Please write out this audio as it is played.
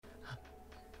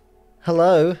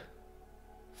Hello,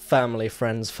 family,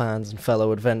 friends, fans, and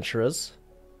fellow adventurers.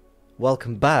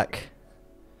 Welcome back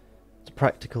to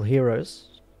Practical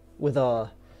Heroes with our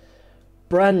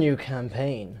brand new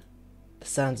campaign, The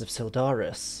Sands of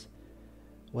Sildaris,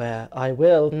 where I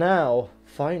will now,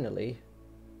 finally,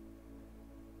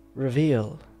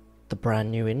 reveal the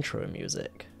brand new intro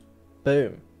music.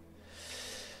 Boom.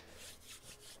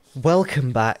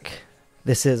 Welcome back.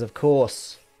 This is, of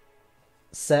course,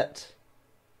 set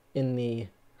in the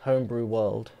homebrew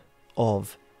world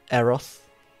of Eroth.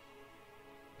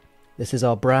 This is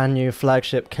our brand new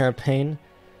flagship campaign,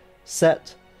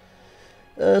 set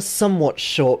a somewhat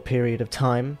short period of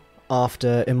time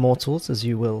after Immortals, as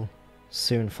you will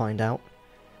soon find out.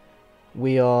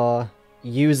 We are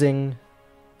using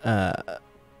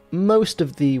most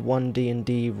of the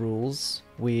 1D&D rules.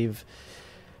 We've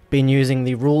been using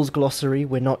the rules glossary.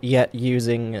 We're not yet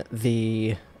using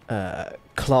the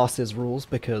classes rules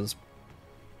because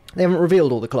they haven't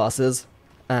revealed all the classes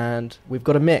and we've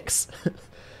got a mix.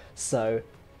 So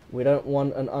we don't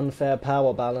want an unfair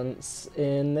power balance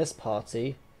in this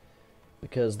party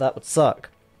because that would suck.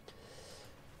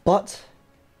 But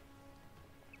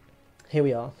here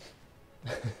we are.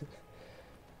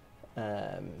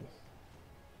 I'm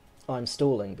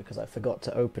stalling because I forgot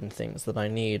to open things that I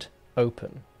need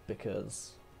open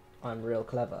because I'm real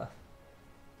clever.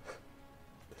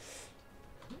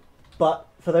 But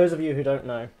for those of you who don't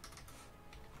know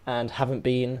and haven't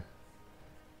been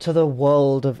to the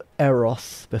world of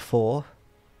Eroth before,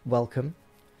 welcome.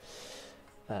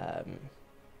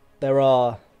 There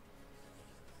are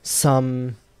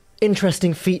some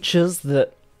interesting features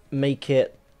that make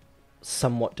it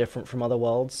somewhat different from other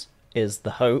worlds, is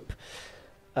the hope.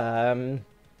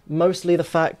 Mostly the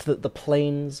fact that the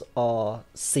planes are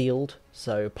sealed,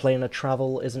 so planar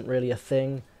travel isn't really a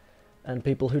thing. And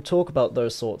people who talk about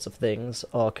those sorts of things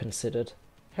are considered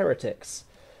heretics,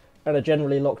 and are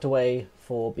generally locked away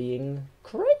for being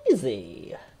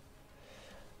crazy.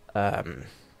 But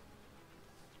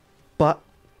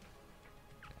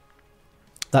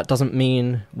that doesn't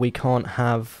mean we can't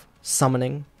have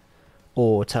summoning,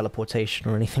 or teleportation,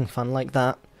 or anything fun like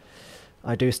that.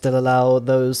 I do still allow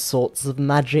those sorts of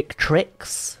magic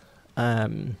tricks,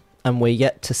 and we're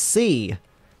yet to see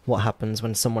what happens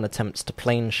when someone attempts to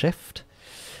plane shift.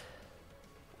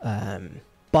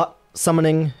 But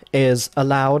summoning is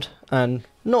allowed and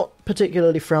not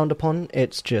particularly frowned upon.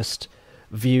 It's just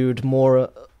viewed more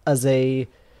as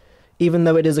even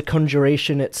though it is a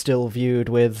conjuration, it's still viewed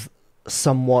with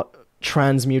somewhat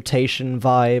transmutation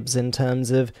vibes in terms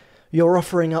of you're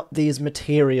offering up these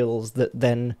materials that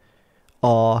then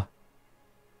are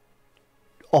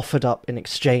offered up in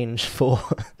exchange for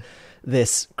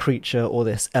this creature or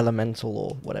this elemental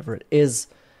or whatever it is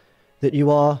that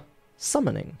you are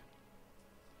summoning.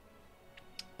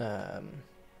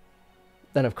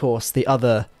 Then, of course, the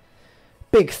other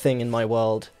big thing in my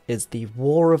world is the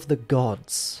War of the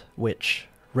Gods, which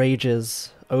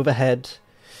rages overhead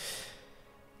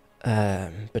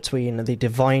between the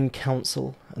Divine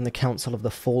Council and the Council of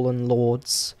the Fallen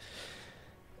Lords.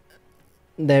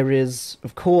 There is,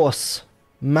 of course,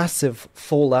 massive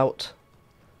fallout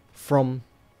from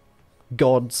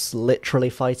gods literally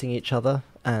fighting each other,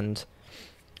 and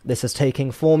this is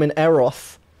taking form in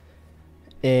Eroth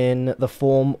in the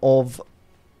form of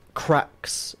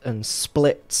cracks and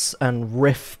splits and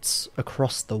rifts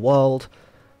across the world,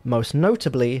 most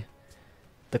notably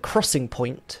the Crossing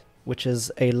Point, which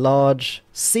is a large,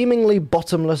 seemingly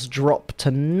bottomless drop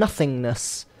to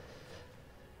nothingness,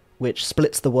 which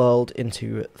splits the world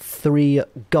into 3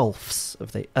 gulfs,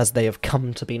 as they have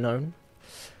come to be known.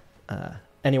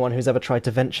 Anyone who's ever tried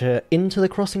to venture into the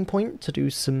Crossing Point to do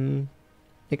some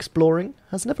exploring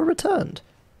has never returned.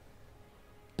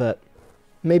 But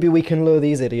maybe we can lure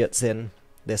these idiots in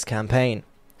this campaign.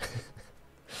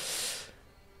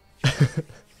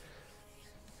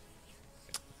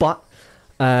 But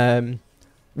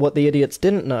what the idiots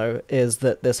didn't know is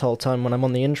that this whole time when I'm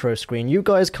on the intro screen, you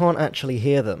guys can't actually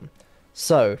hear them.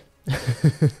 So,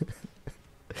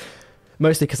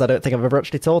 mostly because I don't think I've ever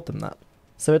actually told them that.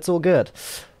 So it's all good.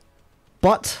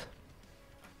 But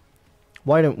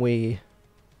why don't we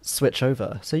switch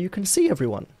over so you can see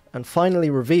everyone and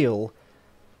finally reveal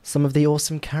some of the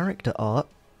awesome character art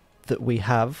that we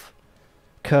have,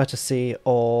 courtesy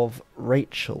of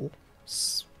Rachel.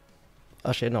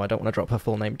 Actually, no, I don't want to drop her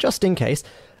full name, just in case.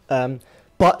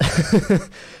 But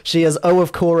she is O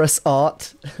of Chorus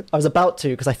art. I was about to,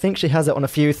 because I think she has it on a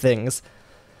few things.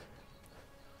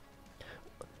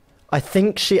 I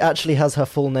think she actually has her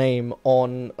full name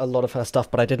on a lot of her stuff,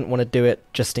 but I didn't want to do it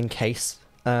just in case.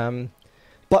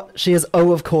 But she is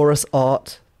O of Chorus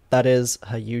art, That is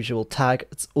her usual tag.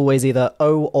 It's always either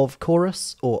O of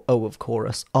Chorus or O of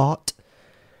Chorus art.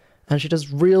 And she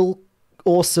does real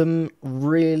awesome,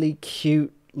 really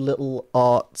cute little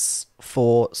arts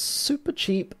for super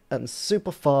cheap and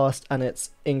super fast, and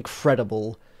it's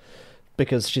incredible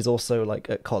because she's also like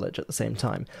at college at the same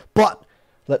time. But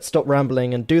let's stop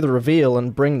rambling and do the reveal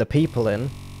and bring the people in.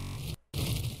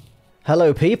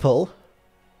 Hello, people.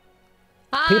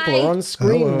 Hi. People are on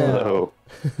screen Hello.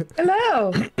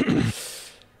 Hello.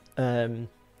 now.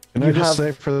 Can I You just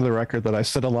have- say for the record that I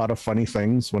said a lot of funny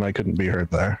things when I couldn't be heard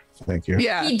there. Thank you.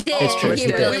 Yeah. He did. It's true, He he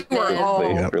did. really We were did. all-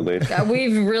 Yep. Really. Yeah,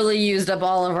 we've really used up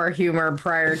all of our humor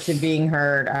prior to being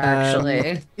heard,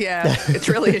 actually. Yeah, it's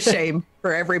really a shame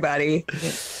for everybody.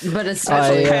 But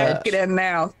especially Get in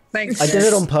now. Thanks. I did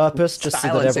it on purpose just so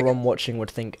that Silencing. everyone watching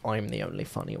would think I'm the only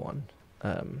funny one.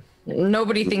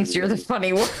 nobody thinks you're the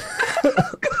funny one.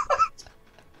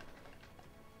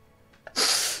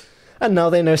 And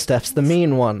now they know Steph's the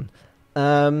mean one.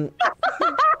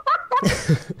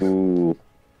 Ooh.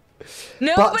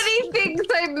 Nobody thinks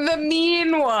I'm the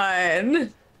mean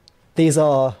one. These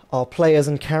are our players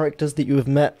and characters that you have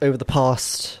met over the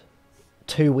past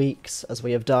 2 weeks, as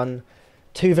we have done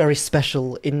 2 very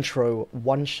special intro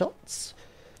one-shots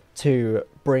to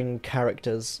bring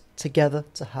characters together,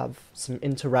 to have some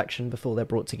interaction before they're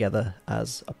brought together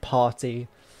as a party.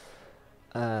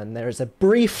 And there is a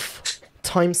brief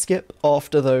time skip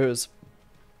after those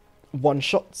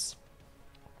one-shots.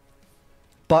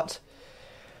 But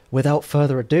without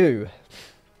further ado,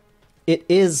 it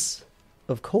is,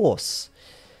 of course,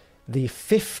 the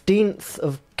 15th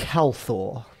of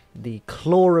Calthor, the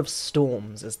Claw of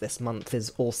Storms, as this month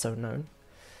is also known.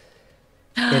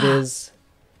 It is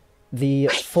the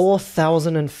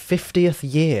 4050th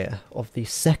year of the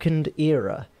Second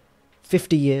Era.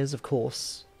 50 years, of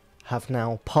course, have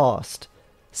now passed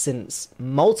since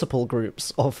multiple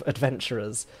groups of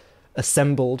adventurers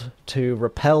assembled to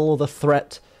repel the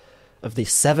threat of the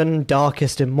 7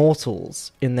 darkest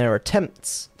immortals in their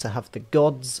attempts to have the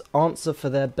gods answer for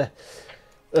their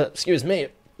excuse me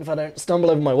if I don't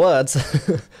stumble over my words.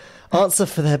 Answer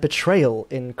for their betrayal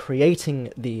in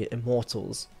creating the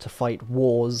immortals to fight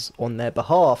wars on their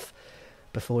behalf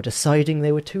before deciding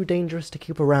they were too dangerous to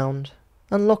keep around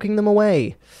and locking them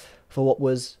away for what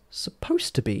was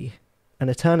supposed to be an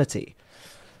eternity.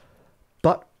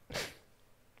 But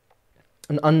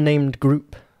an unnamed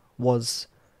group was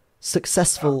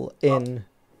successful in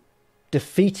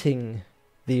defeating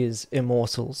these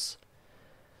immortals,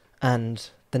 and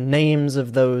the names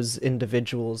of those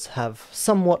individuals have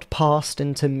somewhat passed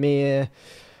into mere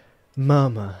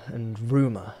murmur and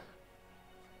rumour.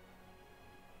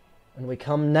 And we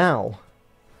come now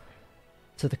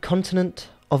to the continent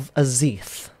of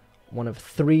Azith, one of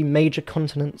 3 major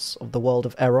continents of the world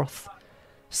of Eroth,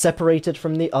 separated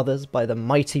from the others by the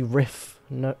mighty rift.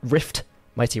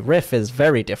 Mighty Rift is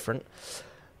very different.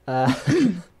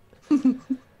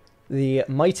 The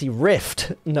mighty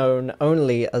rift, known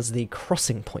only as the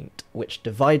crossing point, which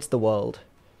divides the world,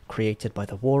 created by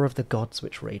the war of the gods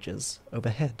which rages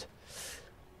overhead.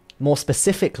 More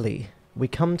specifically, we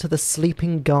come to the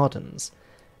Sleeping Gardens,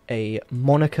 a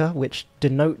moniker which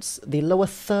denotes the lower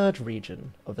third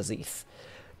region of Azith,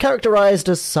 characterized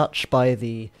as such by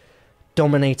the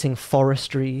dominating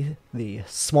forestry, the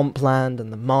swampland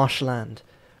and the marshland,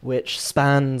 which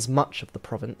spans much of the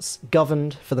province,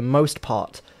 governed for the most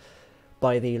part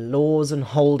by the laws and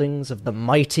holdings of the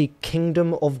mighty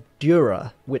kingdom of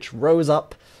Dura, which rose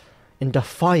up in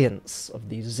defiance of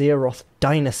the Zeroth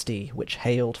dynasty, which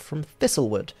hailed from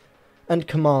Thistlewood, and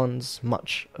commands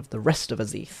much of the rest of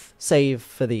Azith, save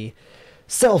for the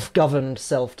self-governed,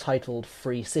 self-titled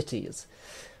free cities.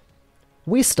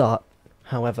 We start,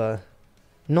 however,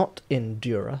 not in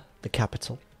Dura, the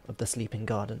capital of the Sleeping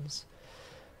Gardens,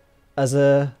 as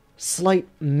a slight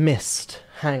mist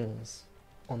hangs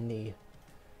on the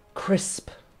crisp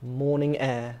morning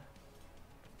air,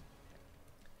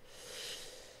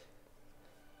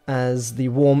 as the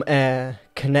warm air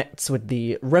connects with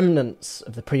the remnants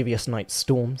of the previous night's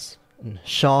storms, and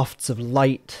shafts of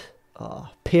light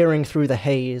are peering through the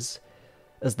haze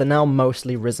as the now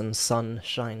mostly risen sun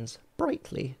shines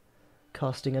brightly,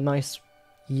 casting a nice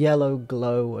yellow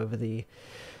glow over the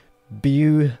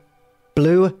blue-hued,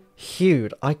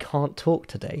 I can't talk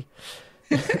today,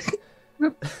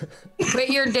 Quit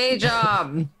your day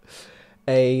job.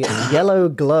 a yellow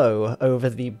glow over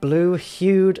the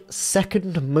blue-hued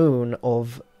second moon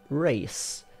of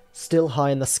Race, still high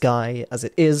in the sky as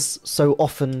it is so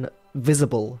often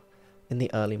visible in the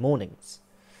early mornings.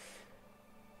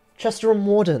 Chester and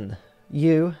Warden,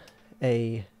 you,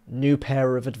 a new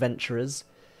pair of adventurers,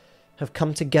 have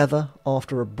come together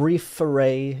after a brief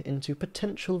foray into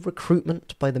potential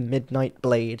recruitment by the Midnight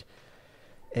Blade,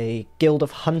 a guild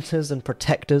of hunters and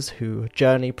protectors who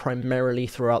journey primarily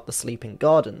throughout the Sleeping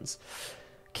Gardens,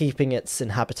 keeping its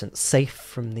inhabitants safe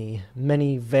from the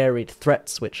many varied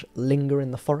threats which linger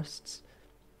in the forests.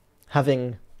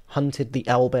 Having hunted the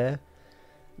owlbear,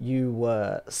 you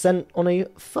were sent on a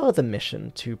further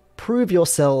mission to prove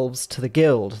yourselves to the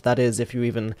guild, that is, if you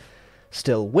even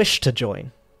still wish to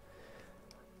join.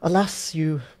 Alas,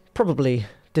 you probably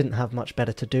didn't have much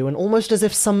better to do, and almost as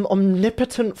if some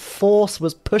omnipotent force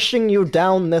was pushing you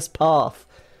down this path,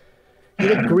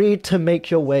 you agreed to make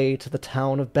your way to the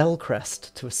town of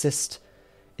Belcrest to assist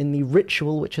in the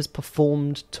ritual which is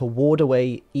performed to ward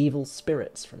away evil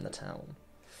spirits from the town.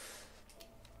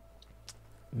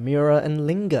 Mira and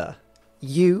Linga,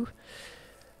 you,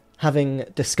 having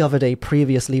discovered a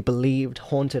previously believed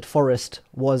haunted forest,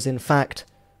 was in fact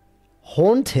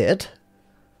haunted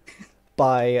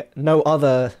by no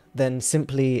other than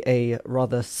simply a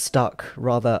rather stuck,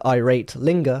 rather irate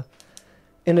Linga,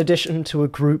 in addition to a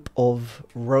group of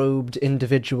robed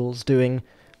individuals doing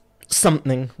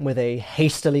something with a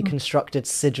hastily constructed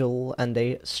sigil and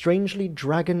a strangely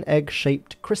dragon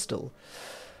egg-shaped crystal.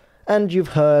 And you've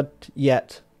heard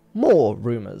yet more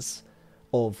rumours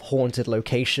of haunted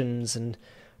locations and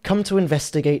come to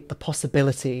investigate the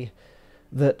possibility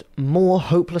that more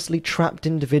hopelessly trapped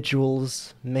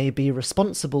individuals may be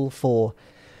responsible for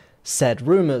said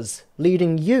rumours,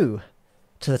 leading you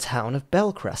to the town of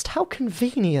Belcrest. How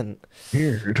convenient!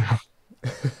 Weird.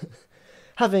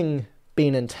 Having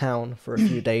been in town for a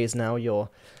few days now, you're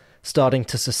starting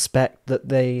to suspect that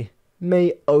they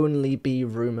may only be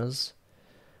rumours,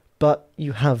 but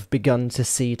you have begun to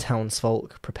see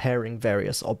townsfolk preparing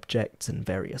various objects and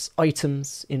various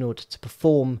items in order to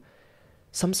perform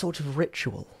some sort of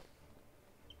ritual.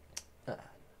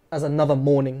 As another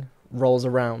morning rolls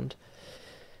around,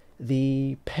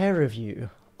 the pair of you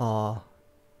are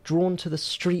drawn to the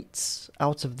streets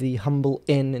out of the humble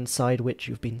inn inside which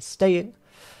you've been staying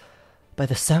by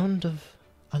the sound of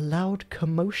a loud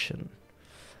commotion.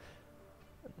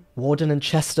 Warden and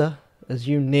Chester, as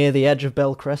you near the edge of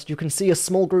Belcrest, you can see a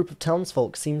small group of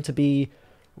townsfolk seem to be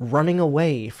running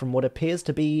away from what appears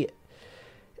to be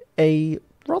a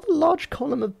rather large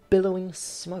column of billowing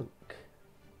smoke.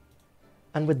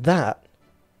 And with that,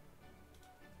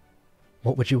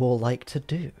 what would you all like to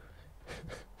do?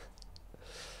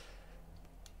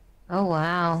 Oh,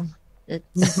 wow.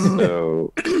 It's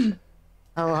So,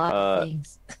 a lot of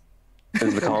things.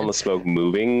 is the column of smoke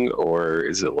moving, or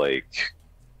is it like...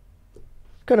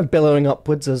 Kind of billowing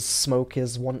upwards as smoke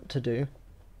is wont to do.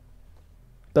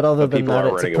 But other But than people that,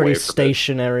 aren't it's a running pretty away from it.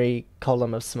 stationary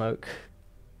column of smoke.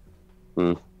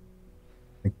 Hmm.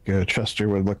 I think Chester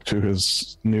would look to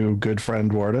his new good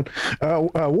friend Warden.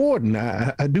 Warden,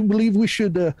 I do believe we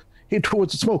should head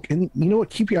towards the smoke. And you know what?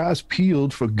 Keep your eyes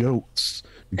peeled for goats.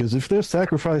 Because if they're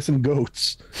sacrificing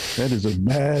goats, that's some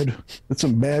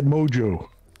bad mojo.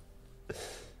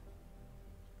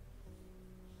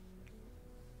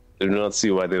 I do not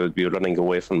see why they would be running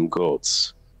away from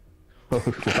goats.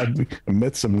 I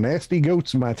met some nasty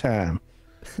goats in my time.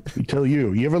 Let me tell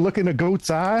you, you ever look in a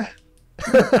goat's eye?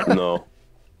 No.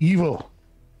 Evil.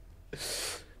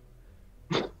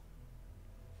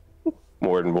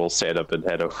 Warden will stand up and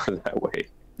head over that way.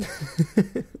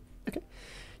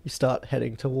 You start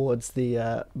heading towards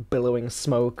the billowing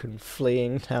smoke and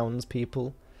fleeing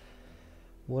townspeople.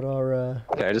 What are...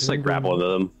 Can I just like grab one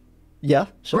of them? Yeah,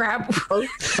 sure. Grab. What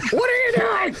are you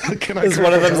doing? Can I As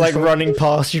one of them's like grab running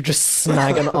past, you just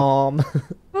snag an arm.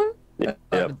 Yep.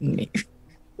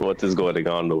 What is going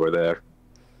on over there?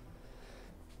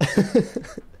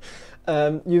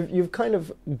 You've kind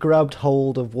of grabbed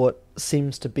hold of what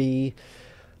seems to be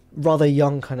rather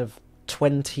young, kind of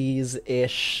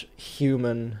 20s-ish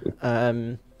human,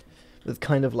 with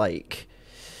kind of like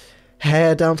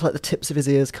hair down to like the tips of his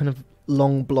ears, kind of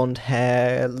long blonde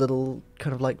hair, little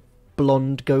kind of like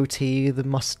blonde goatee, the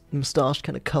moustache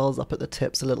kind of curls up at the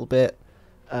tips a little bit.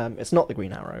 It's not the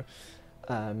Green Arrow.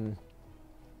 Damn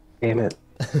it.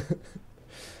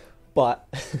 But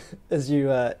as you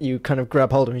kind of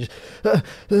grab hold of him,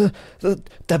 you just,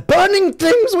 they're burning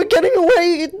things, we're getting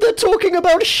away, they're talking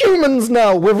about humans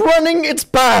now, we're running, it's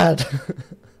bad.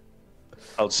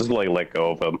 I'll just like let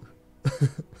go of him.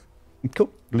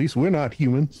 Cool. At least we're not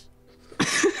humans.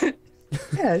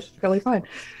 Yeah, it's really fine.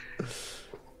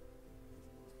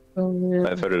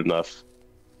 I've heard it enough.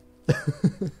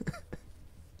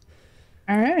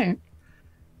 All right.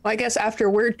 Well, I guess after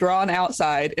we're drawn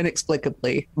outside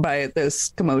inexplicably by this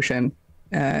commotion,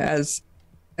 as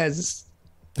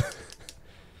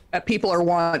people are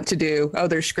wont to do. Oh,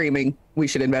 they're screaming. We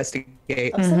should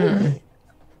investigate. Absolutely.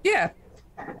 Yeah.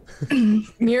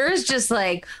 Mira's just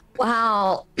like,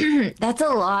 wow, that's a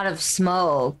lot of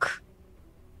smoke.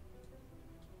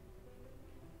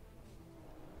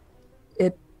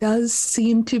 It does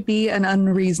seem to be an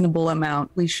unreasonable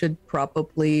amount. We should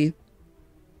probably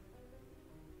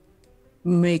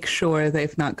make sure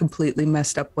they've not completely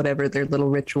messed up whatever their little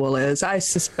ritual is. I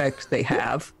suspect they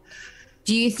have.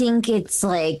 Do you think it's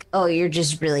like, oh, you're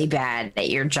just really bad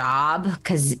at your job?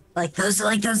 Because like those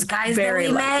guys Very that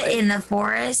we met likely. in the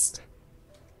forest?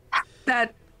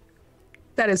 That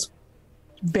is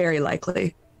very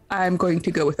likely. I'm going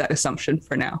to go with that assumption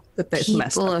for now, that they've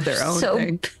messed People up are their own so-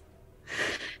 thing.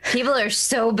 People are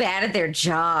so bad at their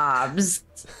jobs.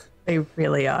 They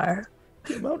really are.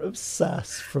 The amount of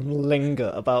sass from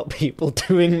Linger about people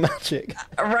doing magic.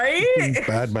 Right?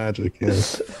 Bad magic,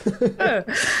 yes.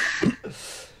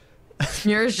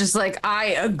 Mira's just like, I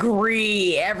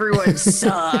agree. Everyone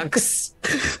sucks.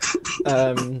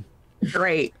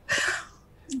 Great.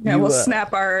 Yeah, You, we'll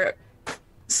snap our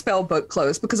spell book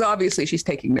closed because obviously she's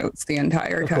taking notes the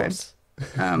entire Of time. course.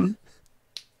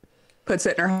 Puts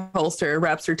it in her holster,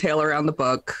 wraps her tail around the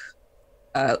book.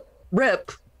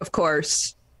 Rip, of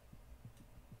course,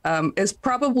 is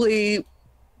probably.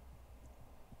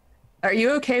 Are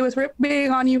you okay with Rip being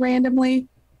on you randomly?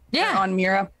 Yeah. On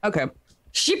Mira? Okay.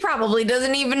 She probably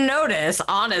doesn't even notice,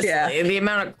 honestly. Yeah. The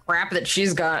amount of crap that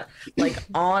she's got like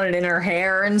on and in her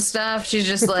hair and stuff. She's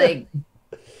just like,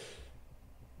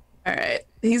 All right.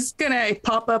 He's gonna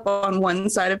pop up on one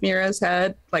side of Mira's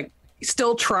head, like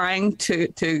still trying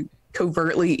to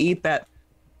covertly eat that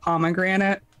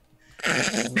pomegranate.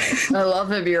 I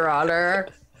love it, Your Honor.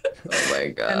 Oh my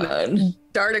god.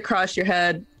 Dart across your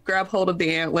head, grab hold of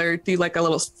the antler, do like a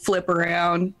little flip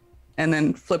around, and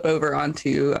then flip over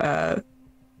onto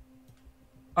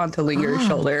Linger's Oh.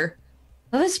 shoulder.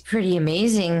 That was pretty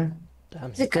amazing.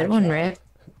 Damn, It's a good one, Rip.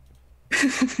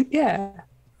 Yeah.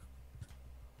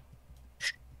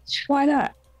 Why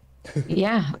not?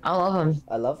 Yeah, I love him.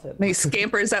 I love him. And he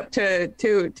scampers up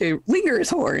to Linger's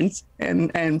horns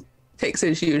and takes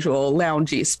his usual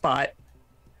loungy spot.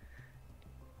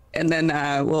 And then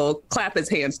we'll clap his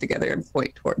hands together and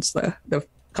point towards the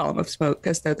column of smoke,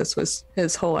 as though this was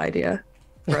his whole idea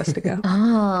for us to go.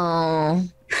 Oh.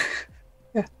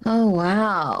 Yeah. Oh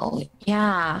wow.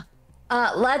 Yeah.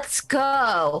 Let's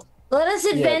go. Let us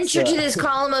adventure to this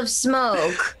column of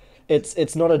smoke.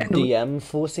 It's not a DM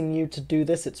forcing you to do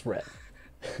this, it's Rip.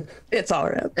 It's all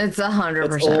right. It's It's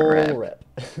 100% all Rip. Rip.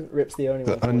 Rip's the only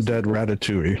The one. forcing undead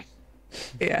ratatouille.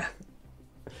 Yeah.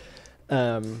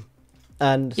 it.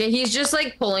 And Yeah, he's just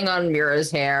like pulling on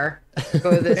Mira's hair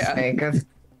with his Yeah. finger.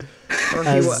 Or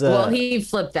As, well, he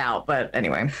flipped out, but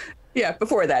anyway. Yeah,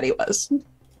 before that he was.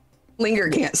 Linger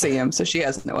can't see him, so she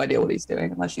has no idea what he's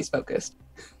doing unless she's focused.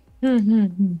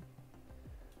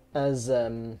 as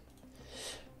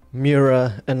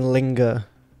Mura and Linger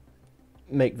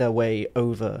make their way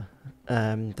over,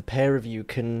 the pair of you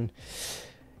can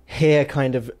hear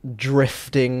kind of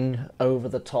drifting over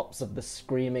the tops of the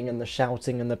screaming and the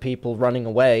shouting and the people running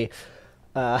away.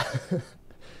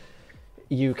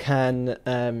 You can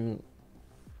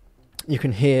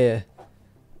hear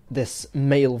this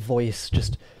male voice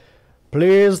just,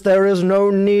 "Please, there is no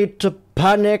need to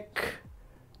panic.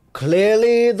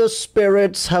 Clearly the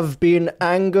spirits have been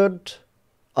angered.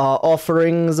 Our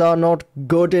offerings are not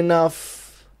good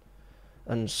enough.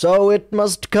 And so it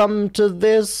must come to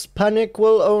this. Panic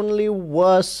will only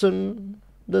worsen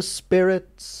the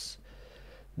spirits.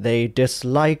 They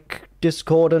dislike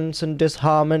discordance and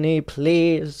disharmony.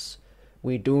 Please,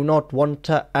 we do not want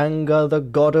to anger the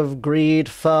god of greed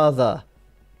further."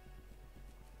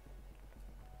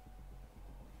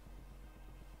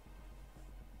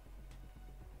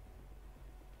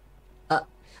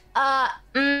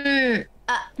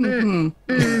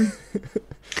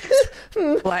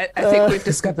 Well, I think we've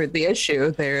discovered the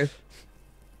issue.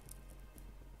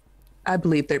 I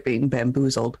believe they're being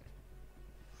bamboozled.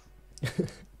 Do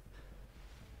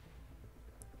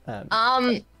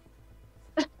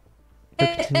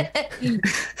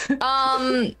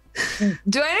I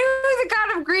know who the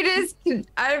god of greed is?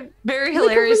 I very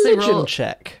hilariously Religion roll.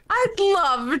 check. I'd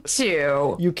love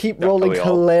to. You keep Yeah, rolling we all-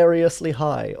 hilariously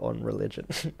high on religion.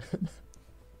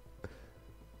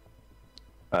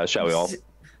 Shall we all?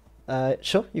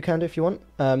 Sure, you can do if you want.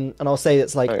 And I'll say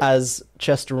it's like Alright. as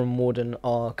Chester and Warden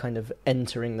are kind of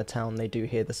entering the town, they do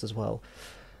hear this as well.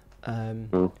 I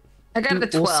got a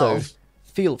 12. Also,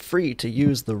 feel free to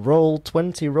use the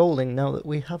Roll20 rolling now that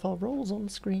we have our rolls on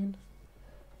screen.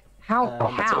 How? That's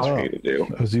what I was how? trying to do.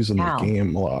 I was using Ow. the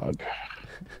game log.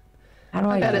 How do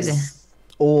I That do is- this?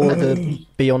 Or the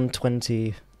Beyond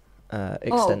 20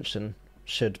 extension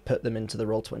should put them into the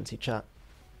Roll20 chat.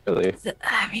 Really?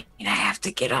 I mean, I have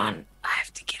to get on.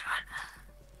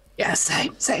 Yeah,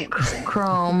 same.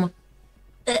 Chrome.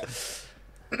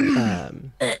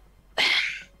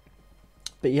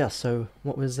 But yeah, so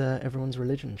what was everyone's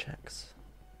religion checks?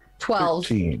 12.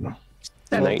 13.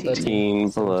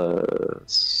 19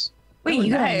 plus Wait,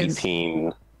 you guys.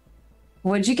 18.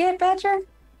 What'd you get, Badger?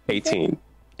 18.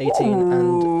 18, Ooh.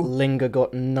 and Linga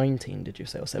got 19, did you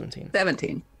say, or 17?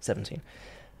 17. 17.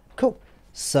 Cool.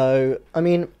 So, I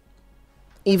mean,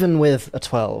 even with a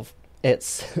 12,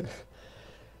 it's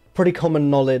pretty common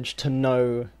knowledge to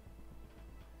know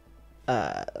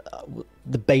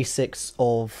the basics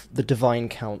of the Divine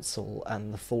Council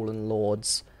and the Fallen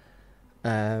Lords.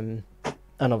 And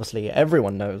obviously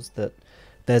everyone knows that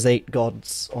there's 8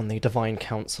 gods on the Divine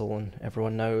Council, and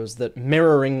everyone knows that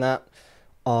mirroring that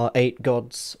are 8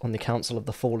 gods on the Council of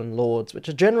the Fallen Lords, which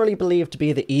are generally believed to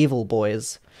be the evil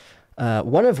boys,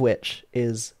 one of which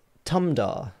is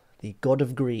Tumdar, the god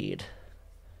of greed,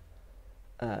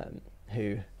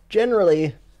 who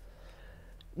generally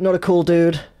not a cool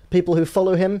dude. People who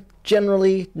follow him,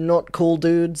 generally not cool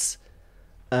dudes.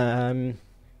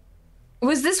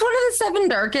 Was this one of the 7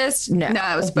 darkest? No. No,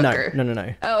 it was No, Booker.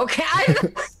 no. Oh, okay.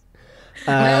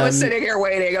 I was sitting here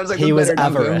waiting. I was like, He we was better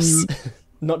not go. avarice,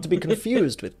 not to be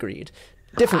confused with greed.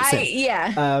 Different sin.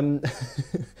 Yeah.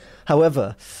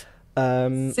 However,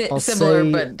 I'll Similar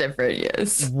say but different,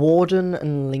 yes. Warden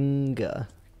and Linga,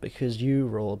 because you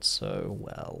rolled so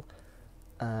well.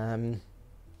 Let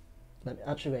me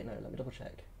double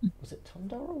check. Was it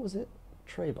Tumdar or was it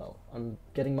Trebal? I'm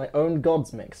getting my own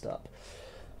gods mixed up.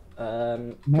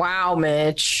 Wow,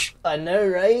 Mitch. I know,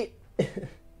 right?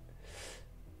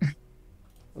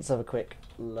 Let's have a quick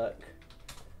look.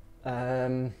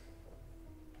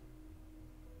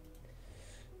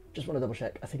 Just want to double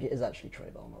check. I think it is actually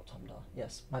Trebal, not Tumdar.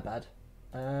 Yes, my bad.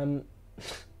 But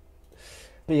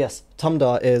yes,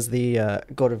 Tumdar is the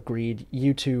god of greed.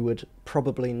 You two would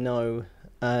probably know.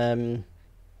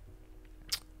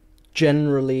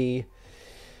 Generally,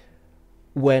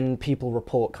 when people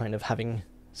report kind of having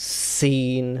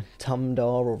seen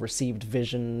Tumdar or received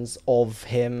visions of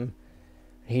him,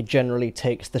 he generally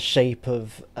takes the shape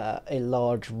of a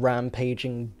large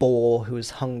rampaging boar whose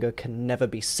hunger can never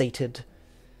be sated.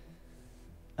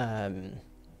 And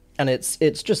it's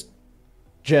just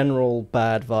general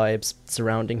bad vibes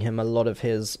surrounding him. A lot of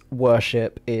his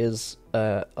worship is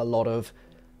a lot of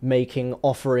making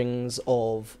offerings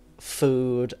of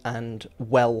food and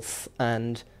wealth,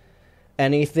 and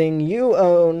anything you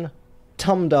own,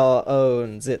 Tumdar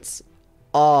owns. It's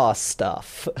our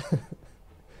stuff.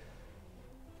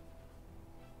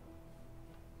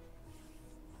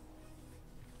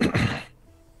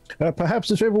 Perhaps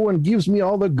if everyone gives me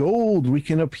all the gold, we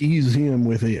can appease him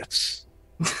with it.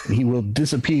 He will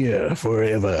disappear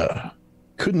forever.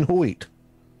 Couldn't wait.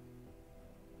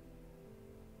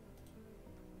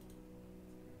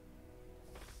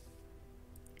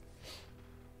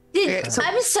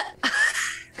 I'm so...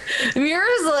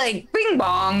 Mira's like, bing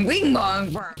bong, bing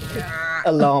bong.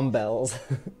 Alarm bells.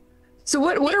 So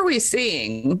what are we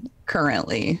seeing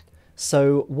currently?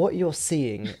 So what you're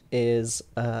seeing is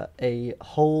a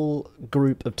whole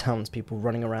group of townspeople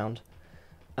running around,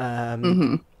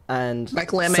 and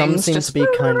Like some lemmings, seem just- to be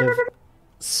kind of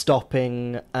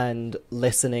stopping and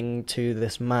listening to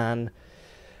this man.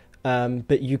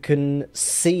 But you can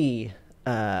see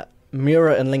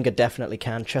Mira and Linga definitely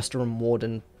can. Chester and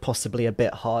Warden possibly a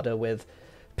bit harder, with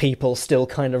people still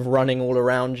kind of running all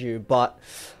around you, but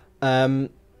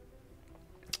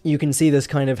you can see this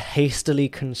kind of hastily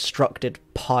constructed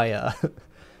pyre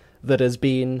that has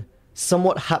been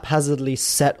somewhat haphazardly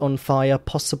set on fire,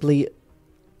 possibly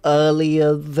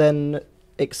earlier than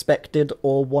expected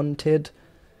or wanted.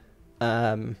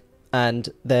 And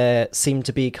there seem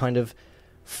to be kind of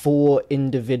 4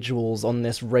 individuals on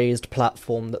this raised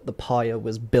platform that the pyre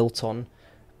was built on.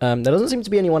 There doesn't seem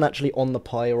to be anyone actually on the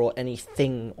pyre or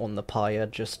anything on the pyre,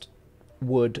 just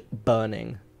wood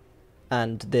burning.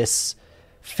 And this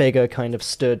figure kind of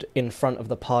stood in front of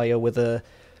the pyre with a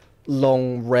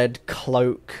long red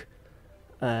cloak,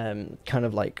 kind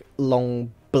of like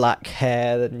long black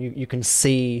hair, and you can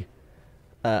see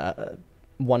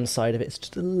one side of it's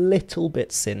just a little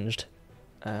bit singed.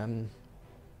 Poquito.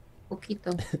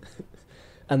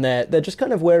 And they're just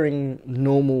kind of wearing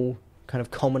normal, kind of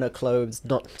commoner clothes,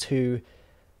 not too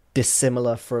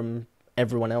dissimilar from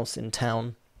everyone else in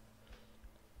town.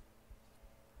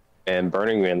 And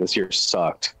Burning Man this year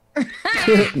sucked.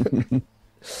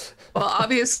 Well,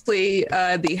 obviously,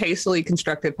 the hastily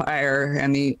constructed fire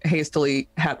and the hastily,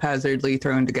 haphazardly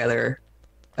thrown together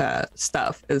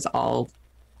stuff is all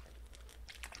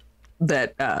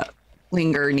that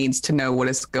Linger needs to know what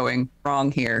is going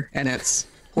wrong here, and it's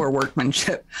poor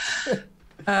workmanship.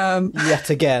 Yet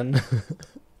again.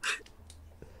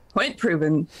 Point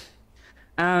proven.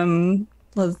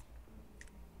 Let's...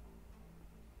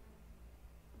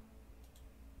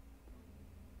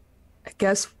 I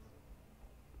guess.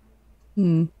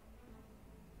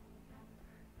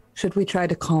 Should we try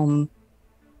to calm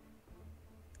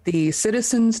the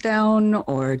citizens down,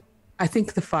 or I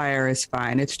think the fire is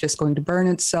fine. It's just going to burn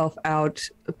itself out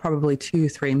probably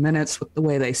 2-3 minutes with the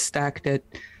way they stacked it.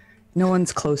 No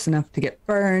one's close enough to get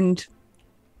burned.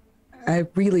 I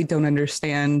really don't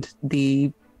understand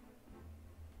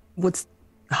what's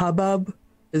hubbub?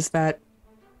 Is that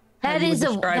that's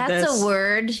a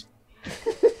word.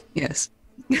 Yes.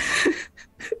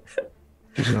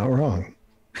 She's not wrong.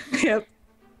 Yep.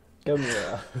 Go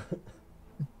Mira.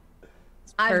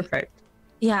 Perfect.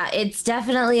 Yeah, it's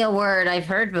definitely a word I've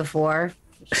heard before.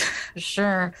 For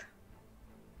sure.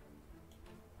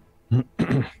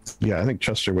 Yeah, I think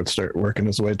Chester would start working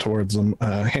his way towards them,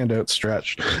 hand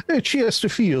outstretched. Hey, Chester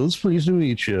Fields, pleased to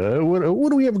meet you. What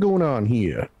do we have going on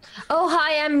here? Oh,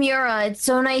 hi, I'm Mura. It's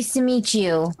so nice to meet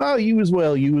you. Oh, you as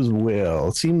well, you as well.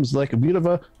 It seems like a bit of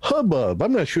a hubbub.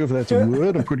 I'm not sure if that's a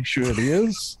word. I'm pretty sure it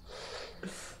is.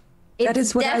 That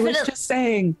is what I was just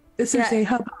saying. This is a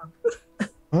hubbub.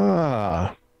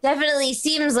 Ah. Definitely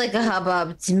seems like a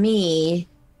hubbub to me.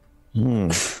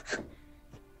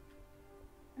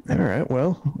 All right,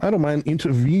 well, I don't mind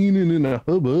intervening in a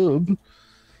hubbub.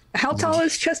 How tall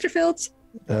is Chesterfields?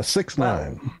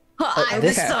 6'9".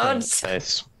 I'm so...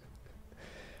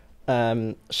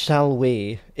 Nice. Shall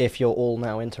we, if you're all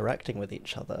now interacting with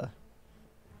each other,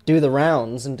 do the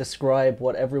rounds and describe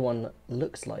what everyone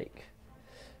looks like?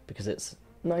 Because it's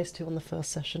nice to on the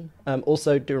first session.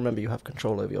 Also, do remember you have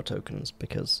control over your tokens,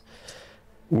 because...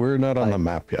 We're not on the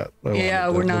map yet. Yeah,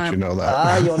 we're not. You know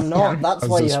that. You're not. That's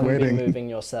why you haven't waiting. been moving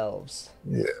yourselves.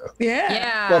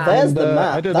 Yeah. Well, there's the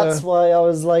map. That's why I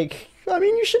was like, I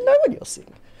mean, you should know what you're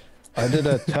seeing. I did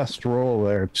a test roll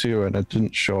there too, and it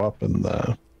didn't show up in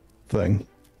the thing.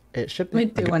 It should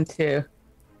Let be. me do one too.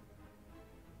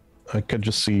 I could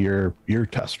just see your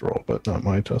test roll, but not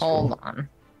my test roll. Hold on.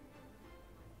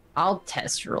 I'll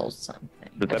test roll something.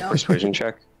 Did that persuasion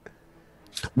check?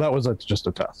 That was just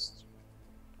a test.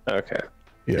 Okay.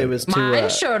 Yeah. It was to, Mine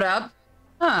showed up.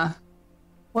 Huh.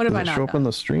 What Did have I it not show up done? on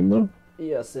the stream though?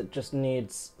 Yes, it just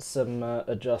needs some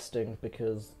adjusting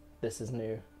because this is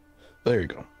new. There you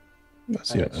go.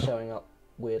 And it's showing up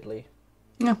weirdly.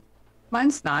 No,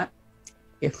 mine's not.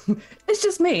 It's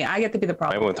just me. I get to be the I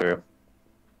problem. went through.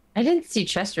 I didn't see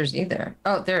Chester's either.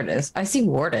 Oh, there it is. I see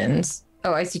Warden's.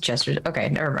 Oh, I see Chester's. Okay,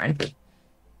 never mind.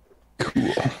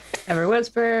 Cool. Every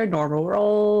whisper, normal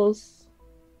rolls.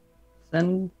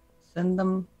 Send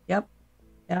them. Yep.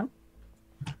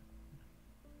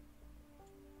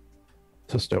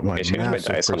 Just out my I changed my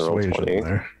massive dice on roll persuasion 20.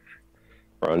 there.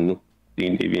 Run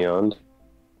D&D Beyond.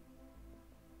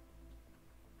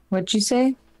 What'd you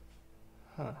say?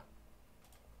 Huh.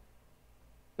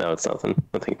 No, it's nothing.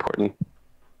 Nothing important.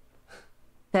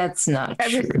 That's not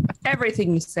true.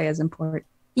 Everything you say is important.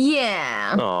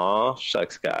 Yeah. Aw,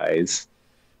 shucks, guys.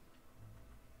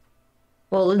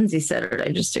 Well, Lindsay said it.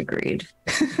 I just agreed.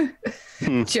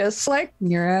 Just like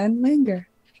Mira and Linger.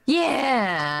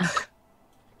 Yeah.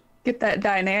 Get that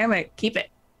dynamic. Keep it.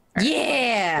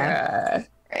 Yeah.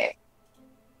 Right.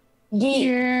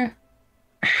 Yeah.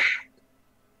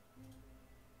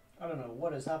 I don't know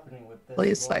what is happening with this.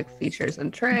 Please like features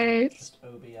and traits. Just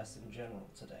OBS in general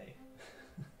today.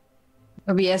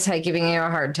 OBS had giving you a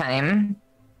hard time.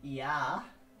 Yeah.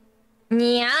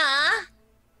 Yeah.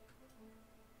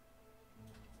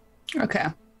 Okay.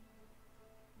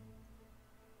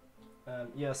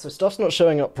 Yeah, so stuff's not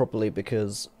showing up properly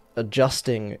because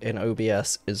adjusting in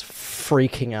OBS is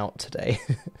freaking out today.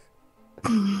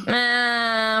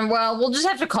 Well, we'll just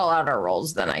have to call out our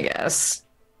rolls then, I guess.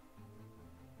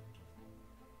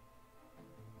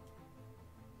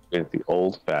 In the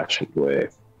old-fashioned way.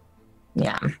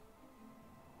 Yeah.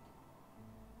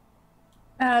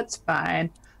 That's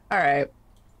fine. All right.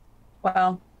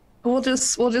 Well, we'll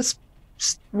just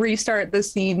restart the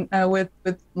scene with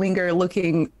Linger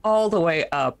looking all the way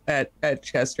up at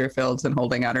Chesterfields and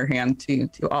holding out her hand to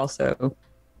also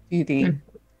do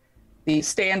the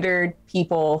standard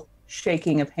people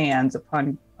shaking of hands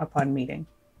upon meeting.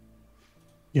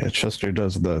 Yeah, Chester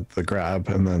does the grab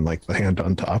and then like the hand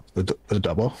on top, the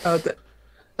double.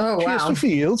 Oh, wow. Chester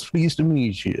Fields, pleased to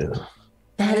meet you.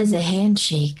 That is a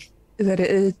handshake.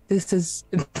 this is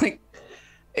like,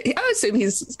 I assume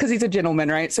because he's a gentleman,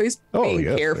 right? So he's being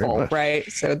careful, right?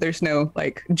 So there's no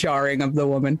like jarring of the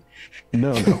woman.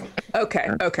 No. Okay.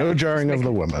 No jarring of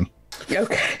the woman.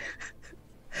 Okay.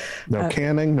 No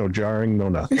canning, no jarring, no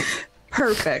nothing.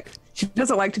 Perfect. She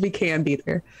doesn't like to be canned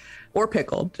either, or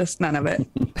pickled. Just none of it.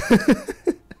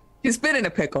 She's been in a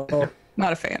pickle.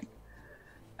 Not a fan.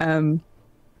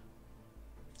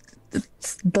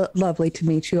 It's lovely to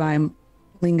meet you. I'm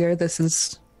Linger. This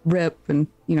is Rip, and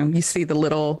you see the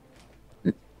little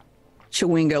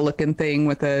Chewinga looking thing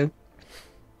with a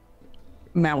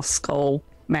mouse skull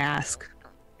mask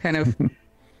kind of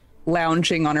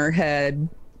lounging on her head.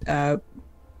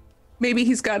 Maybe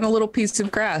he's gotten a little piece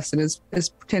of grass and is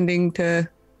pretending to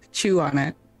chew on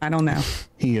it. I don't know.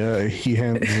 He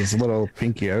hands his little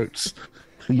pinky out.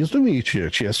 Pleased to meet you,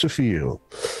 Chesterfield.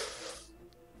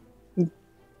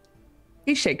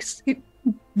 He shakes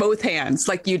both hands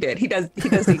like you did. He does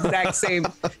the exact same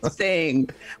thing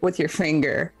with your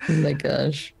finger. Oh my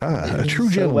gosh. A true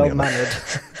So gentleman. well mannered.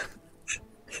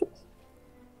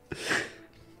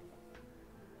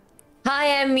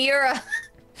 Hi, I'm Mira.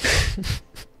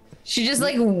 She just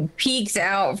like peeks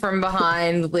out from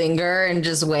behind Linger and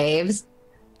just waves.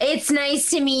 It's nice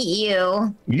to meet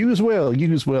you. You as well.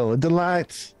 A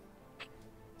delight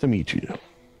to meet you.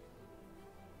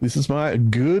 This is my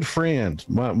good friend,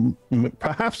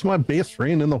 perhaps my best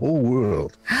friend in the whole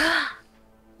world.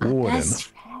 Warden. Best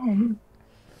friend.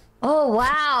 Oh,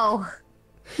 wow.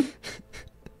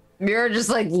 Mira just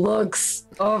like looks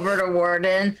over to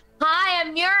Warden. Hi,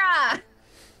 I'm Mira.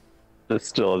 This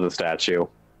still is a statue.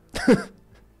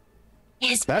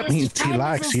 That means he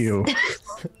likes you.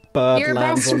 Bird Your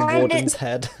lands best on friend Warden's is-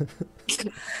 head.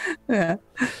 Yeah.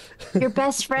 Your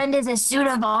best friend is a suit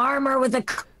of armor with a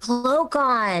cloak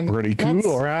on. Pretty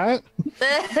cool, right?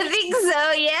 I think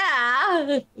so,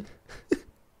 yeah.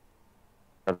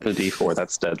 That's a D4.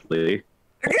 That's deadly.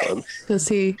 Hold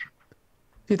on.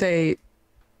 Do they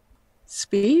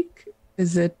speak?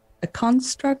 Is it a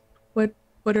construct?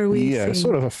 What are we Yeah, seeing?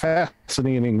 sort of a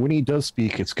fascinating. When he does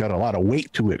speak, it's got a lot of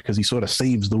weight to it because he sort of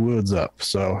saves the words up.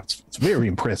 So it's very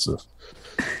impressive.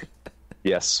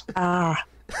 Yes. You know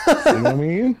what I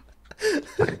mean?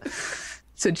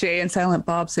 It's a Jay and Silent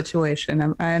Bob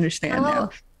situation. I understand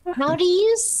now. How do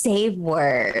you save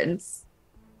words?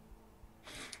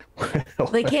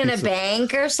 Like in a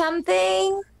bank or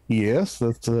something? Yes,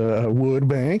 that's a word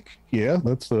bank. Yeah,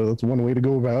 that's one way to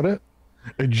go about it.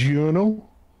 A journal.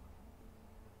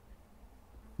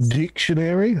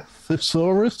 Dictionary,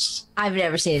 thesaurus. I've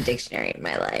never seen a dictionary in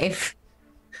my life.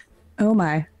 Oh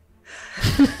my.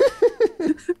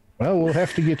 Well, we'll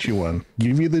have to get you one.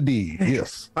 Give you the D.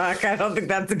 Yes. Fuck, I don't think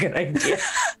that's a good idea.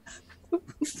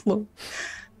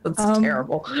 That's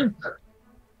terrible.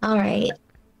 All right.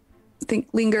 I think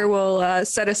Linger will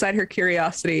set aside her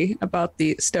curiosity about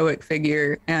the stoic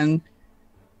figure and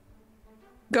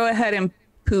go ahead and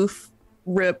poof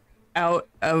Rip out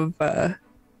of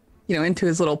into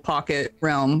his little pocket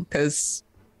realm, because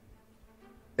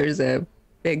there's a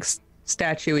big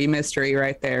statue-y mystery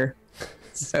right there.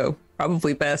 So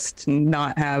probably best to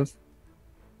not have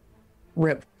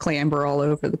Rip clamber all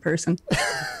over the person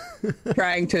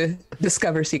trying to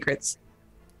discover secrets.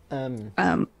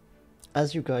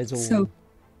 As you guys all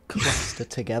cluster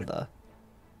together,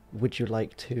 would you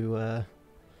like to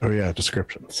Oh yeah,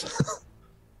 descriptions.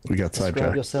 We got describe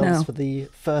sidetracked. yourselves No. for the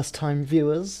first-time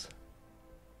viewers?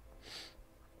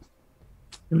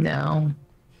 No.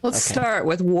 Let's Okay. start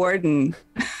with Warden,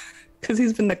 because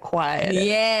he's been the quiet.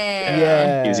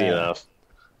 Yeah. Easy enough.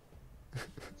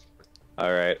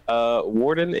 All right.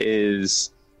 Warden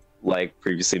is, like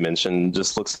previously mentioned,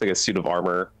 just looks like a suit of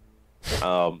armor.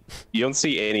 You don't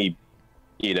see any,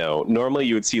 normally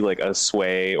you would see like a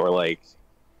sway or like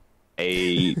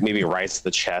maybe a rise to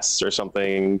the chest or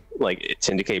something, like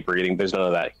to indicate breathing. There's none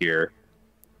of that here.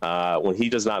 When he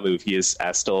does not move, he is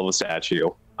as still of a statue,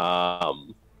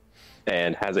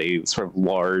 and has a sort of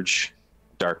large,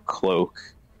 dark cloak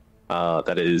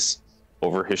that is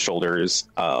over his shoulders,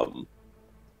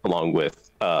 along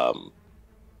with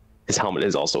his helmet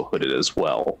is also hooded as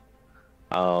well.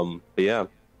 But yeah,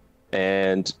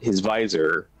 and his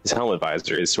helmet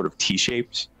visor is sort of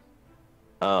T-shaped.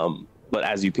 But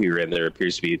as you peer in, there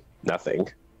appears to be nothing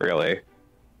really.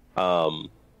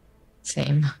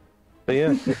 Same. But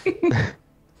yeah.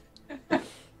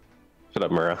 Shut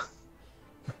up, Mura.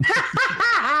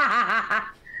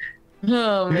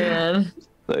 Oh man.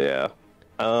 So yeah.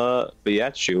 But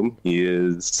yeah, Shum, he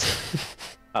is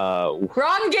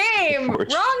Wrong game.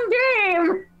 Wrong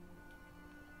game.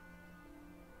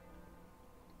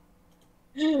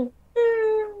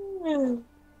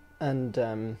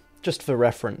 And just for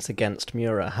reference against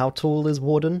Mura, how tall is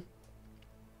Warden?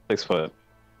 6 foot.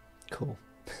 Cool.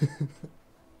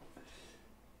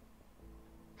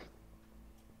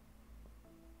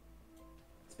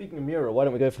 Speaking of Mura, why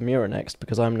don't we go for Mura next?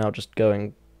 Because I'm now just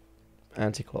going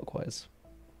anti-clockwise.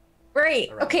 Right.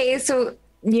 Okay, so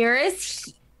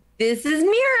Mira's this is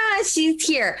Mira. She's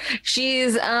here.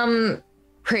 She's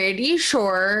pretty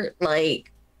short,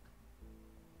 like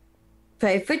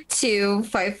 5'2",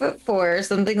 5'4",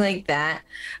 something like that.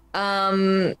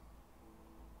 But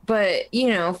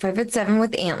 5'7"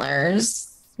 with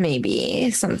antlers,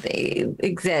 maybe something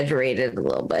exaggerated a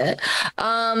little bit.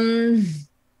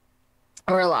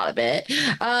 Or a lot of it.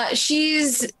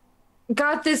 She's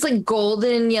got this like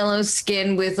golden yellow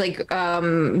skin with like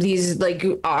these like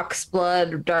ox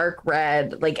blood, dark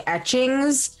red like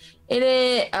etchings in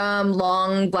it,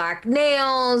 long black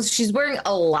nails. She's wearing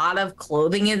a lot of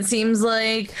clothing, it seems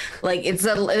like there's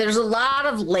a lot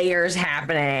of layers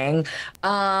happening.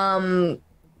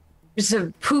 Just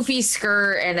a poofy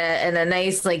skirt and a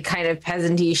nice like kind of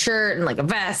peasanty shirt and like a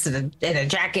vest and a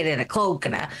jacket and a cloak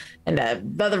and a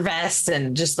leather vest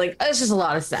and just like it's just a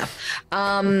lot of stuff.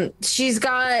 She's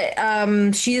got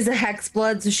she is a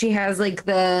hexblood, so she has like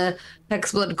the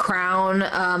hexblood crown.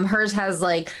 Hers has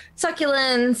like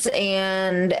succulents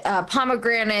and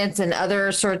pomegranates and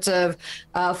other sorts of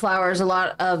flowers, a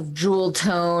lot of jewel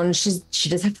tone. She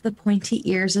does have the pointy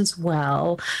ears as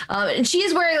well. And she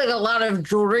is wearing like a lot of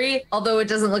jewelry, although it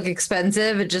doesn't look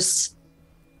expensive. It just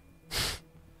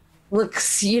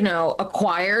looks,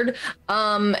 acquired.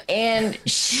 And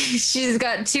she's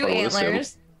got two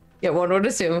antlers. Yeah, one would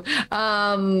assume.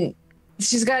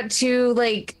 She's got two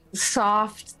like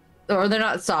soft, or they're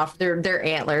not soft, they're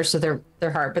antlers, so they're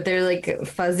hard, but they're like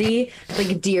fuzzy,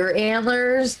 like deer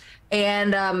antlers.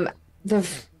 And the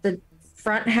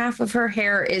front half of her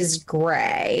hair is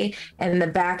gray and the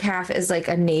back half is like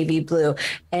a navy blue,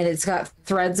 and it's got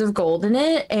threads of gold in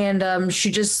it. And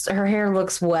her hair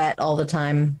looks wet all the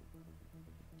time.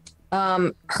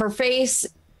 Her face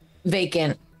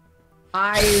vacant,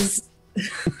 eyes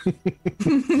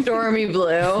stormy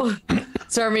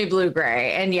blue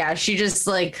gray, and yeah, she just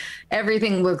like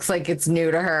everything looks like it's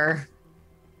new to her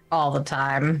all the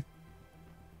time.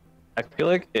 I feel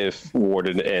like if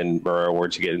Warden and Murrow were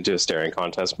to get into a staring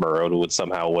contest, Murrow would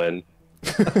somehow win.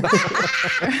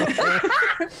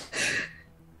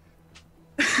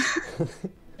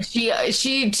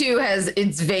 She too has,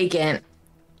 it's vacant.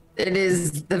 It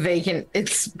is the vacant.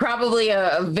 It's probably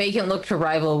a vacant look to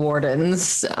rival Wardens.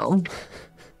 So,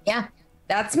 yeah,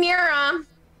 that's Mira.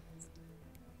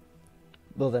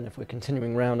 Well, then, if we're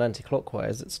continuing round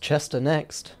anti-clockwise, it's Chester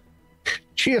next.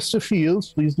 Chester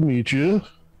Fields, pleased to meet you.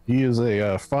 He is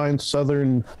a fine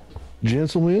southern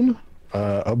gentleman,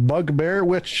 a bugbear,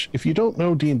 which, if you don't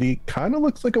know D&D, kind of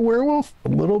looks like a werewolf a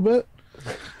little bit.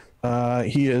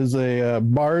 He is a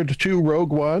Bard 2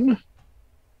 Rogue 1.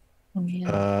 Oh,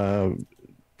 yeah.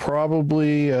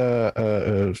 Probably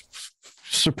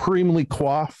supremely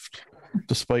coiffed,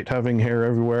 despite having hair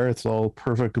everywhere. It's all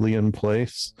perfectly in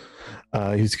place.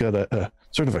 He's got a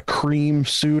sort of a cream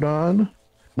suit on.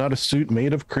 Not a suit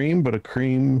made of cream, but a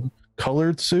cream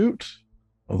colored suit.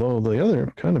 Although the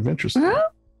other kind of interesting. Huh?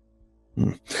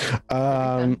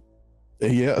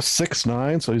 Yeah,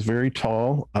 6'9", so he's very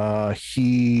tall.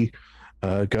 He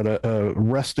got a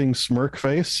resting smirk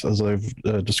face, as I've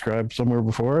described somewhere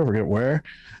before. I forget where.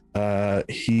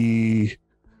 He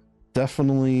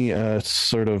definitely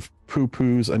sort of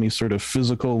poo-poos any sort of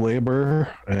physical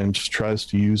labor and just tries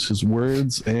to use his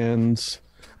words and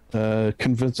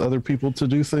convince other people to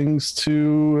do things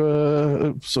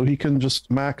to so he can just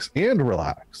max and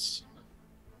relax.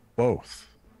 Both.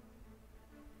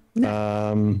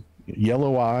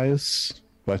 Yellow eyes,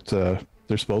 but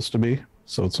they're supposed to be,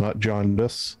 so it's not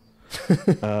jaundice.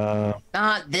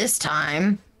 Not this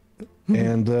time.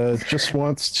 And just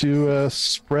wants to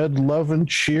spread love and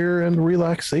cheer and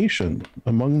relaxation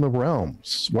among the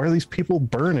realms. Why are these people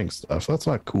burning stuff? That's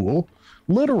not cool.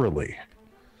 Literally.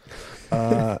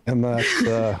 And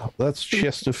that's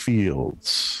Chester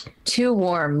Fields. Too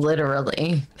warm,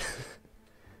 literally.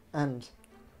 And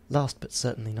last but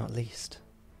certainly not least,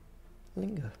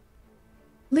 Linger.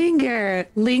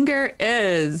 Linger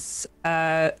is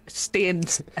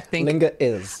stands, I think. Linger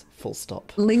is full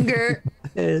stop. Linger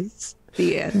is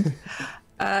the end.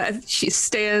 She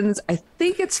stands, I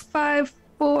think it's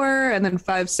 5'4" and then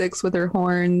 5'6" with her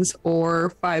horns,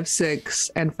 or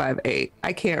 5'6" and 5'8".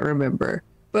 I can't remember.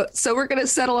 But so we're gonna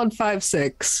settle on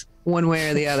 5'6", one way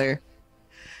or the other.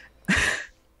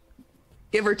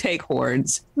 Give or take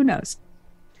horns. Who knows?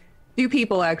 Do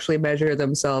people actually measure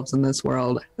themselves in this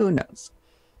world? Who knows?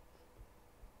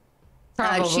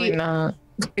 Probably not.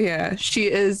 Yeah,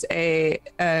 she is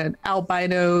an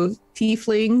albino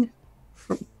tiefling,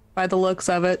 by the looks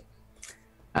of it.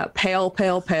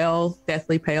 Pale,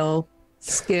 deathly pale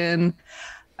skin.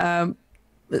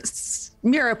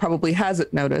 Mira probably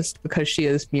hasn't noticed because she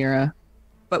is Mira.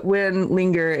 But when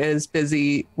Linger is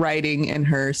busy writing in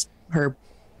her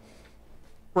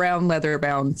brown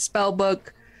leather-bound spell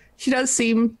book, she does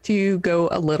seem to go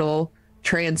a little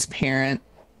transparent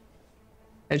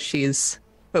as she's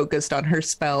focused on her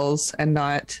spells and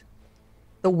not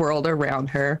the world around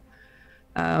her.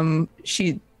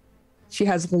 She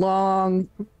has long,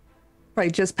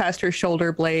 probably just past her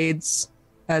shoulder blades,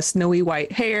 snowy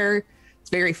white hair. It's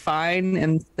very fine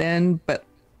and thin, but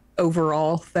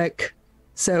overall thick.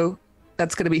 So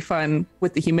that's going to be fun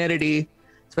with the humidity,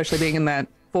 especially being in that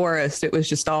forest. It was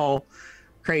just all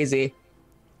crazy.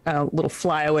 Little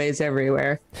flyaways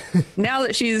everywhere. Now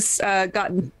that she's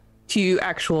gotten to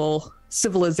actual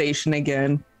civilization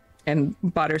again and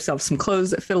bought herself some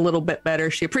clothes that fit a little bit better,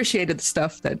 she appreciated the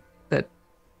stuff that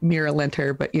Mira lent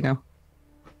her, but you know,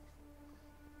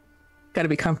 got to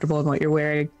be comfortable in what you're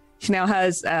wearing. She now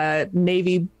has a not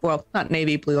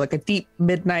navy blue, like a deep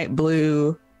midnight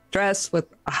blue dress with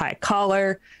a high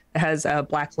collar. It has a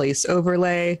black lace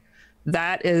overlay.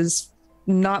 That is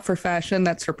not for fashion,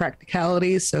 that's for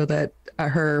practicality, so that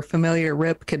her familiar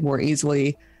Rip can more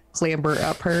easily clamber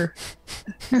up her.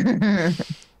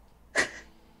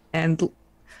 And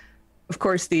of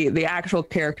course, the actual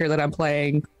character that I'm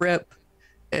playing, Rip,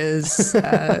 is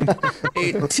a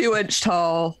 2-inch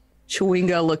tall,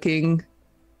 chewinga looking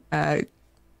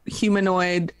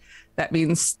humanoid. That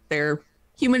means they're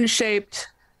human shaped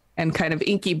and kind of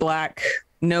inky black,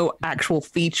 no actual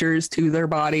features to their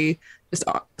body, just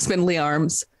spindly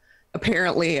arms.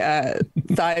 Apparently,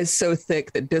 thighs so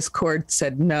thick that Discord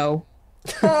said no.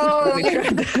 Oh,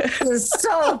 this is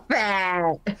so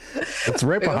bad. It's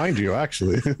right behind you,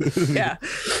 actually. Yeah.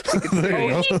 There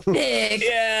you go. Big.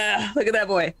 Yeah, look at that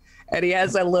boy. And he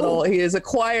has he has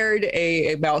acquired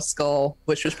a mouse skull,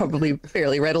 which was probably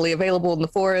fairly readily available in the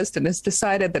forest, and has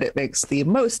decided that it makes the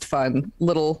most fun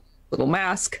little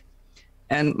mask.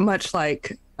 And much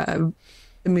like the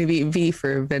movie V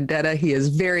for Vendetta, he is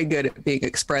very good at being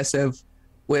expressive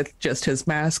with just his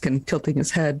mask and tilting his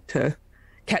head to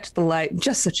catch the light in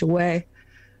just such a way.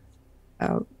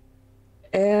 And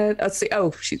let's see.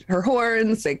 Oh, her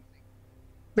horns, like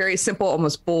very simple,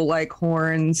 almost bull-like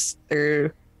horns.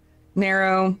 They're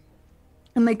narrow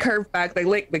and they curve back. They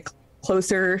like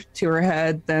closer to her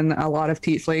head than a lot of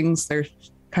tieflings. They're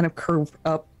kind of curved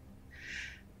up.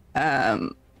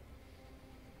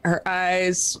 Her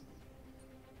eyes,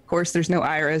 of course, there's no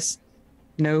iris,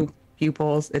 no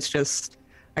pupils. It's just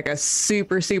like a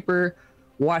super, super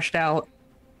washed out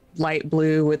light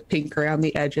blue with pink around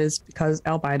the edges because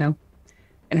albino.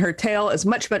 And her tail is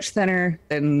much, much thinner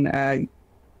than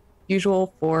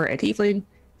usual for a tiefling.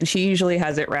 And she usually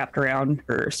has it wrapped around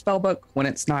her spellbook when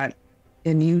it's not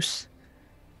in use.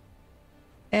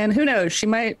 And who knows, she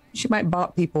might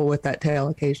bop people with that tail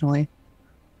occasionally.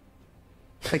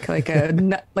 Like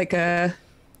a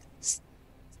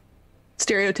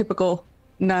stereotypical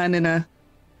nun in a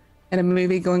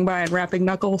movie going by and rapping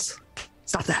knuckles.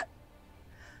 Stop that.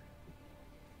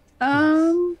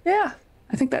 Yeah,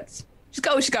 I think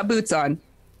she's got boots on.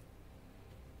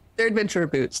 They're adventure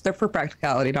boots. They're for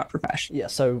practicality, not for fashion. Yeah,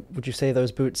 so would you say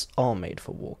those boots are made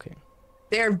for walking?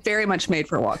 They're very much made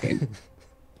for walking.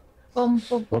 Bum,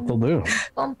 bum, What they'll do.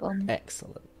 bum, bum.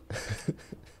 Excellent.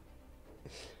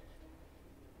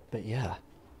 But yeah.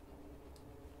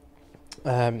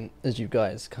 As you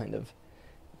guys kind of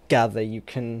gather, you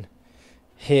can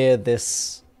hear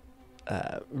this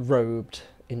robed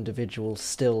individual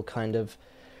still kind of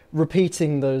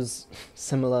repeating those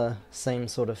same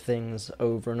sort of things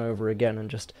over and over again, and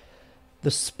just,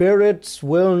 the spirits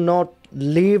will not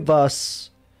leave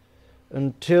us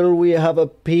until we have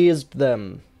appeased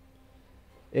them.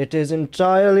 It is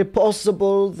entirely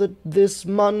possible that this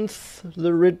month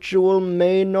the ritual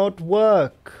may not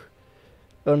work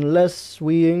unless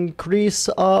we increase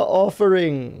our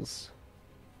offerings.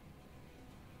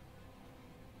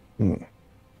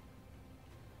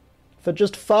 For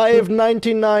just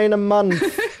 $5.99 a month.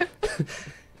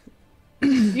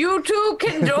 You too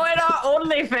can join our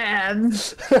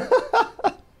OnlyFans.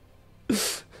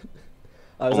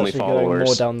 I was Only actually going more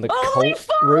followers. down the Only cult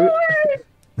route.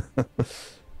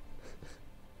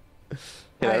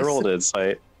 Yeah, I rolled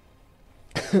insight.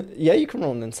 Yeah, you can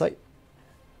roll an insight.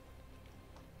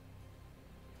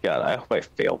 God, I hope I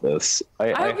fail this.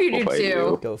 I hope you do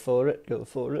too. Go for it, go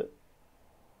for it.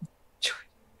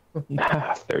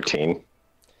 13.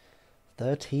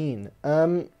 13.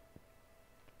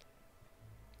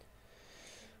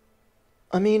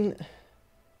 I mean,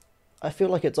 I feel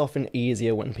like it's often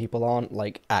easier when people aren't,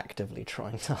 like, actively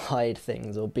trying to hide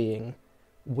things or being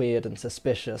weird and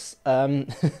suspicious.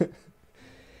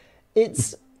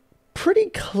 It's pretty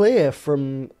clear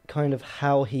from kind of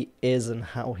how he is and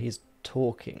how he's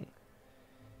talking.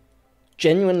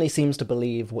 Genuinely seems to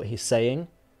believe what he's saying.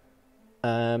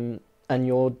 And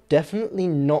you're definitely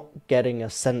not getting a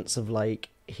sense of, like,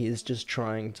 he's just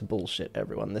trying to bullshit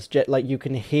everyone. Like, you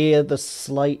can hear the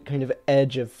slight kind of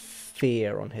edge of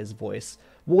fear on his voice.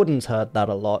 Warden's heard that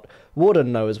a lot.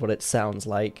 Warden knows what it sounds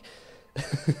like.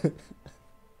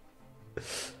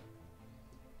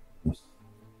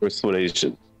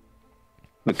 Persuasion.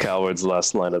 The coward's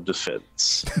last line of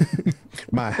defense.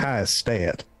 My highest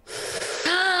stat.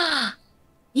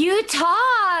 You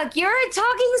talk! You're a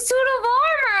talking suit of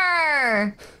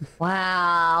armor!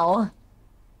 Wow.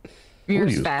 You're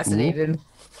you, fascinated.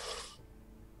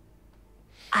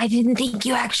 I didn't think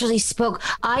you actually spoke.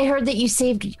 I heard that you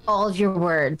saved all of your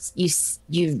words.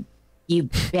 You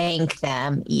bank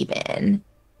them even.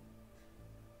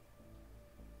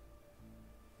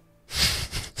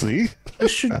 See?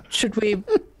 Should we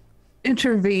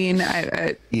intervene?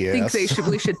 I Yes. think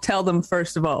we should tell them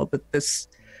first of all that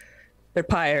their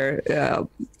pyre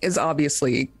is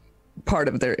obviously part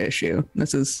of their issue.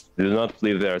 This is, I do not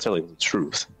believe they are telling the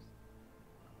truth.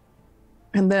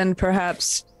 and then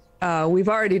perhaps we've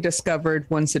already discovered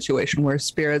one situation where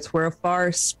spirits were a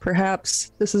farce.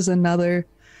 Perhaps this is another,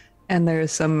 and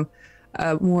there's some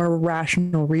more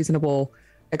rational, reasonable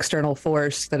external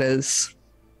force that is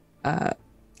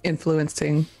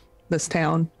influencing this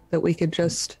town that we could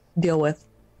just deal with.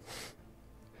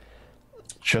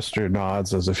 Chester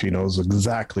nods as if he knows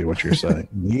exactly what you're saying.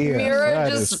 Yes, Mira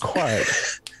that is just-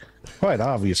 quite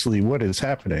obviously what is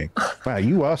happening. Wow,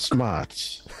 you are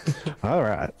smart. All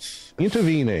right.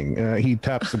 Intervening. He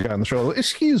taps the guy on the shoulder.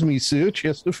 Excuse me, sir.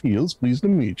 Chester Fields, pleased to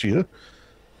meet you.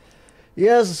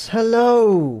 Yes,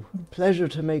 hello! Pleasure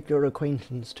to make your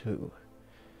acquaintance too.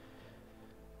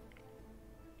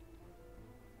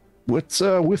 What's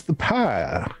with the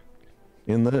pie?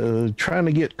 In the trying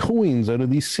to get coins out of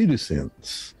these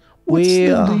citizens. What's We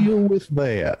the are- deal with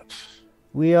that?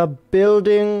 We are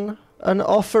building an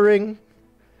offering.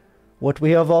 What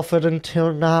we have offered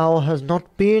until now has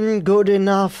not been good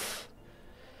enough.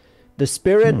 The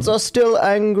spirits are still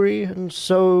angry, and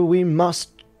so we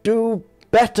must do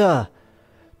better.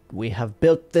 We have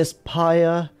built this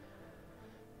pyre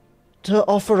to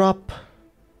offer up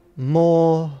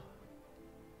more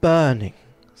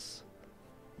burnings.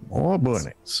 More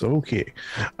burnings. Okay.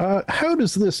 How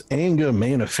does this anger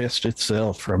manifest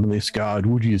itself from this god,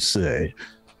 would you say?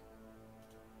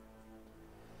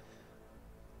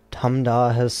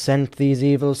 Tumdar has sent these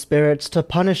evil spirits to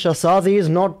punish us. Are these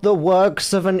not the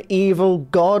works of an evil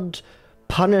god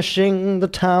punishing the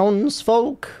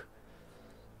townsfolk?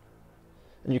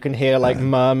 And you can hear, like,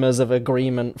 murmurs of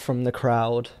agreement from the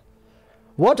crowd.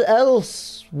 What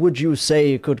else would you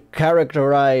say could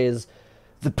characterize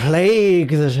the plague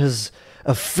that has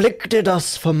afflicted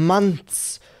us for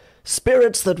months?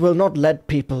 Spirits that will not let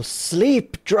people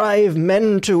sleep, drive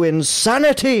men to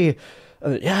insanity.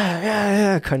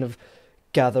 Yeah, kind of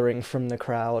gathering from the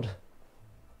crowd.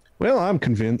 Well, I'm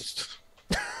convinced.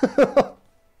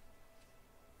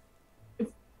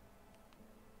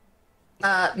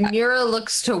 Mira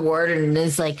looks to Warden and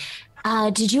is like,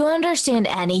 did you understand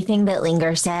anything that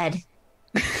Linger said?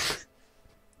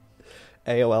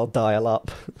 AOL dial-up.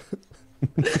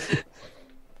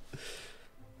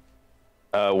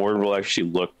 Warden will actually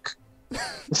look,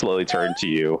 slowly turn to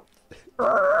you.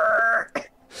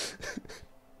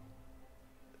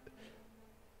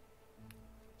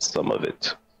 Some of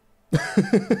it.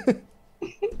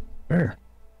 Fair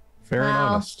and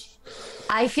Wow. honest.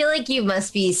 I feel like you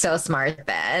must be so smart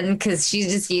then, because she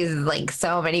just uses like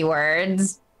so many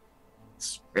words.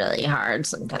 It's really hard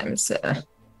sometimes to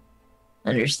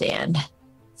understand.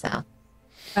 So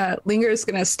Linger's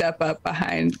gonna step up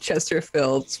behind Chester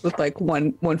Fields with like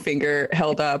one finger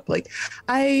held up. Like,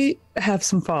 I have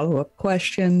some follow-up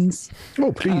questions.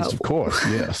 Oh, please, of course,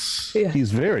 yes. Yeah.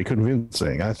 He's very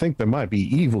convincing. I think there might be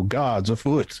evil gods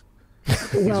afoot.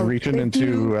 He's Well, reaching if into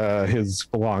you- his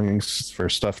belongings for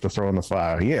stuff to throw in the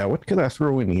fire. Yeah, what can I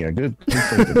throw in here? Good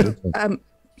thinking, good thinking.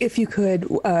 If you could,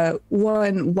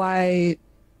 one, why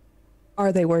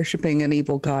are they worshiping an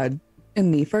evil god in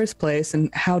the first place,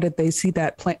 and how did they see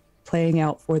that playing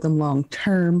out for them long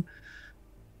term?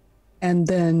 And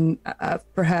then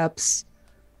perhaps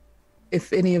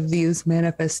if any of these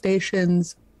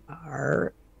manifestations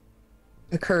are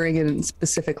occurring in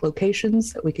specific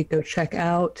locations that we could go check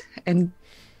out, and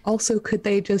Also, could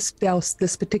they just douse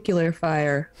this particular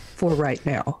fire for right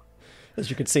now? As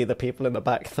you can see, the people in the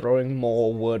back throwing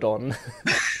more wood on.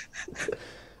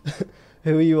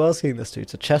 Who are you asking this to?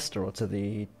 To Chester or to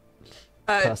the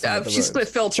person with the She's going robes?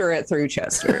 to filter it through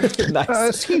Chester. Nice.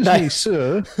 Excuse me,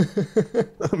 sir.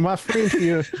 My friend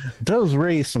here does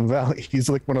raise some value. He's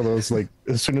like one of those, like,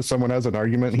 as soon as someone has an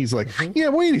argument, he's like, yeah,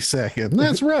 wait a second.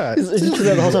 That's right. Is he just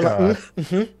there the whole time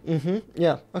like,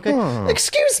 yeah, okay. Oh.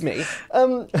 Excuse me.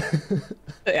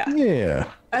 Yeah.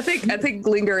 Yeah. I think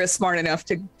Linger is smart enough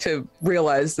to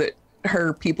realize that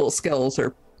her people skills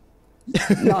are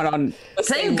not on the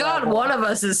same Thank God level. one of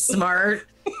us is smart.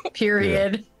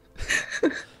 Period.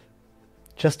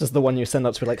 Chester's the one you send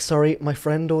up to be like, sorry, my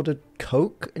friend ordered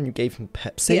Coke and you gave him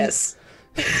Pepsi. Yes.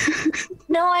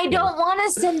 No, I don't want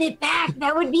to send it back.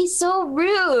 That would be so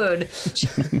rude.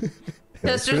 It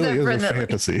Chester's really the is friend a that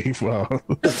fantasy. Wow.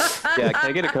 Yeah, can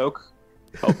I get a Coke?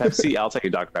 Oh, Pepsi. I'll take a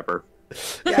Dr. Pepper.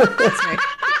 Yeah, that's me.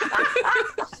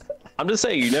 I'm just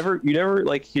saying, you never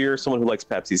like hear someone who likes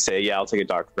Pepsi say, "Yeah, I'll take a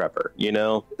Dr. Pepper." You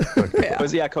know, Yeah.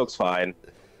 but yeah, Coke's fine.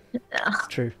 It's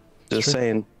true. Just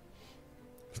saying.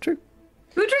 It's true.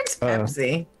 Who drinks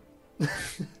Pepsi?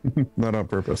 Not on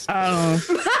purpose.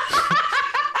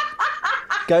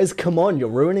 Guys, come on, you're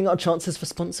ruining our chances for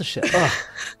sponsorship. Ugh.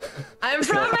 I'm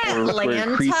from We're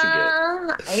increasing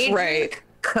Atlanta. I Right. drink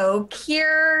Coke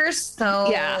here, so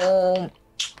Yeah.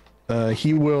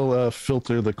 He will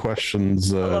filter the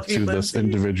questions love you, to this Lindsay.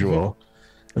 individual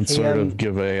and He, sort of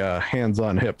give a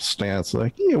hands-on hip stance,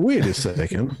 like, yeah, wait a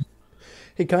second.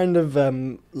 He kind of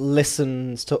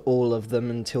listens to all of them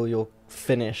until you're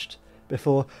finished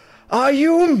before. Are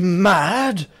you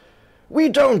mad? We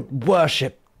don't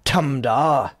worship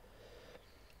Tumdar.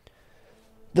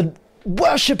 The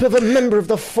worship of a member of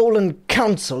the fallen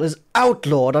council is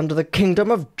outlawed under the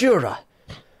kingdom of Jura.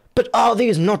 But are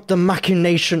these not the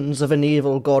machinations of an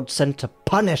evil god sent to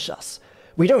punish us?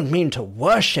 We don't mean to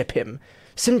worship him,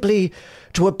 simply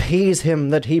to appease him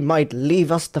that he might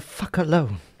leave us the fuck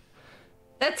alone.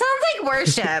 that sounds like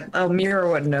worship. Oh, Mira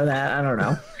wouldn't know that. I don't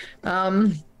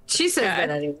know. She said that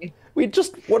anyway. We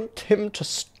just want him to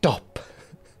stop.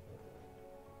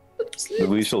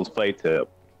 We shall fight him.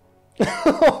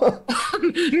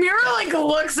 Mira like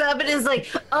looks up and is like,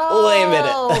 "Oh, Wait a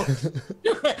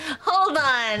minute." Hold on.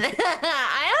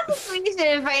 I don't think we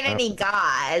should fight any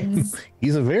gods."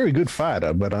 He's a very good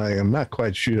fighter, but I am not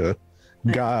quite sure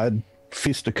God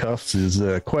fisticuffs is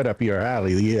quite up your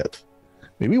alley yet.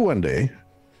 Maybe one day.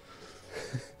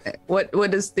 What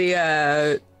does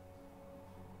the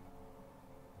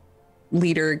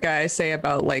leader guy say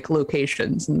about like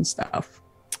locations and stuff?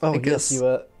 Oh, Because-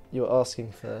 yes, you were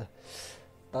asking for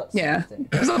that sort Yeah, of thing.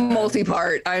 it's a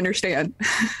multi-part. I understand.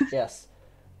 Yes.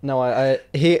 No,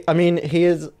 he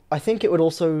is, I think it would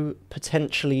also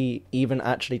potentially even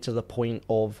actually to the point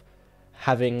of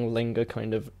having Linger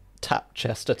kind of tap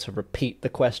Chester to repeat the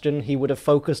question. He would have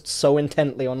focused so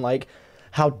intently on like,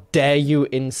 how dare you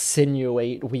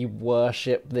insinuate we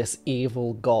worship this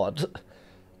evil god,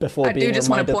 before I do being just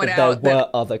wanna reminded point that there out that- were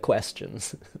other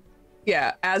questions.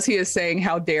 Yeah, as he is saying,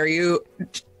 "How dare you?"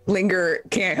 Linger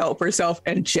can't help herself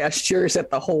and gestures at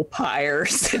the whole pyre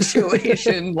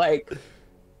situation. Like,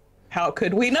 how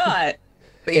could we not?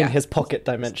 But In yeah, his pocket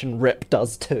dimension, Rip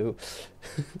does too.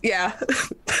 yeah.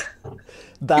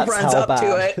 That's runs how up to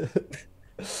bad. it.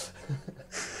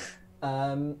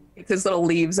 it. Takes his little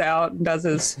leaves out and does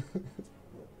his.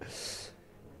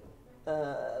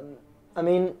 I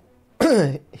mean,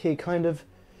 he kind of...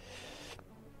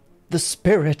 The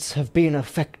spirits have been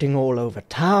affecting all over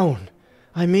town.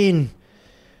 I mean,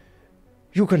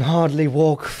 you can hardly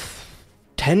walk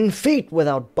 10 feet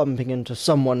without bumping into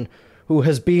someone who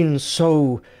has been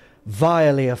so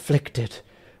vilely afflicted.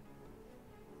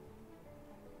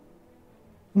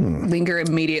 Linger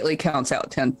immediately counts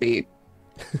out 10 feet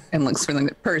and looks for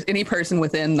any person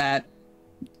within that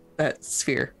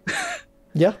sphere.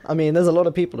 Yeah, I mean, there's a lot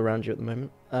of people around you at the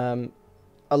moment.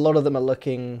 A lot of them are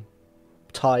looking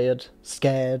tired,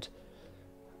 scared,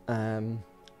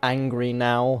 angry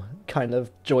now, kind of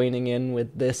joining in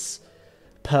with this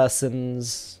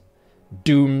person's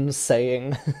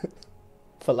doom-saying,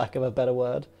 for lack of a better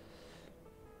word.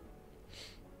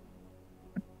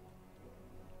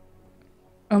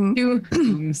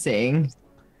 Saying.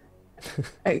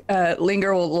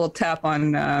 Linger will tap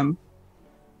on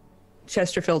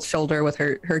Chesterfield's shoulder with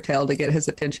her tail to get his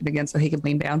attention again so he can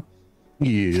lean down.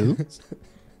 Yes.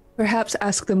 Perhaps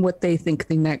ask them what they think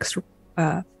the next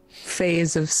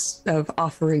phase of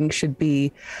offering should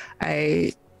be.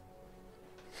 I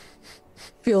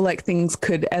feel like things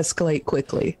could escalate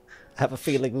quickly. have a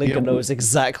feeling Linga Yeah, knows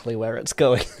exactly where it's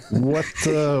going.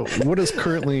 What is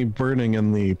currently burning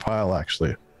in the pile?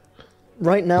 Actually,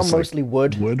 Right now, It's like mostly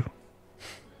wood, wood.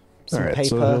 some All right, paper,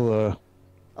 so he'll.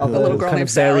 other little girl kind named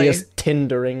of various Sally.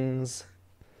 tinderings.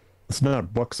 It's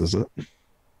not books, is it?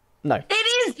 No. It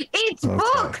is. It's Okay.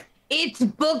 book. It's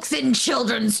books and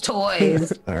children's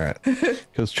toys. All right,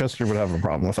 because Chester would have a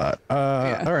problem with that.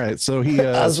 All right, so he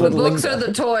As so with Books Linga. are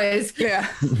the toys. Yeah.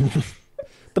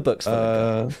 The books.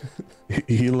 For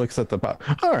he looks at the pile.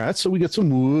 All right, so we get some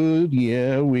wood.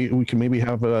 Yeah, we can maybe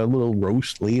have a little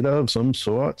roast later of some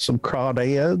sort, some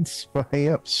crawdads,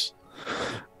 perhaps.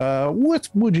 What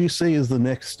would you say is the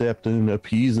next step in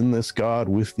appeasing this god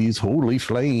with these holy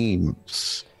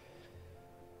flames?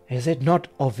 Is it not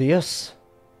obvious?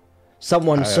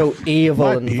 Someone so evil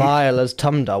might and be. vile as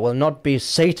Tumda will not be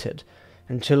sated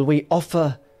until we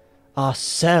offer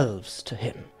ourselves to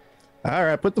him. All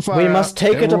right, put the fire We out. must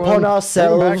take it Everyone, upon bring back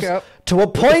ourselves up. to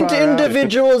appoint fire out.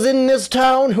 individuals in this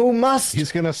town who must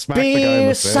He's gonna smack the guy in be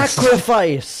the face.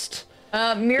 sacrificed.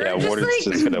 Mira Yeah, just Warden's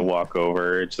like, just gonna walk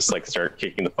over, just like start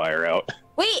kicking the fire out.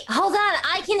 Wait, hold on.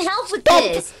 I can help with Stop.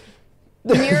 this.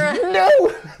 Mira,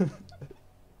 No!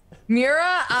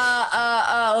 Mira,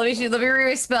 let me read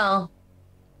my spell.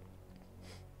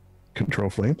 Control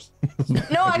flames.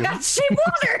 No, I got shape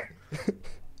water.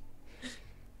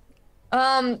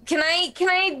 Can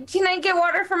I get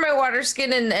water from my water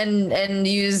skin and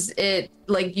use it,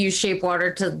 like use shape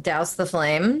water to douse the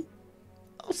flame?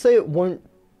 I'll say it won't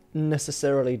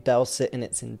necessarily douse it in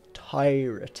its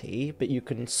entirety, but you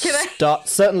can I-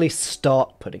 certainly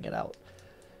start putting it out.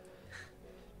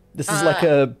 This is like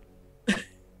a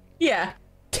Yeah.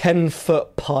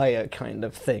 10-foot pyre kind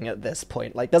of thing at this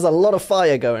point. Like, there's a lot of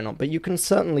fire going on, but you can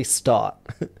certainly start.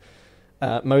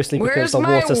 Mostly because Where's the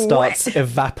my water starts wet-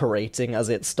 evaporating as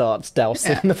it starts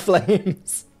dousing the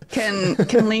flames. Can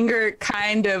Linger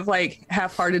kind of like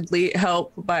half-heartedly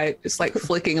help by just like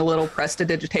flicking a little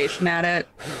prestidigitation at it?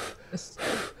 Just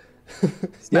Yeah.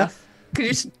 stuff.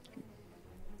 Could you?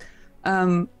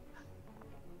 And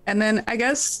then I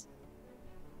guess,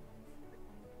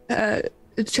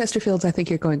 Chesterfields, I think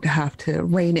you're going to have to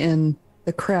rein in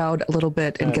the crowd a little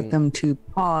bit and get them to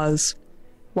pause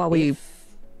while we.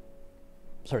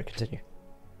 Sorry, continue.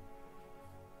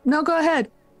 No, go ahead.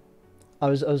 I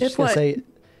was If just going what? to say,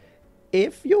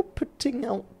 if you're putting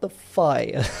out the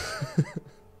fire,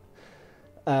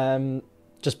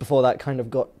 just before that kind of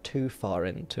got too far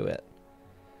into it,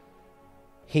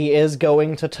 he is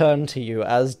going to turn to you,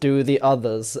 as do the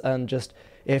others, and just,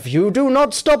 if you do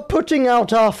not stop putting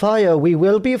out our fire, we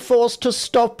will be forced to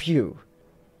stop you.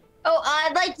 Oh,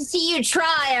 I'd like to see you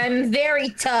try. I'm very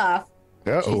tough.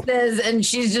 Uh-oh. Says, and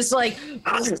she's just like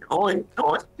squishing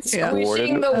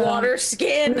the water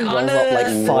skin Rolls onto up like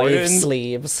the... 5 Warden.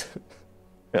 sleeves.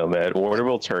 Oh man, Warden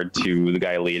will turn to the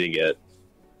guy leading it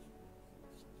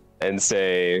and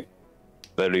say,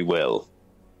 "Very well.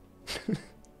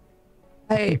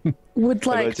 I would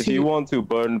like But if you to. want to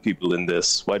burn people in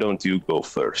this, why don't you go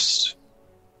first?"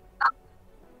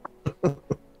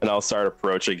 And I'll start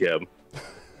approaching him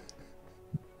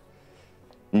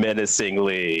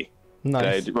menacingly.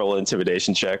 Nice. Can I roll an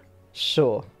intimidation check?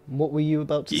 Sure. What were you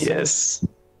about to say, Yes.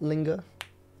 Linger?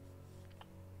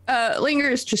 Linger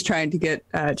is just trying to get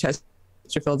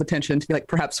Chesterfield's attention to be like,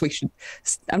 perhaps we should.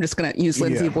 I'm just going to use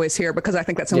Lindsay Yeah. voice here because I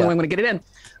think that's the only Yeah. way I'm going to get it in.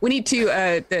 We need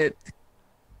to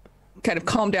kind of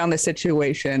calm down the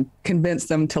situation, convince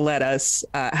them to let us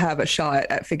have a shot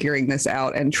at figuring this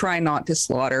out, and try not to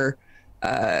slaughter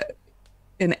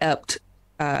inept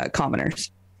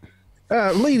commoners.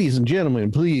 Ladies and gentlemen,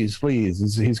 please.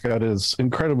 He's got his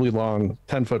incredibly long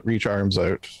 10-foot reach arms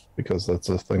out because that's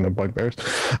a thing of bugbears.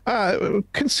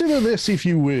 Consider this, if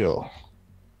you will.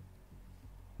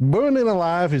 Burning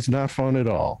alive is not fun at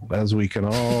all, as we can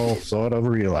all sort of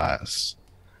realize.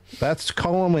 That's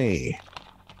column A.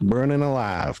 Burning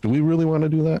alive. Do we really want to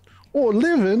do that? Or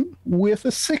living with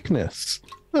a sickness.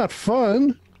 Not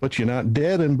fun, but you're not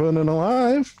dead and burning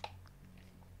alive.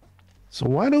 So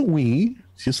why don't we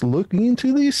just look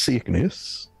into the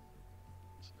sickness?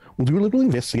 We'll do a little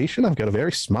investigation. I've got a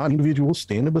very smart individual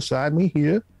standing beside me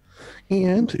here.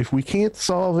 And if we can't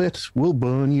solve it, we'll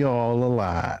burn you all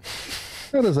alive.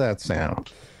 How does that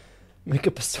sound? Make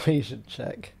a persuasion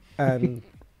check. And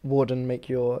Warden, make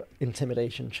your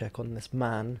intimidation check on this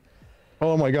man.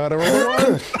 Oh my god, I rolled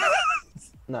a 1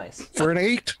 Nice. for an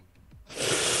 8.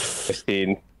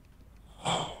 15.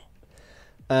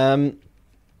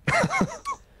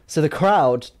 So the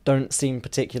crowd don't seem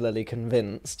particularly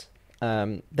convinced.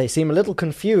 They seem a little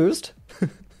confused.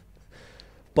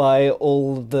 by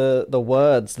all the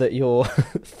words that you're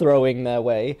throwing their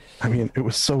way. I mean, it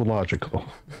was so logical.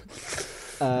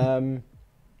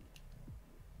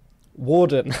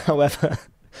 Warden, however,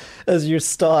 as you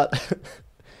start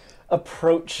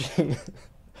approaching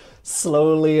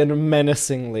slowly and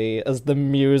menacingly as the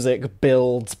music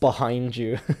builds behind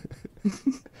you,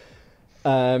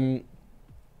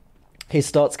 he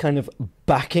starts kind of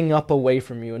backing up away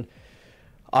from you, and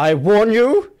I warn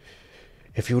you,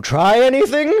 if you try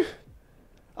anything,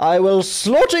 I will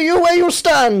slaughter you where you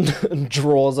stand, and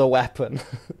draws a weapon.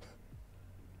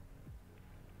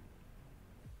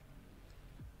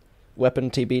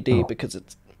 Weapon TBD because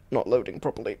it's not loading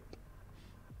properly.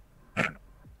 It's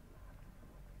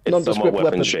Nondescript somewhat weapon.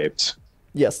 weapon shaped.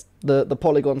 Yes, the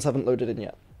polygons haven't loaded in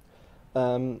yet.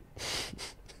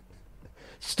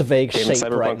 Just a vague Damn,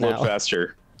 shape right Cyberpunk load now.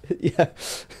 faster. Yeah.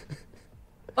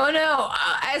 Oh no!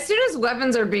 As soon as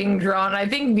weapons are being drawn, I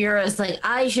think Mira's like,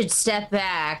 I should step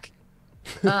back.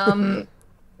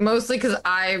 Mostly because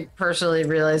I personally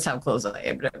realize how close I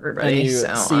am to everybody. And you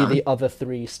so, see the other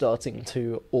three starting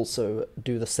to also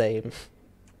do the same.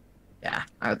 yeah,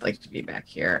 I would like to be back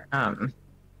here.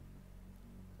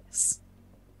 Yes.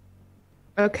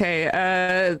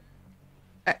 Okay,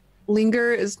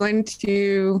 Linger is going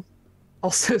to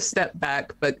also step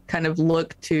back, but kind of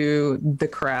look to the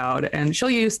crowd, and she'll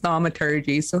use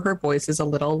thaumaturgy, so her voice is a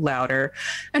little louder,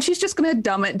 and she's just going to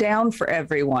dumb it down for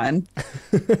everyone.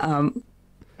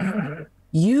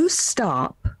 You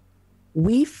stop,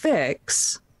 we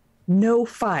fix, no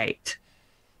fight.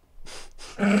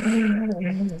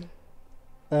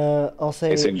 I'll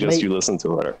say I suggest make, you listen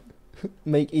to her.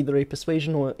 make either a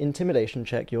persuasion or intimidation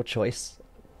check, your choice.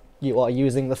 You are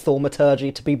using the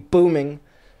thaumaturgy to be booming,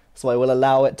 so I will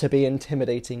allow it to be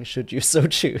intimidating should you so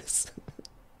choose.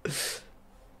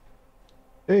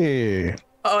 Hey,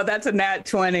 Oh, that's a nat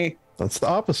 20 that's the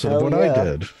opposite Hell of what yeah. I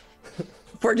did.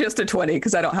 for just a 20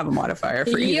 because I don't have a modifier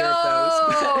for either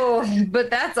of those. Yo,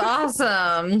 but that's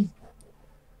awesome.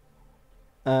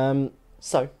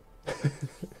 So,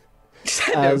 Just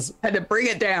As- had to bring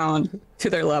it down to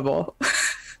their level.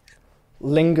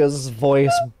 Linger's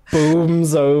voice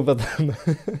booms over them.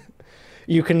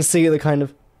 You can see the kind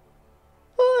of,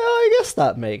 "Oh, I guess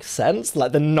that makes sense,"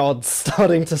 like the nods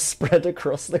starting to spread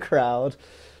across the crowd.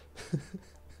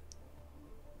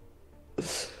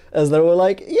 As they were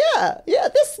like, yeah,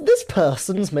 this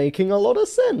person's making a lot of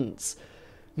sense.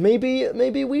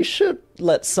 Maybe we should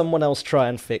let someone else try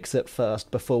and fix it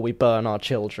first before we burn our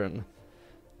children.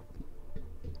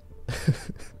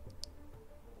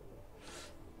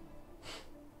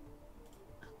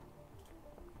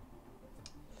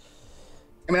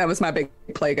 I mean, that was my big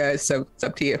play, guys, so it's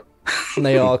up to you. And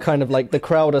they are kind of like, the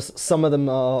crowd are, some of them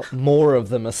are, more of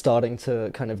them are starting to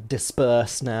kind of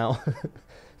disperse now.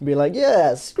 Be like,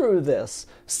 yeah, screw this.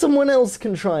 Someone else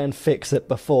can try and fix it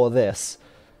before this.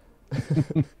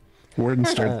 Warden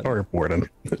starts, or Warden,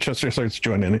 Chester starts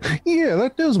joining in. Yeah,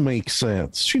 that does make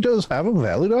sense. She does have a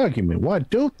valid argument. Why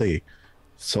don't they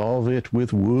solve it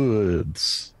with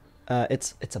woods?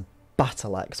 It's a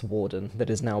battle axe, Warden, that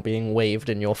is now being waved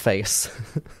in your face.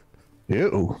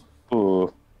 Ew.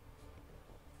 Ooh.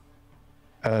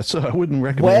 So I wouldn't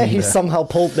recommend. Where he somehow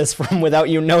pulled this from without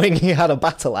you knowing he had a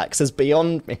battle axe is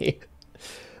beyond me.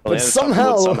 Well, But yeah, it's something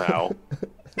with somehow...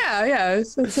 Yeah,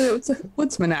 it's a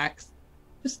woodsman axe,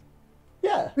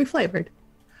 Yeah, of reflavored.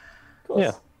 course.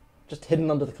 Yeah. Just hidden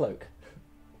under the cloak.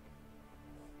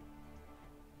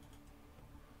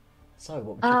 So, what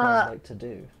would you guys like to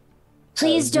do?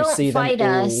 Please You don't see fight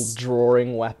them all us.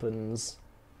 drawing weapons.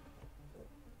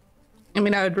 I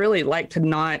mean, I would really like to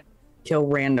not kill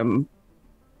random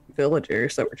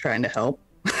villagers that we're trying to help.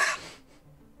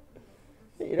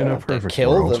 You In don't a have to perfect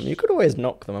kill world. them. You could always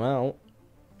knock them out.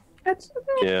 That's,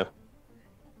 Yeah.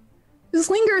 does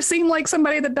Linger seem like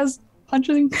somebody that does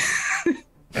punching?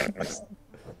 It's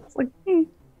like, We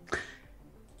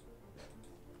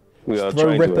are Throw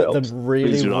trying rip to at help. them Please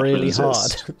really, do not really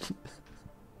resist.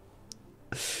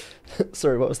 hard.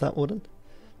 Sorry, what was that, Warden?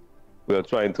 We are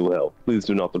trying to help. Please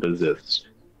do not resist.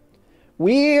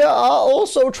 We are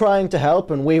also trying to help,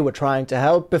 and we were trying to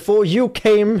help before you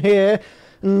came here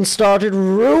and started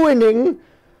ruining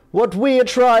what we are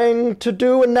trying to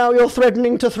do, and now you're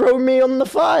threatening to throw me on the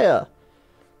fire.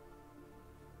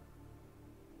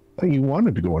 Oh, you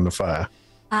wanted to go in the fire.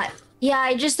 Yeah,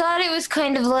 I just thought it was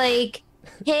kind of like,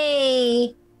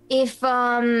 hey, if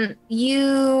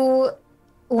you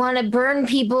want to burn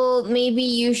people, maybe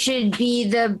you should be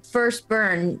the first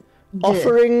burn.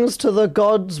 Offerings to the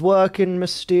gods work in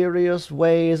mysterious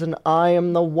ways, and I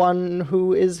am the one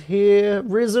who is here,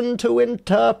 risen to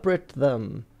interpret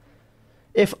them.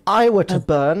 If I were to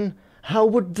burn, how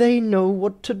would they know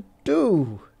what to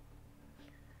do?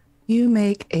 You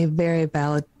make a very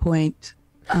valid point.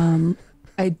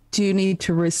 I do need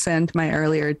to rescind my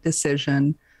earlier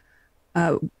decision.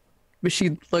 But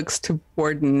she looks to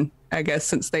Warden, I guess,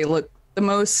 since they look the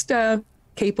most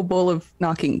capable of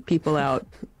knocking people out.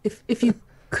 If you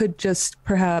could just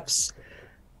perhaps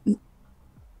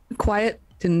quiet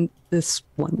in this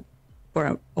one for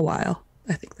a while,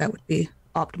 I think that would be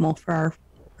optimal for our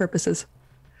purposes.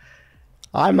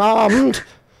 I'm armed.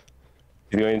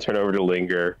 He's going to turn over to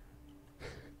Linger.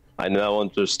 I now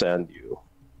understand you.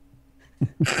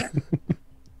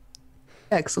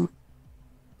 Excellent.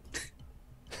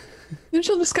 And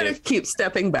she'll just kind of keep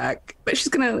stepping back, but she's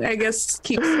gonna, I guess,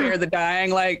 keep Spare the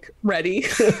Dying ready.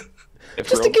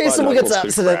 Just in case someone gets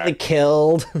accidentally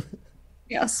killed.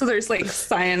 Yeah, so there's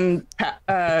cyan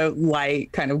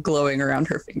light kind of glowing around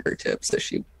her fingertips, so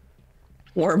she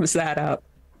warms that up.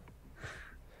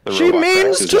 She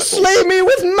means to slay me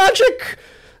with magic!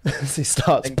 As he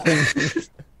starts pointing.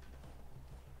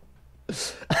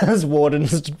 As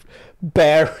Warden's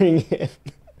bearing it.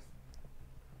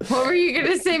 What were you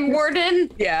gonna say, Warden?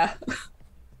 Yeah.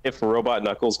 If Robot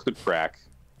Knuckles could crack.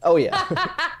 Oh yeah.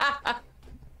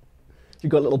 You've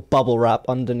got a little bubble wrap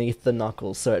underneath the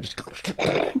knuckles, so it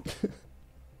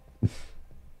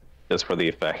Just for the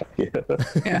effect.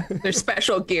 Yeah. There's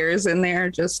special gears in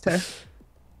there just to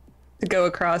go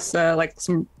across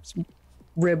some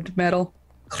ribbed metal.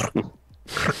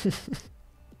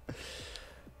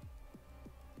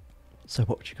 So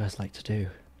what would you guys like to do?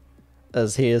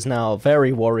 As he is now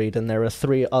very worried, and there are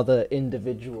 3 other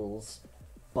individuals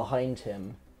behind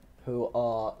him who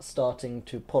are starting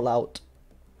to pull out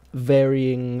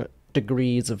varying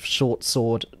degrees of short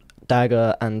sword,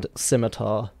 dagger, and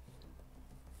scimitar.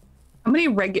 How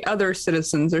many other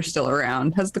citizens are still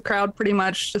around? Has the crowd pretty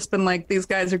much just been like, these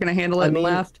guys are going to handle it and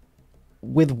left?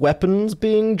 With weapons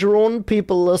being drawn,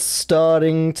 people are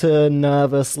starting to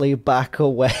nervously back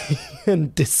away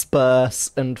and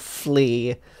disperse and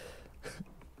flee.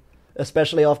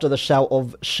 Especially after the shout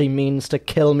of, she means to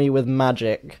kill me with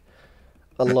magic.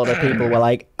 A lot of people were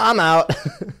like, I'm out!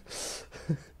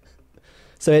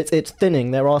 So it's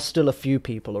thinning. There are still a few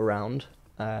people around.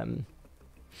 So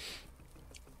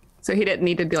he didn't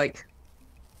need to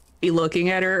be looking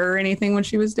at her or anything when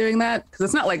she was doing that? Because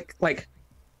it's not like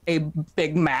a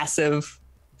big, massive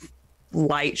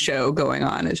light show going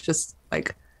on. It's just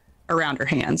around her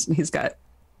hands. And he's got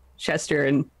Chester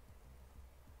and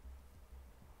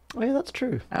Oh yeah, that's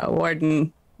true.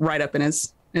 Warden right up in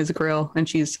his grill, and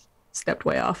she's stepped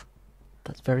way off.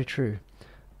 That's very true.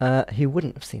 He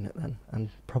wouldn't have seen it then,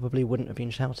 and probably wouldn't have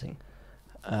been shouting.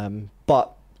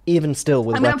 But even still,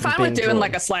 with I'm weapons fine being with doing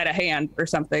drawn, a sleight of hand or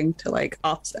something to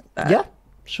offset that. Yeah,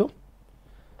 sure.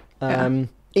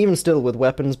 Even still, with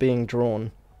weapons being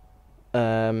drawn,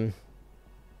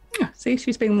 Yeah, see,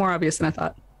 she's being more obvious than I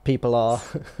thought. people are...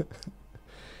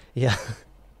 yeah.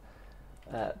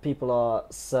 People are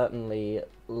certainly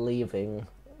leaving.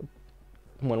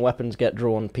 When weapons get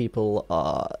drawn, people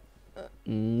are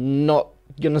not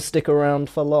gonna stick around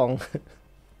for long.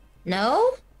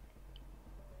 No?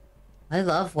 I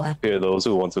love weapons. Here, those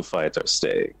who want to fight are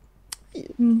staying.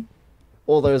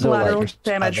 All those who are Collateral like,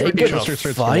 damage are they reduced. gonna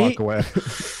Chester starts to fight? walk away.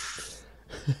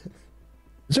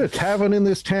 Is there a tavern in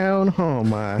this town? Oh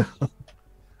my.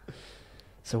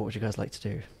 So what would you guys like to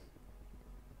do?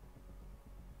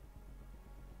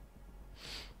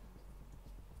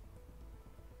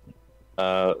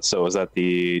 So is that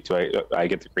do I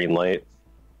get the green light?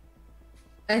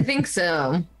 I think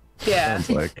so. Yeah. Sounds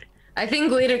like I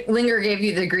think Linger gave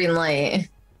you the green light.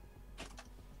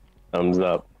 Thumbs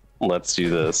up. Let's do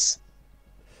this.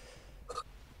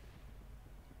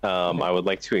 I would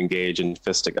like to engage in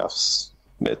fisticuffs.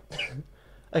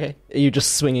 Okay, are you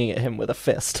just swinging at him with a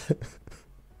fist?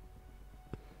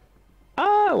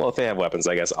 Well, if they have weapons,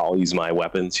 I guess I'll use my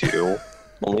weapon too.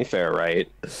 Only fair, right?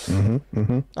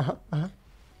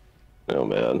 Oh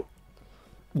man.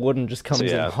 Warden just comes So,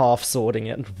 yeah. in half swording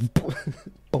it and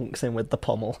bonks him with the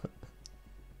pommel.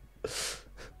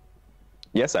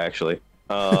 Yes, actually.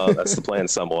 That's the plan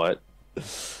somewhat.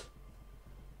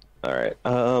 All right.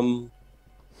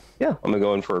 Yeah, I'm gonna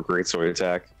go in for a great sword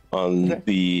attack on Okay.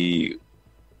 the.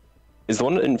 Is the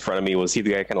one in front of me? Was he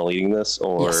the guy kind of leading this,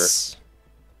 or Yes.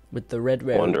 With the red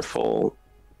robe. wonderful?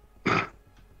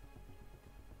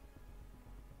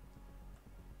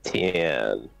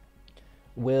 10.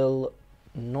 Will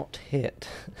not hit.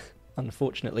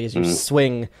 Unfortunately, as you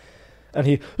swing, and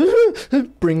he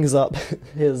brings up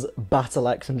his battle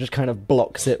axe and just kind of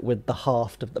blocks it with the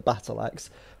haft of the battle axe,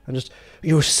 and just,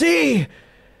 you see,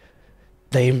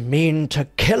 They mean to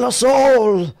kill us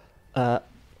all!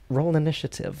 Roll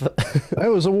initiative. That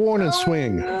was a warning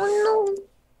swing. Oh,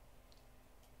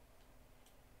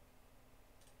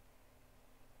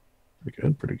 Pretty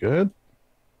good, pretty good.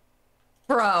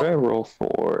 I Bro. roll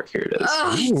 4. Here it is.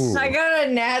 Ugh, I got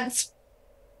a nat.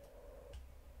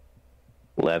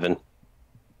 11.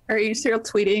 Are you still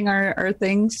tweeting our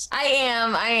things? I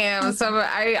am. So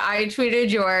I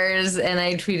tweeted yours and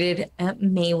I tweeted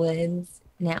Maywood's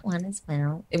nat one as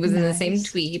well. It was in the same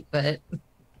Nice. tweet, but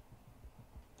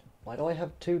Why do I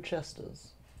have 2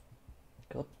 Chesters?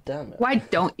 God damn it. Why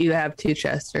don't you have 2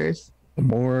 Chesters? The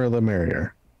more the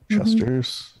merrier.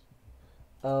 Chesters.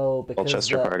 Oh, because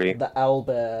Chester party. the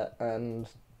owlbear and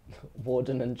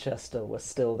Warden and Chester were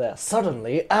still there.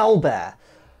 Suddenly, owlbear!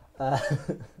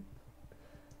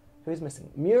 Who's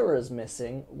missing? Mura's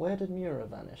missing. Where did Mura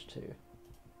vanish to?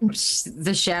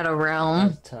 the Shadow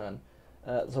Realm. Turn.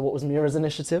 So what was Mura's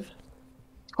initiative?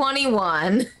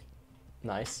 21.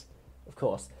 Nice. Of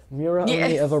course. Mura Yes.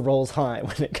 only ever rolls high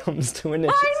when it comes to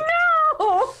initiative. I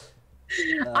know.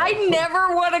 I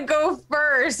never want to go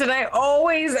first, and I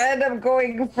always end up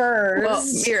going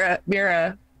first. Well,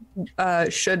 Mira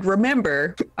should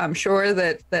remember. I'm sure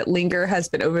that Linger has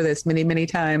been over this many, many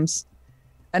times,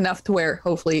 enough to where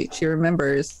hopefully she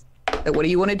remembers that. What do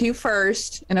you want to do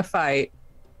first in a fight?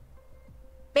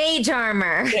 Mage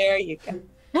armor. There you go.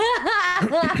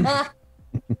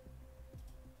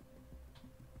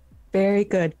 Very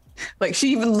good. Like she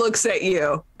even looks at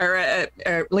you, or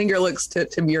Linger looks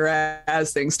to Mura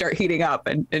as things start heating up,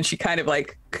 and she kind of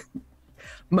like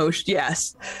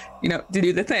yes, to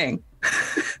do the thing.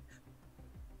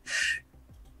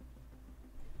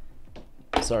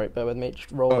 Sorry, bear with me.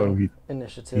 Just roll Oh,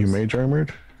 initiative. You mage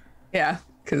armored? Yeah,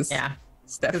 because Yeah.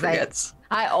 Steph 'Cause forgets,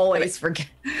 I always forget.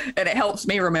 and it helps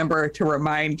me remember to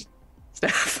remind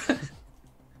Steph.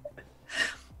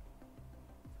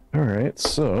 All right,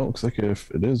 so looks like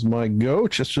if it is my go,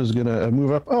 Chester's gonna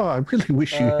move up. Oh, I really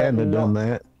wish you hadn't done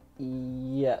that.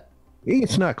 Yeah.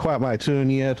 It's not quite my turn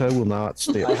yet. I will not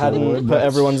step I hadn't forward. put That's-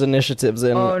 everyone's initiatives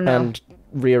in Oh, no. and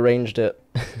rearranged it.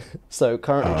 So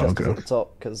currently Oh, Chester's okay. at the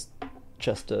top because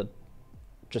Chester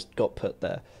just got put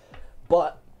there.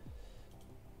 But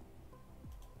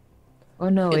Oh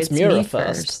no, it's it's Mura me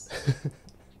first.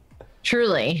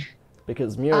 Truly.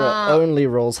 Because Mura only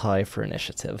rolls high for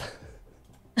initiative.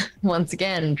 Once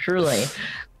again, truly.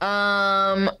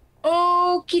 Okie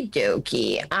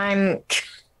dokie. I'm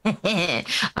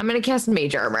gonna cast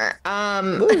Mage Armor.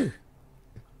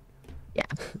 Yeah.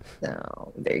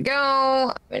 So there you go.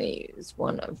 I'm gonna use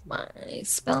one of my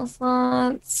spell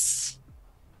slots.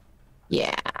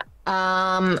 Yeah.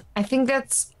 I think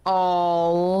that's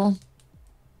all.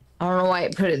 I don't know why I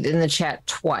put it in the chat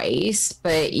twice,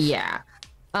 but yeah.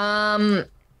 I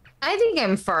think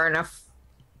I'm far enough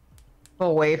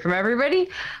away from everybody.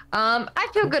 I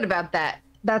feel good about that.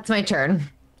 That's my turn.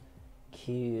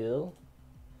 Cool.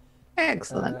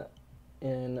 Excellent.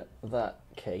 In that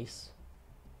case,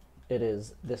 it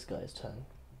is this guy's turn.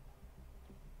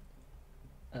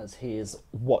 As he is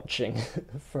watching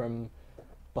from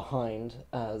behind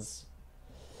as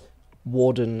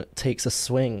Warden takes a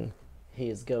swing, he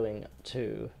is going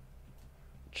to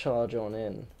charge on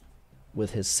in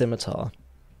with his scimitar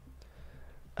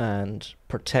and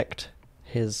protect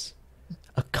his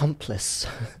accomplice.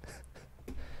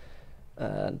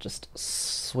 And just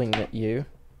swing at you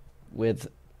with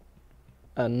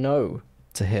a no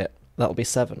to hit. That'll be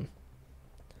 7.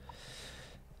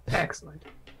 Excellent.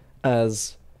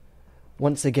 As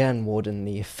once again, Warden,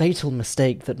 the fatal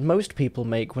mistake that most people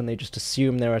make when they just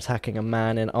assume they're attacking a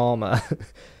man in armor.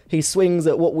 He swings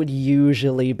at what would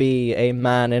usually be a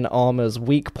man in armor's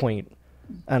weak point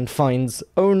and finds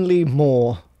only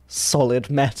more solid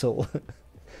metal.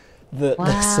 The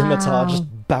scimitar just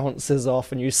bounces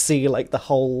off, and you see like the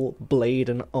whole blade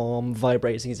and arm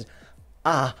vibrating. He's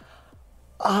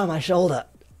my shoulder.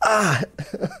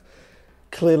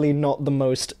 Clearly not the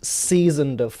most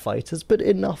seasoned of fighters, but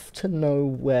enough to know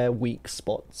where weak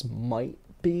spots might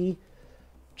be.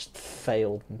 Just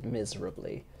failed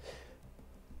miserably.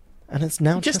 And it's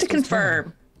now Just to Chester's turn.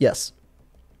 confirm, Yes.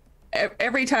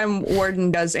 every time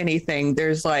Warden does anything,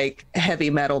 there's like heavy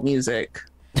metal music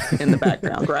in the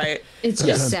background, right? It's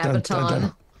Yes. just Dun, dun, dun, Sabaton.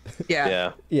 dun. Yeah.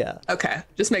 Yeah. Yeah. Okay.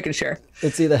 Just making sure.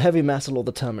 It's either heavy metal or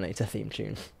the Terminator theme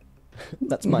tune.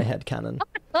 That's my headcanon.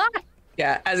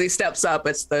 Yeah. As he steps up,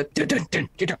 it's the dun, dun, dun,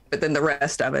 dun, dun, but then the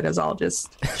rest of it is all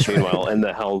just Meanwhile, in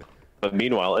the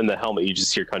helmet, you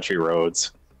just hear country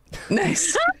roads.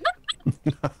 nice.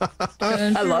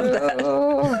 I love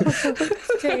that.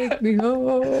 Take me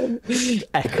home.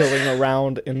 Echoing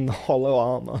around in the hollow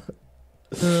armor.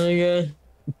 Oh my god.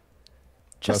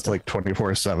 Just That's like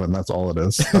 24/7. That's all it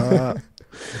is.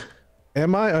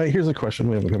 Am I? Here's a question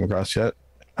we haven't come across yet.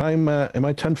 Am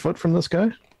I 10 foot from this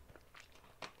guy?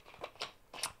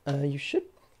 You should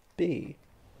be.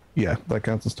 Yeah, that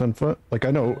counts as 10 foot. Like,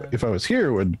 I know if I was here,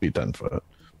 it would be 10 foot.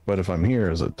 But if I'm here,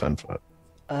 is it 10 foot?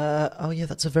 Oh yeah,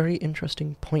 that's a very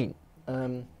interesting point.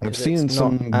 I've 'Cause seen it's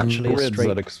some not actually a grids straight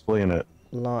that explain it.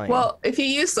 line. Well, if you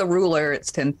use the ruler,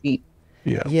 it's 10 feet.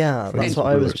 Yeah. yeah, that's Fine.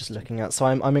 what I was just looking at. So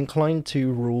I'm inclined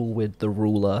to rule with the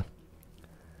ruler.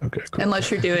 Okay, cool. Unless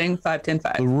you're doing 5, 10,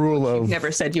 5. The rule of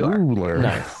never said you are. ruler.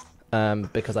 No,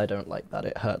 because I don't like that.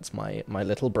 It hurts my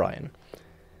little Brian.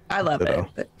 I love Ditto.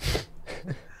 it.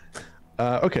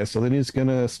 But Okay, so then he's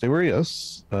gonna stay where he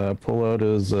is. Pull out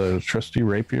his trusty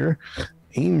rapier,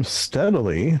 aim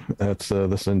steadily at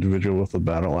this individual with the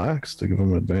battle axe to give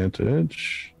him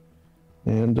advantage,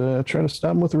 and try to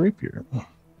stab him with a rapier.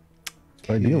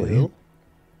 Ideally.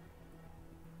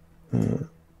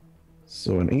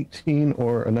 So an 18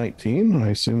 or a 19. I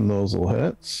assume those will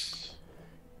hit.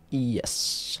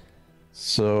 Yes.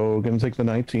 So gonna take the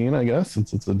 19, I guess,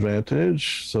 since it's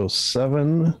advantage. So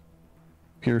 7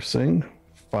 piercing,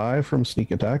 5 from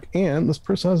sneak attack, and this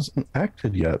person hasn't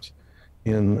acted yet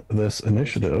in this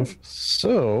initiative.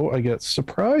 So I get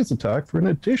surprise attack for an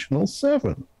additional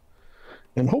 7.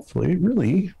 And hopefully,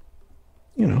 really,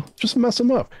 just mess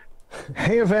him up.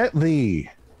 Have at thee,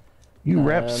 you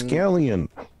rapscallion.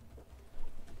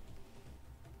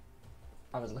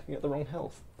 I was looking at the wrong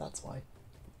health. That's why.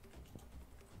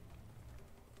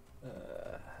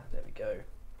 There we go.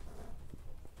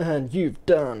 And you've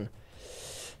done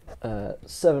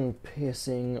 7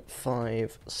 piercing,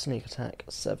 5 sneak attack,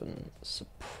 7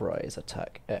 surprise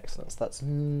attack. Excellent. So that's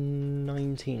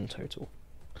 19 total.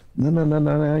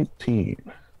 19.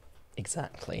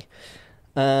 Exactly.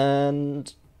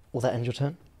 And will that end your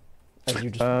turn? As you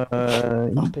just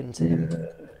up into him,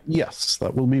 Yes,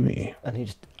 that will be me. and he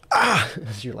just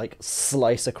as you like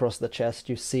slice across the chest,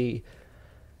 you see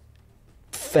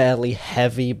fairly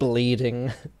heavy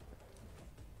bleeding.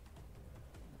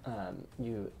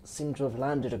 You seem to have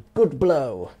landed a good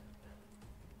blow,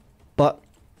 but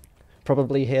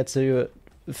probably here to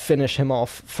finish him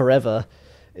off forever.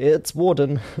 It's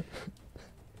Warden,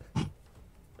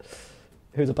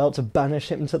 who's about to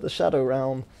banish him to the Shadow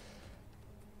Realm.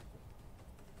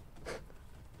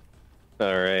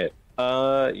 All right.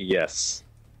 Yes.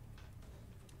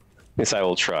 Yes, I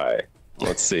will try.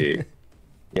 Let's see.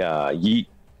 Yeah, yeet.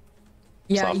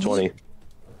 Yeah, Soft 20.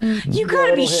 you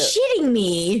gotta be it'll hit. shitting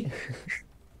me.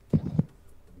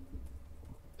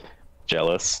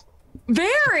 Jealous.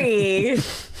 Very.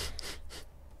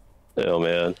 Oh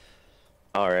man.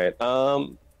 All right.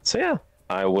 So yeah,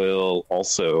 I will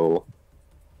also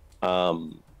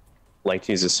like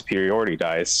to use a superiority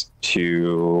dice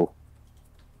to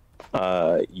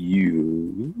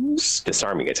use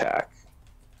disarming attack.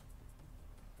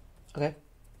 Okay.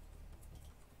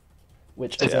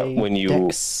 Which is Yeah, a when you-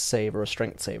 dex save or a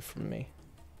strength save from me.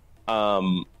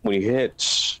 When you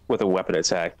hit with a weapon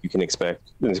attack, you can expend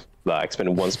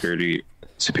one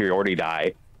superiority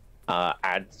die,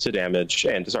 add to damage,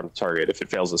 and disarm the target. If it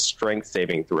fails a strength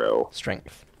saving throw,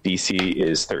 Strength. DC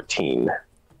is 13.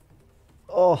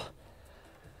 Oh.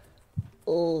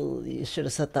 Oh, you should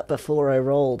have said that before I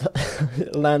rolled.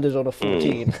 It landed on a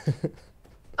 14.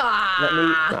 Let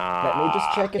me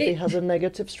just check if he has a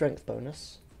negative strength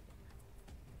bonus.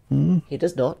 He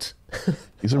does not.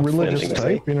 He's a religious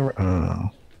Interesting. type. You never. Oh.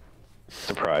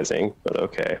 Surprising, but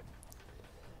okay.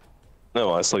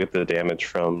 No, let's look at the damage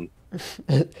from.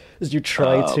 As you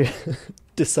try to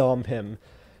disarm him,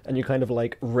 and you kind of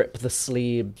like rip the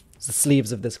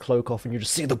sleeves of this cloak off, and you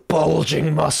just see the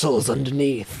bulging muscles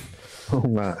underneath. Oh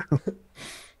my.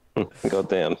 God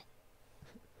damn.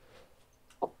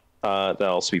 That'll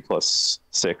also be plus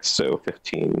 6, so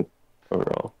 15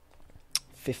 overall.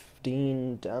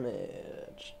 15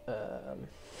 damage.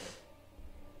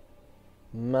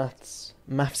 Maths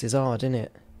is hard, isn't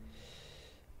it?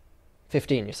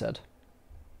 15, you said.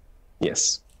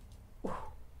 Yes.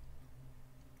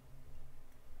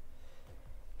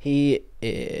 He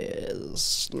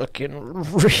is looking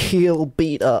real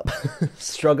beat up,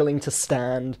 struggling to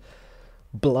stand,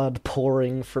 blood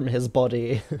pouring from his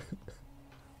body.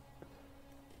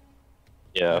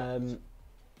 Yeah.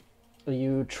 Are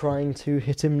you trying to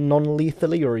hit him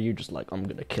non-lethally, or are you just like, I'm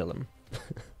gonna kill him?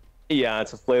 Yeah,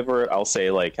 to flavor it, I'll say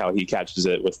like how he catches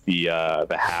it with the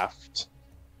haft.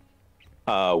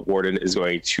 Warden is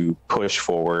going to push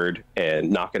forward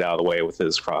and knock it out of the way with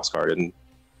his crossguard and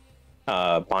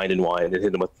bind and wind and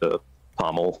hit him with the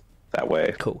pommel that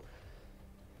way. Cool.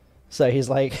 So he's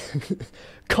like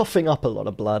coughing up a lot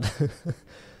of blood,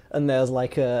 and there's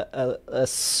like a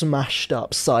smashed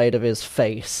up side of his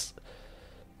face.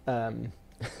 When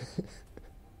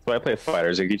I play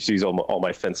fighters, I get to use all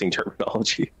my fencing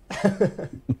terminology.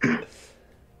 Does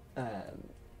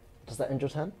that end your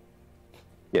turn?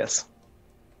 Yes.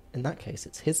 In that case,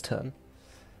 it's his turn.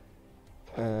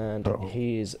 And Uh-oh.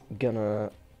 he's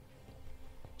gonna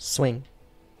swing.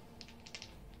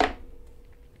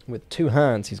 With two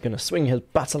hands, he's gonna swing his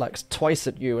battle axe twice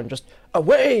at you and just,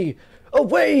 away!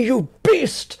 Away, you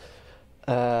beast!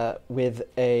 With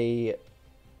a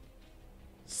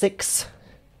 6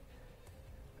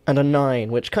 and a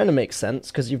 9, which kind of makes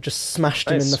sense, because you've just smashed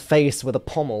him in Nice. the face with a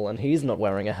pommel, and he's not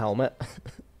wearing a helmet.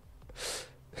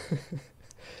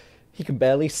 He can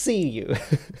barely see you.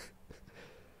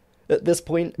 At this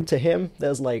point, to him,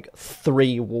 there's like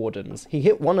 3 wardens. He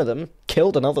hit one of them,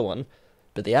 killed another one,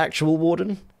 but the actual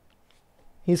warden,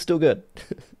 he's still good.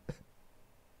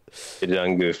 You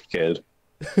done goofed, kid.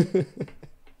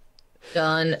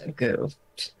 Done goof.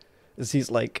 As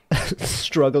he's like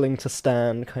struggling to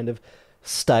stand, kind of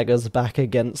staggers back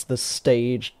against the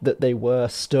stage that they were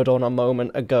stood on a moment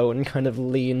ago and kind of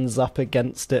leans up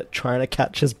against it, trying to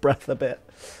catch his breath a bit.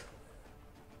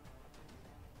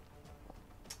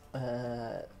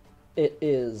 It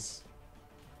is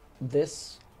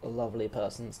this lovely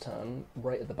person's turn,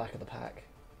 right at the back of the pack.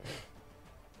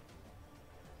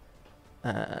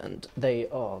 And they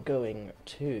are going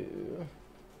to...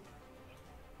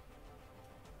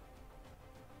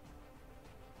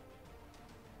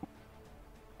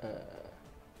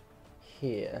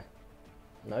 here.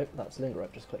 Nope, that's Linger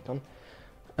I've just clicked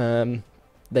on.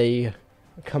 They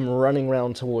come running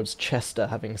round towards Chester,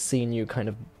 having seen you kind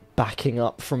of backing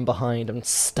up from behind and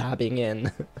stabbing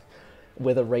in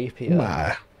with a rapier.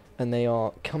 My. And they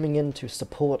are coming in to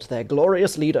support their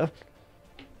glorious leader.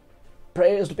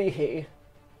 Praised be he.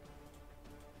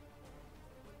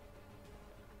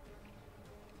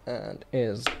 And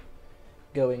is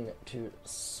going to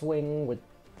swing with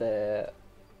their...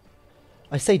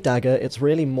 I say dagger, it's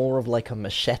really more of like a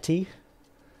machete.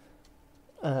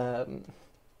 With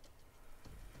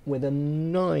a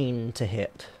 9 to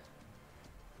hit.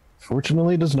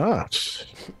 Fortunately, it does not.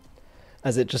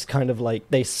 As it just kind of like,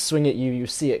 they swing at you, you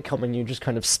see it coming, you just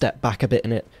kind of step back a bit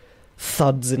and it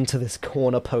thuds into this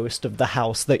corner post of the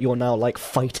house that you're now like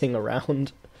fighting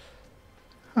around.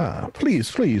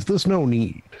 Please, there's no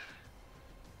need.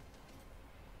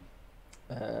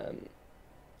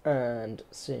 And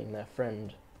seeing their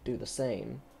friend do the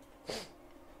same.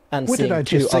 And What did seeing I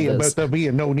just two say others about there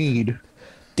being no need?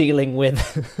 dealing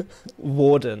with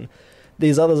Warden.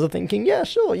 These others are thinking, yeah,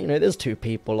 sure, you know, there's 2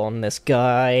 people on this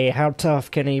guy. How tough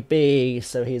can he be?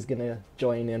 So he's going to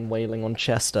join in wailing on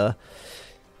Chester.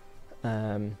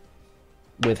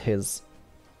 With his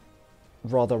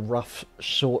rather rough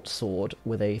short sword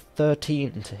with a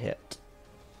 13 to hit.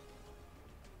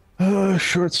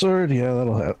 Short sword, yeah,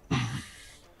 that'll hit.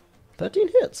 13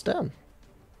 hits, damn.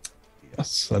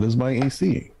 Yes, that is my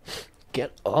AC.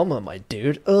 Get armor, my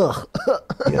dude. Ugh.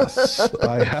 Yes,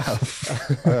 I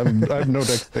have. I have no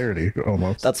dexterity,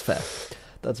 almost. That's fair.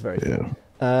 That's very fair.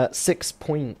 Yeah. 6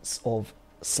 points of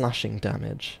slashing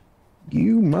damage.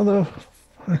 You mother...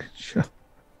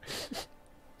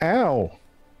 Ow.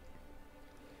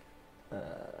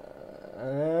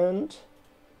 And...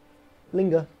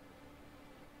 Linger.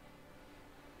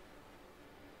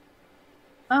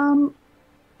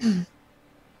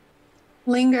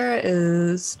 Linger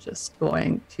is just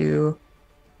going to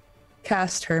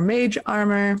cast her mage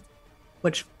armor,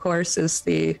 which of course is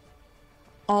the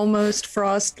almost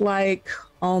frost-like,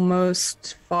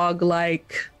 almost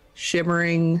fog-like,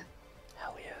 shimmering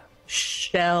Hell yeah.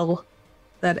 shell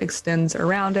that extends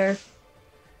around her.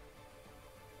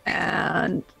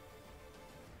 And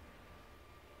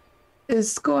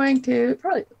is going to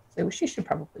probably say, well, she should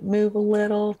probably move a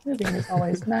little. Moving is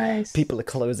always nice. People are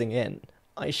closing in.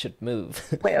 I should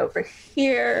move. Way over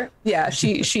here. Yeah,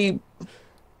 she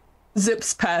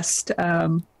zips past.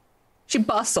 She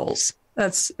bustles.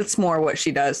 It's more what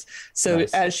she does. So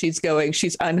Nice. as she's going,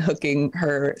 she's unhooking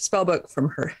her spellbook from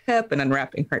her hip and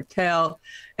unwrapping her tail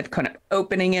and kind of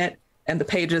opening it, and the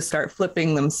pages start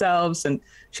flipping themselves. And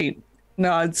she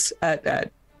nods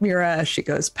at Mira as she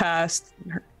goes past.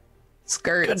 Her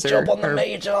skirts Good job on the are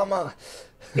mage armor.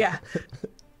 yeah,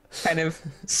 kind of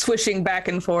swishing back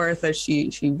and forth as she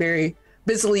very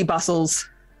busily bustles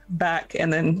back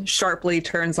and then sharply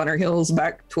turns on her heels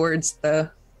back towards the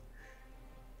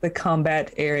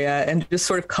combat area and just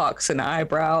sort of cocks an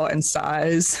eyebrow and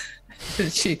sighs.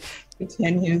 She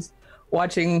continues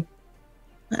watching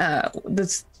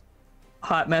this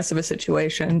hot mess of a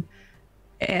situation,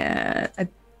 and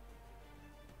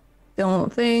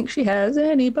don't think she has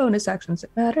any bonus actions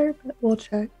that matter, but we'll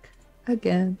check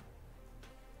again.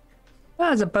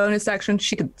 Well, as a bonus action,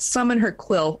 she could summon her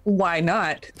quill. Why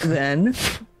not, then?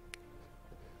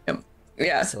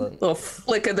 Yeah, Excellent. little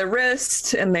flick of the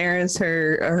wrist, and there's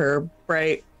her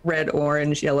bright red,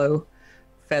 orange, yellow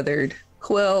feathered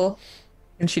quill.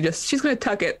 And she's going to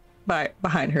tuck it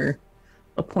behind her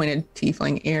appointed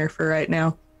tiefling ear for right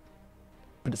now.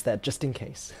 But it's there just in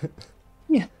case.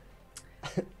 Yeah.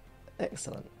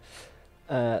 Excellent.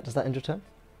 Does that end your turn?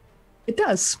 It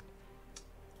does.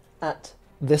 At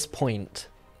this point,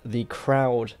 the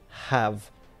crowd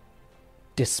have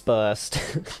dispersed.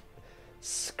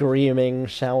 Screaming,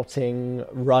 shouting,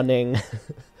 running.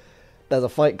 There's a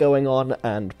fight going on,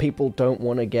 and people don't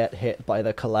want to get hit by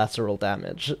the collateral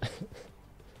damage.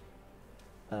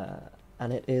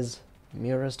 And it is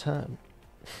Mira's turn.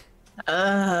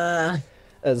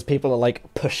 As people are,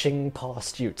 like, pushing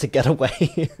past you to get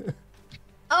away.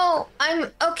 Oh,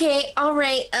 I'm okay. All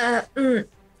right.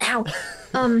 Ow.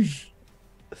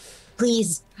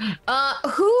 Please.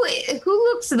 Who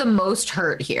looks the most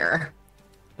hurt here?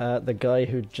 The guy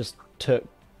who just took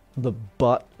the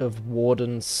butt of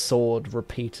Warden's sword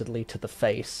repeatedly to the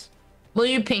face. Will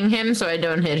you ping him so I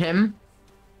don't hit him?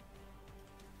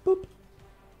 Boop.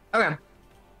 Okay.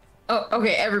 Oh,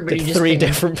 okay. Everybody Did just three ping him.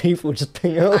 different people just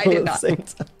ping out I did at the not. same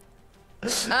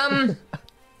time.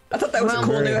 I thought that was Well, a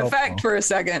cool very new helpful. effect for a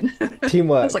second.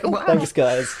 Teamwork. was like, wow. Thanks,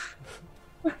 guys.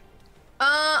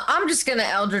 I'm just gonna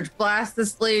Eldritch Blast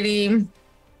this lady.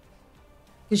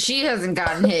 Cause she hasn't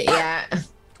gotten hit yet.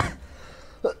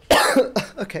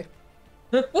 Okay.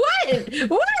 What?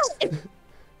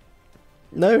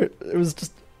 No, it was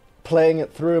just playing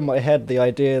it through in my head, the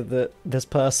idea that this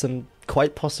person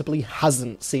quite possibly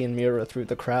hasn't seen Mira through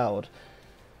the crowd,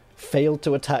 failed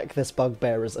to attack this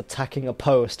bugbear, is attacking a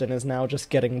post, and is now just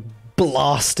getting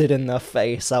blasted in the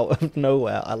face out of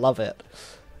nowhere. I love it.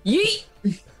 Yeet.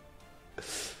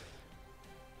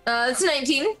 It's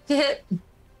 19 to hit.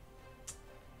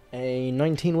 A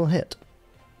 19 will hit.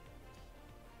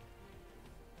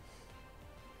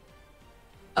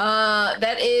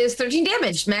 That is 13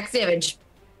 damage, max damage.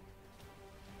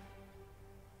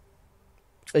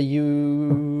 Are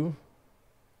you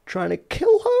trying to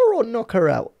kill her or knock her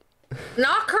out?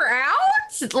 Knock her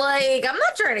out? Like, I'm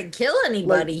not trying to kill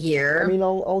anybody here. I mean,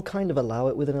 I'll kind of allow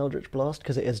it with an Eldritch Blast,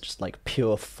 because it is just, like,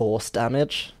 pure force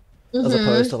damage. As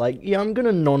opposed to, like, yeah, I'm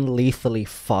gonna non-lethally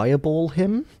fireball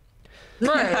him.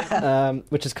 Right.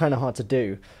 Which is kind of hard to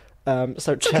do. So Okay,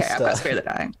 I've Chester, got spare the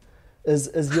dying. as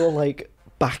you're, like,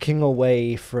 backing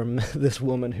away from this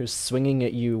woman who's swinging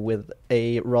at you with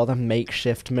a rather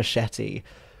makeshift machete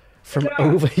from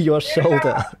over your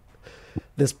shoulder,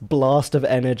 this blast of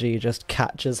energy just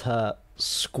catches her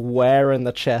square in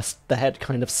the chest. The head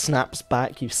kind of snaps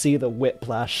back. You see the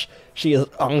whiplash. She is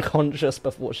unconscious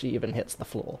before she even hits the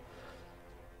floor.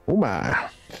 Oh my. I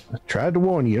tried to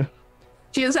warn you.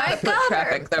 She is out of foot got her.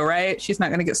 traffic, though, right? She's not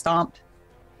going to get stomped.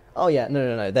 Oh yeah,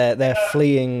 no. They're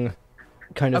fleeing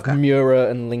kind of Okay. Mura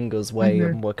and Linger's way,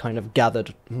 and were kind of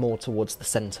gathered more towards the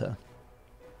center.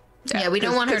 Yeah, we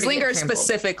don't want her to get Linger trampled.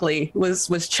 specifically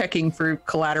was checking for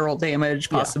collateral damage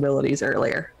possibilities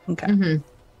earlier. Okay.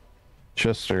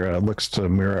 Chester looks to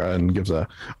Mira and gives a,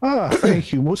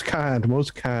 thank you, most kind,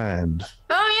 most kind.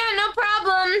 Oh, yeah, no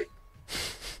problem.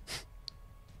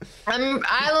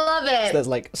 I love it. There's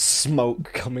like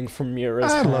smoke coming from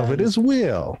Mura's I love it hands, as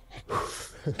well.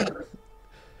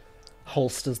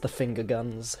 holsters the finger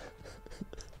guns.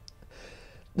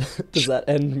 Does that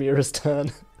end Mira's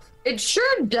turn? It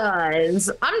sure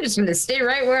does. I'm just gonna stay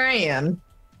right where I am.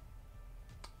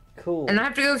 Cool. And I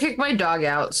have to go kick my dog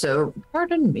out, so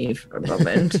pardon me for a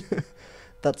moment.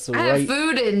 That's I have right.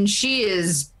 food and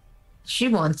she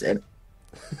wants it.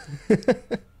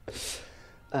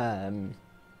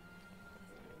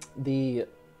 The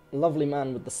lovely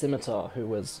man with the scimitar who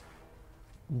was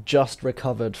just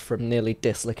recovered from nearly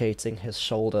dislocating his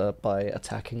shoulder by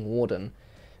attacking Warden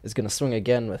is going to swing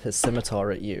again with his scimitar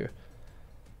at you.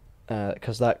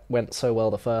 Because that went so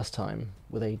well the first time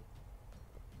with a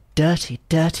dirty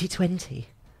 20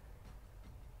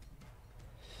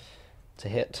 to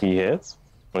hit. He hits.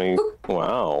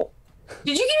 Wow.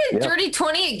 Did you get a Yeah. dirty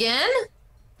 20 again?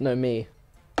 No, me.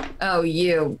 Oh,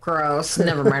 you gross.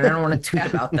 Never mind. I don't want to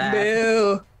talk about that.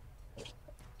 Boo.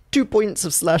 2 points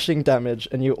of slashing damage,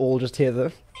 and you all just hear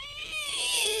the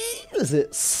as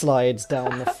it slides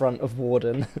down the front of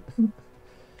Warden.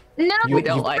 No, We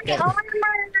don't like it. armor.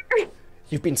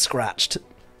 You've been scratched.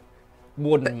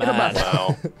 Warden It'll mad. buff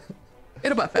Wow.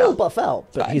 It'll buff He'll out. buff out,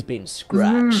 but he's been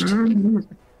scratched. And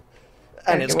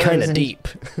it's Okay, kind where of is he? deep.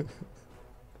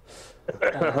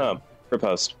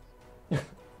 Riposte.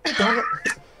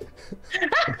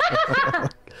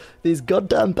 These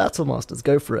goddamn battle masters,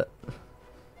 go for it.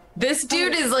 This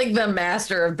dude is like the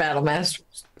master of battle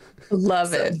masters.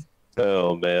 Love it.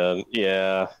 Oh man,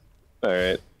 yeah. All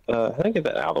right. How do I get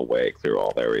that out of the way? Clear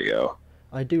all. There we go.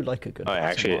 I do like a good Oh, battle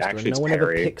actually, master, and it's no one ever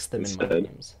parry picks them in my instead.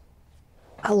 games.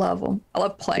 I love them. I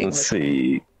love playing Let's with them.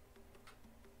 see.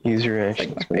 Use your like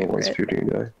actions my when one favorite. shooting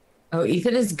die. Oh,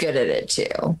 Ethan is good at it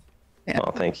too. Yeah.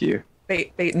 Oh, thank you.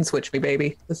 Bait and switch me,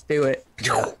 baby. Let's do it.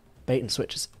 Bait and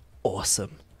switch is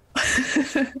awesome.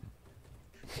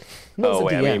 Oh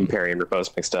wait, I'm getting parry and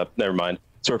riposte mixed up. Never mind.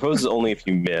 So riposte is only if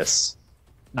you miss.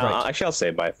 Right. Actually, I'll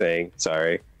save my thing.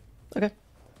 Sorry. Okay.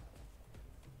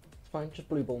 It's fine, just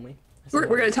blue ball me. We're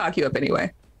gonna talk you up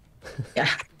anyway. Yeah.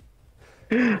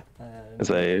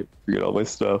 As I forget all my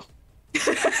stuff.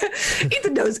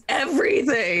 Ethan knows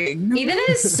everything. Ethan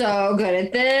is so good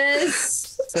at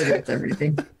this. So good at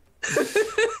everything.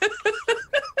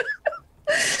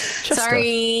 Chester.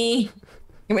 Sorry.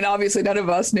 I mean, obviously, none of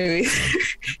us knew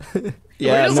either.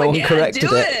 Yeah, We're just no like, one yeah, corrected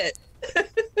do it.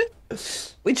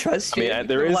 it. We trust you. I mean,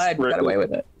 there We're is glad you got away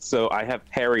with it. So I have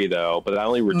parry though, but that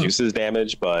only reduces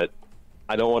damage. But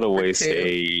I don't want to waste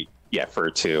two. for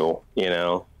two. You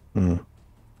know.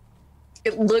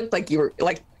 It looked like you were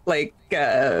like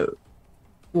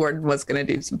Warden was gonna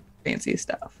do some fancy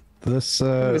stuff. This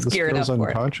was this gearing girl's up for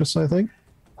it. unconscious, I think.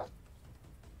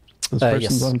 This person's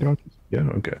yes. unconscious. Yeah,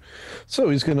 okay. So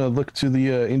he's gonna look to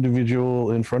the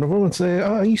individual in front of him and say,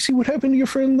 "You see what happened to your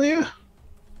friend there?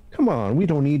 Come on, we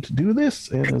don't need to do this."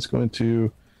 And it's going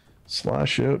to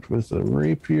slash out with a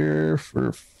rapier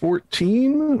for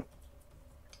 14.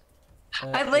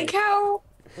 I like how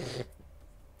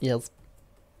Yes.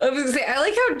 I was gonna say I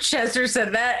like how Chester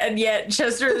said that, and yet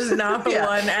Chester is not the Yeah.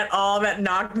 one at all that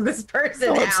knocked this person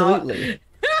Oh, out. absolutely.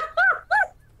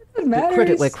 It matters.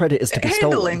 Credit where credit is to be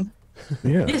stolen. Handling.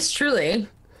 Yeah. Yes, truly.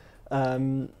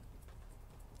 A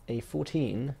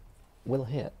 14 will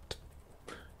hit.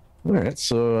 All right.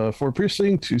 So for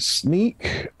piercing to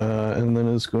sneak, and then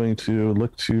is going to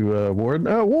look to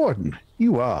Warden. Warden,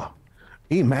 you are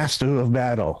a master of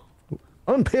battle,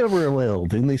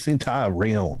 unparalleled in this entire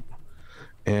realm.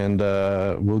 And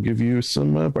we'll give you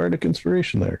some bardic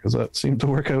inspiration there, because that seemed to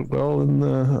work out well in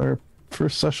our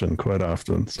first session quite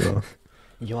often. So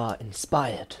You are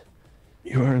inspired.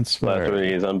 you are inspired.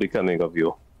 Flattery is unbecoming of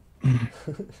you.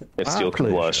 If steel can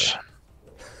pleasure.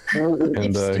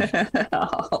 blush.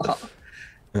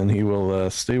 And he will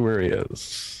stay where he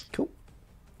is. Cool.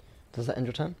 Does that end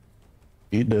your turn?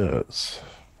 He does.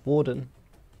 Warden.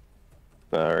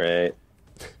 All right.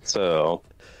 So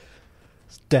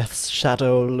Death's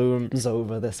shadow looms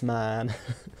over this man.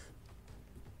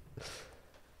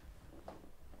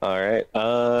 all right.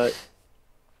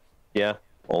 Yeah.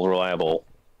 Old reliable.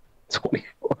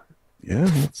 24. Yeah,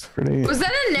 that's pretty. Was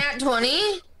that a nat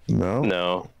 20? No.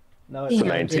 No. No, It's a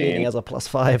 19. He has a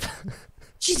 +5.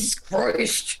 Jesus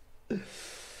Christ.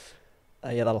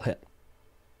 Yeah, that'll hit.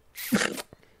 13.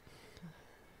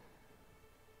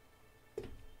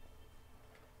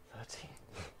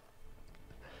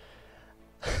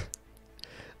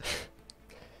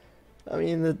 I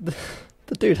mean,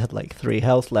 the dude had like 3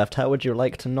 health left. How would you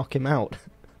like to knock him out?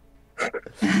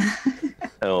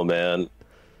 Oh man.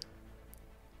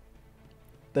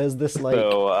 There's this like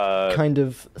So kind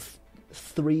of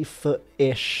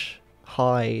 3-foot-ish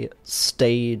high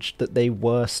stage that they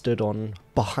were stood on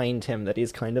behind him that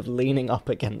he's kind of leaning up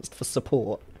against for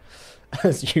support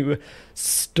as you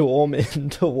storm in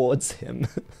towards him.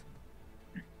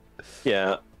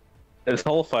 yeah. This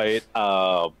whole fight,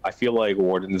 I feel like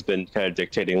Warden's been kind of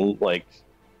dictating, like,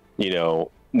 you know,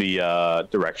 the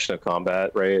direction of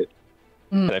combat, right?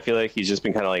 And I feel like he's just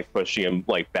been kind of like pushing him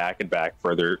like back and back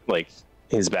further, like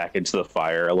his back into the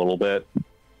fire a little bit.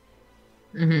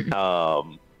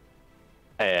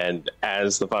 And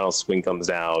as the final swing comes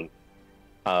down,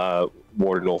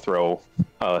 Warden will throw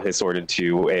his sword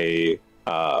into a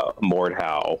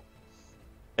Mordhau,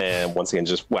 and once again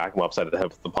just whack him upside the head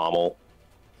with the pommel,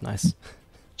 Nice.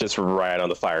 just right on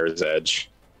the fire's edge.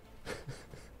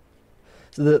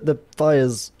 So the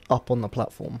fire's up on the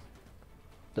platform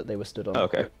that they were stood on.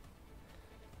 Okay.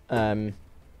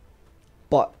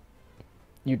 But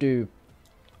you do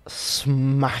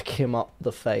smack him up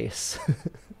the face.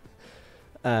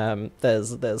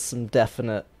 There's some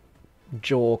definite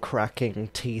jaw cracking,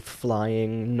 teeth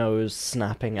flying, nose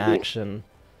snapping action.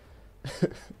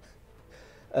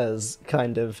 As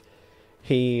kind of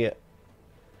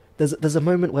there's a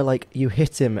moment where like you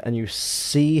hit him and you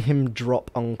see him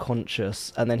drop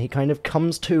unconscious, and then he kind of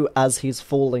comes to as he's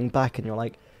falling back, and you're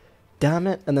like, damn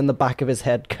it. And then the back of his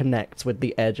head connects with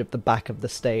the edge of the back of the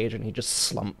stage and he just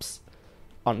slumps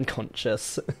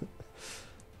unconscious.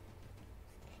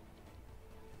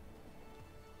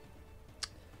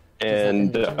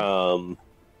 And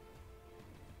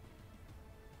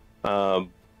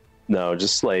no,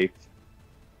 just like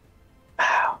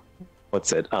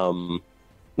what's it?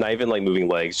 Not even like moving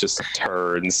legs, just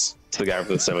turns to the guy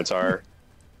from the scimitar,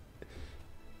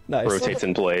 Nice. rotates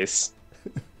in place.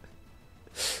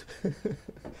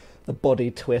 The body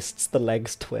twists, the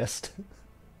legs twist.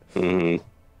 Hmm.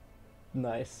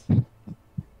 Nice.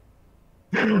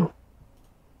 And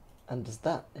does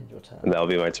that end your turn? And that'll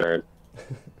be my turn.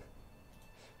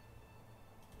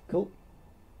 Cool.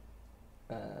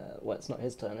 Well, it's not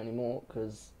his turn anymore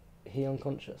because he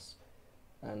unconscious,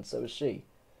 and so is she.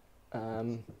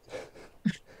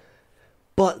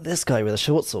 But this guy with a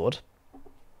short sword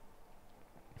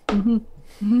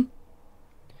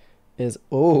is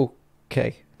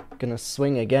okay. Gonna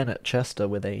swing again at Chester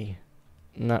with a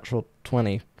natural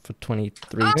 20 for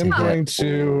 23 I'm to going hit.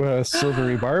 to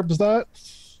silvery barbs that.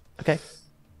 Okay.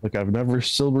 Like I've never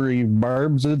silvery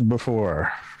barbs it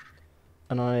before.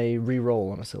 And I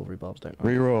re-roll on a silvery barbs, don't I?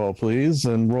 Reroll, please,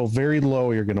 and roll very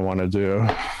low. You're going to want to do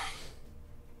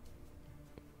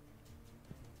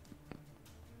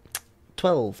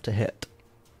 12 to hit.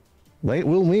 Late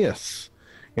will miss,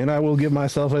 and I will give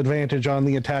myself advantage on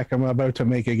the attack I'm about to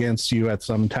make against you at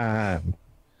some time.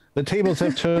 The tables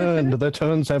have turned. The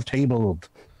turns have tabled.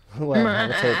 Well, how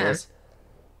the tables.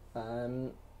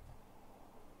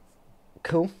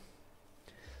 Cool.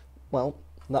 Well,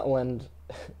 that'll end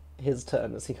his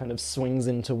turn as he kind of swings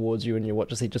in towards you, and you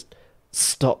watch as he just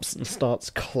stops and starts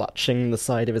clutching the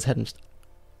side of his head and just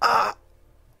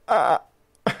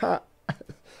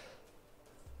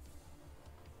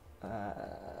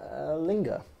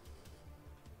linger.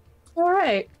 All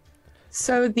right.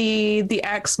 So the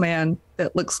axe man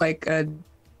that looks like a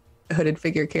hooded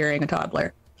figure carrying a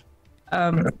toddler.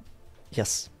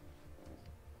 Yes.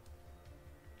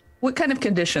 What kind of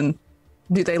condition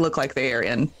do they look like they are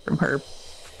in from her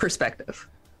perspective?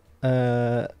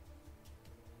 That's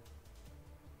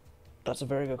a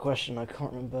very good question. I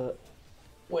can't remember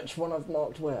which one I've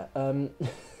marked where.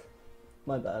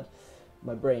 My bad.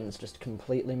 My brain's just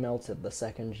completely melted the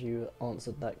second you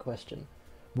answered that question.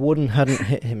 Warden hadn't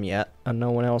hit him yet, and no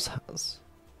one else has.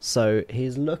 So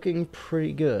he's looking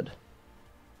pretty good.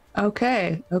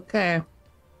 Okay. Like,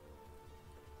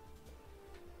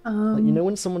 you know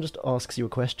when someone just asks you a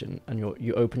question and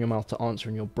you open your mouth to answer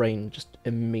and your brain just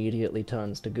immediately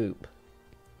turns to goop?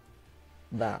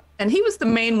 That. And he was the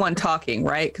main one talking,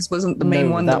 right? Because wasn't the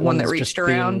main one the one that one's reached just been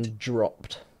around?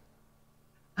 dropped.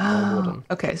 Oh, Warden.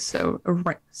 okay. So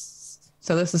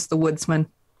this is the woodsman.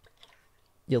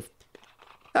 You'll...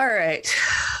 All right.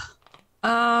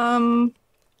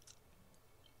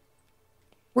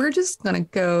 We're just gonna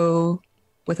go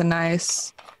with a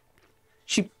nice.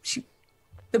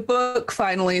 The book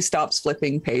finally stops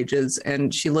flipping pages,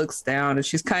 and she looks down, and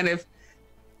she's kind of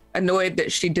annoyed that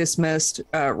she dismissed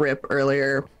Rip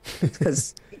earlier,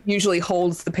 because usually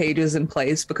holds the pages in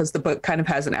place because the book kind of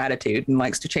has an attitude and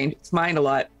likes to change its mind a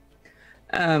lot.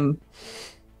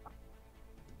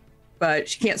 But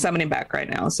she can't summon him back right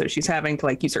now, so she's having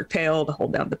to use her tail to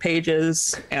hold down the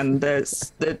pages, and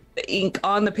the ink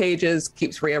on the pages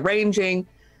keeps rearranging.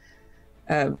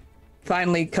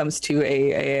 Finally comes to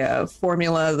a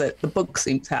formula that the book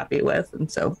seems happy with, and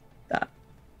so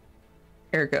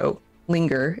ergo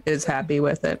Linger is happy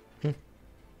with it.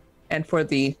 And for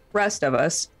the rest of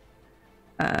us,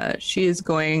 she is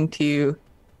going to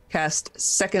cast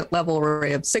second level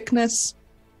Ray of Sickness.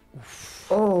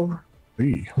 Oh.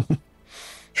 Hey.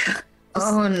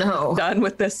 Oh no. Done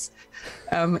with this.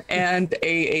 And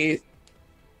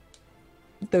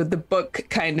the book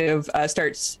kind of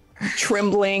starts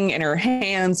trembling in her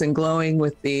hands and glowing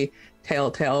with the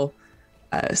telltale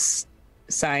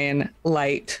cyan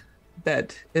light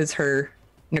that is her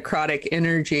necrotic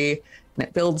energy, and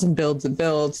it builds and builds and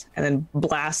builds and then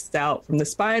blasts out from the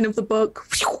spine of the book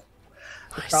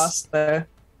across the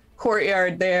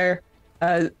courtyard there.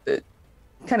 It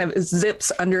kind of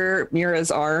zips under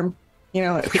Mira's arm,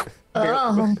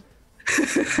 Oh.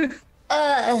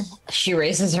 She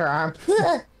raises her arm.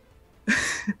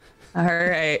 All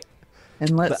right.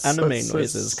 And let's The anime let's-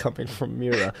 noises coming from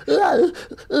Mira. Love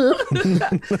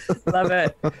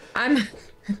it. I'm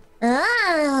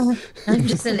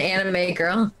just an anime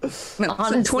girl. No,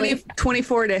 Honestly.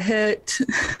 24 to hit.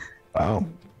 Wow.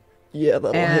 Yeah,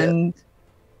 that'll hit. And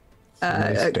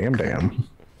Nice. Damn.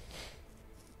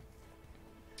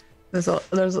 there's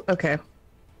okay.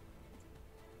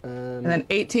 Um, And then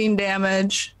 18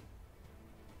 damage.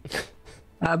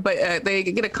 But they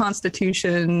get a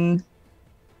Constitution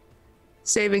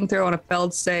saving throw on a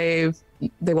failed save.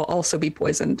 They will also be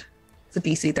poisoned. It's a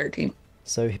DC 13.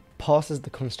 So he passes the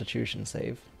Constitution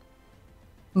save.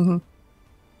 Mm-hmm.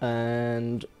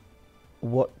 And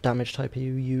what damage type are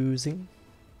you using?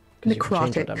 'Cause you can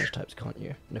change your Necrotic. damage types, can't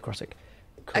you? Necrotic.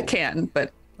 I Cool. can,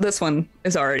 but this one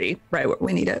is already right where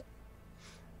we need it.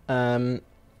 So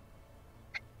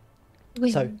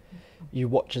you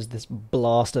watch as this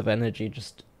blast of energy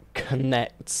just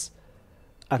connects,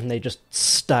 and they just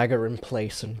stagger in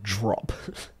place and drop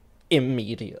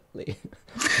immediately.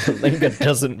 Linga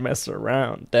doesn't mess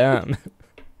around. Damn.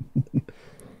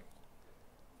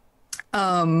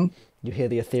 You hear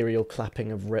the ethereal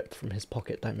clapping of Rip from his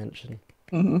pocket dimension.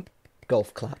 Mm-hmm.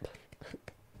 Golf clap.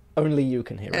 Only you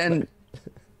can hear it. And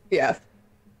yeah,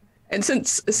 and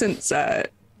since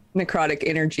necrotic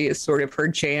energy is sort of her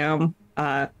jam,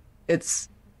 it's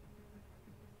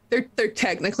they're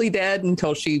technically dead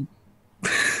until she'll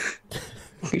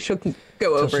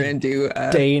go over she and do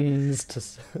Deigns to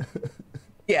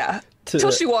yeah, to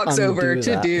until she walks over undo to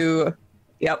that. do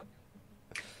yep.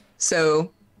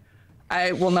 So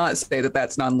I will not say that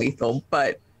that's non-lethal,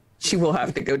 but she will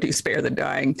have to go do spare the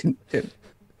dying to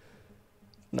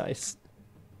Nice.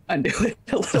 undo it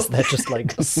a little. As they're just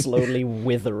like slowly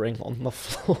withering on the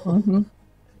floor. Mm-hmm.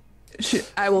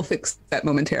 I will fix that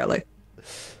momentarily.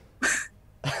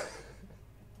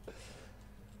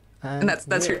 And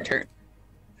that's your Mira. turn.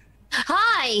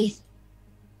 Hi.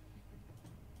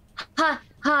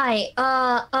 Hi.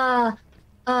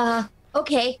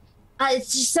 Okay.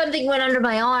 It's just something went under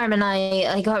my arm, and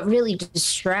I got really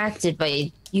distracted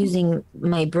by using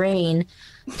my brain.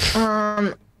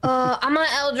 I'm gonna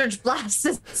Eldritch Blast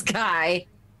this guy.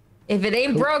 If it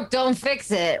ain't broke, don't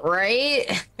fix it, right?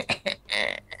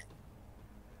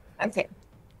 Okay.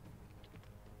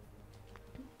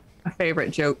 My favorite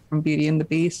joke from Beauty and the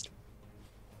Beast.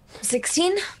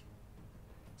 16?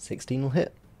 16 will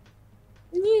hit.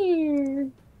 Yeah.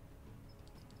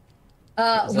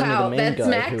 It's only Wow, the main that's guy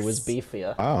max. who was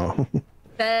beefier. Wow.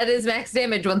 That is max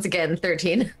damage once again,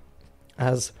 13.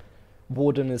 As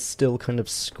Warden is still kind of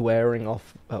squaring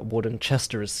off, Warden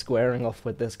Chester is squaring off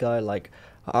with this guy, like,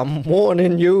 I'm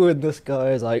warning you, and this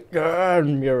guy is like, "Grr,"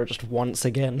 and Mira just once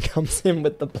again comes in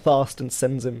with the blast and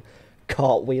sends him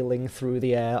cartwheeling through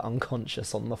the air,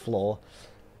 unconscious on the floor.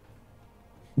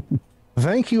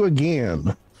 Thank you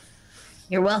again.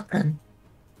 You're welcome.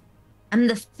 I'm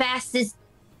the fastest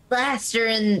blaster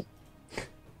in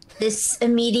this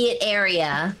immediate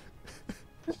area.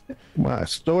 My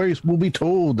stories will be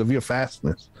told of your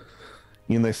fastness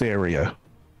in this area.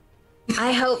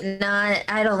 I hope not.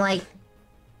 I don't like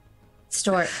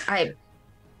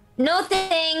No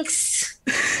thanks.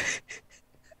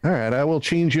 All right, I will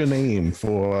change your name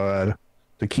for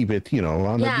to keep it,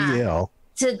 on the Yeah. DL.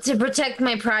 To protect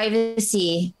my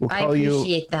privacy. We'll I call you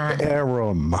appreciate that.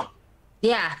 Aram.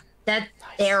 Yeah, that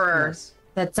error. Nice.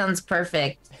 That sounds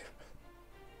perfect.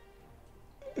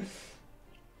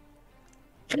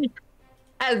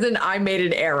 As in, I made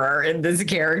an error in this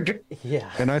character.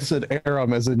 Yeah. And I said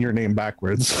Aram as in your name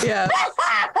backwards. Yeah.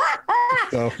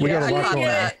 So we Yeah, got a lot going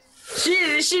on.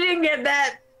 She didn't get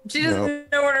that. She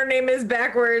doesn't know what her name is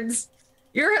backwards.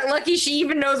 You're lucky she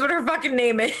even knows what her fucking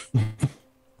name is.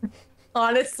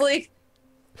 Honestly.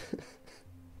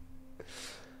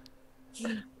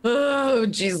 Oh,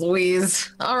 jeez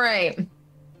Louise. All right.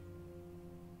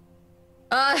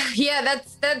 Yeah,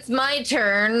 that's my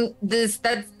turn. That's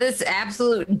this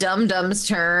absolute dum-dum's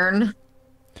turn.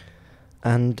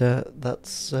 And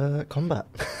that's combat.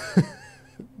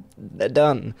 They're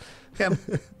done. Okay.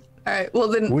 All right. Well,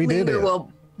 then We did Linger it.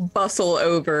 will bustle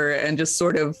over and just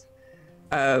sort of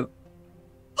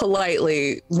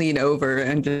politely lean over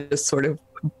and just sort of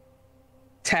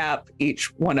tap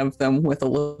each one of them with a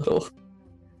little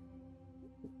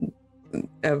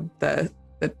of the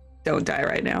don't die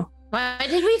right now. Why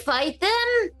did we fight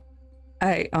them?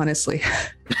 I honestly,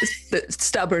 the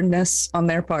stubbornness on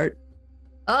their part.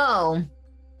 Oh.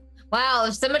 Wow,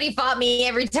 if somebody fought me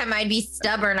every time I'd be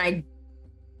stubborn, I'd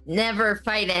never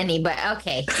fight any, but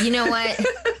okay. You know what?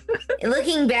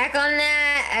 Looking back on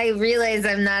that, I realize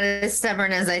I'm not as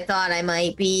stubborn as I thought I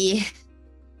might be.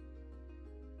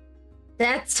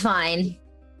 That's fine.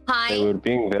 They Hi. were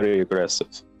being very aggressive.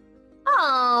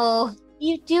 Oh,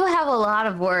 you do have a lot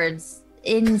of words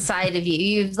inside of you.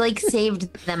 You've like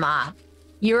saved them up.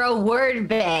 You're a word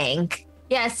bank.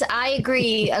 Yes, I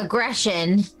agree.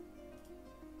 Aggression.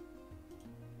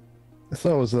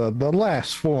 So is the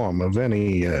last form of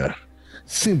any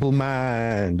simple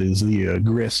mind is the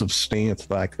aggressive stance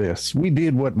like this. We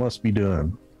did what must be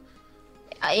done.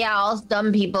 Yeah, all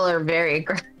dumb people are very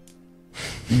aggressive.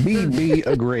 Be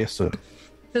aggressive.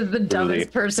 This is the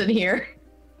dumbest person here.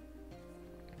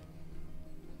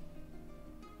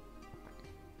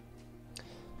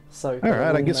 So All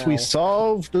right, I guess we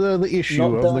solved the issue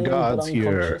of the gods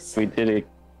here. We did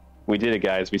it,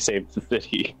 guys. We saved the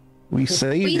city. We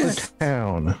saved the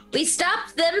town. We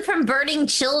stopped them from burning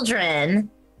children.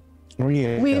 Oh,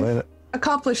 yeah. We've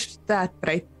accomplished that, but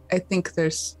I think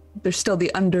there's still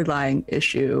the underlying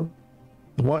issue.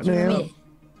 What now?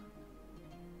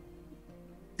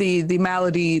 The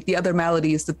malady, the other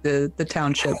maladies that the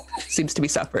township seems to be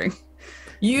suffering.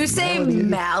 You say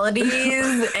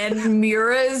maladies, and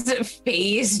Mira's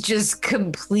face just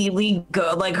completely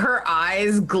like her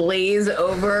eyes glaze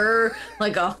over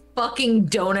like a fucking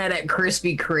donut at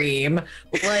Krispy Kreme.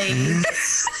 Like,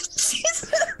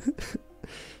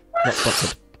 Not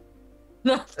sponsored.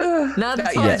 not Not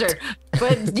yet. sponsored,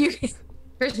 but you,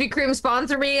 Krispy Kreme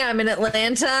sponsor me. I'm in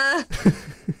Atlanta.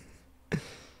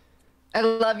 I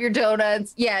love your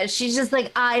donuts. Yeah, she's just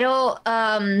like, I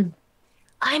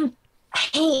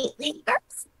hate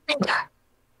lingers.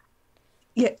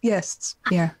 Yeah. Yes.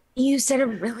 Yeah. You said a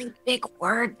really big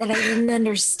word that I didn't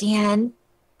understand.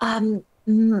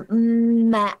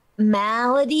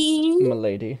 Malady?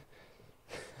 Milady.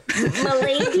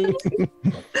 Malady?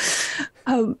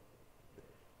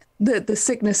 The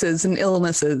sicknesses and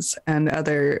illnesses and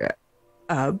other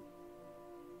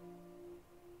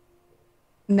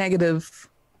negative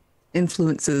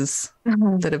influences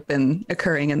that have been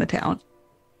occurring in the town.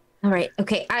 All right.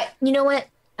 Okay. You know what?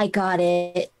 I got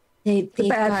it. They've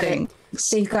Bad got thing.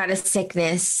 They've got a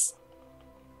sickness.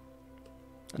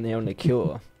 And the only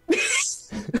cure.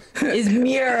 Is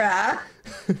Mira?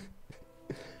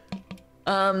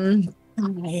 Oh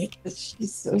my God,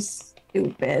 she's so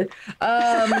stupid.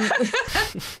 I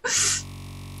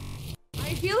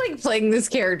feel like playing this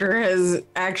character has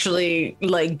actually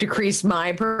like decreased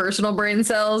my personal brain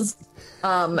cells.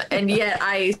 And yet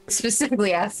I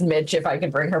specifically asked Mitch if I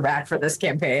could bring her back for this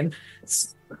campaign.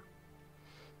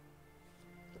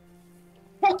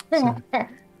 What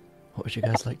would you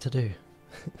guys like to do?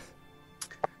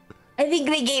 I think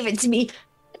they gave it to me.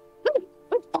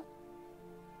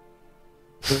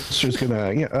 Sister's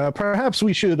gonna. Perhaps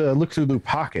we should look through the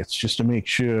pockets just to make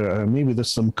sure. Maybe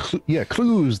there's some.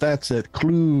 Clues. That's it.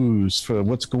 Clues for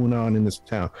what's going on in this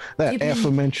town. That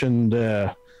aforementioned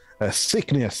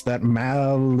sickness, that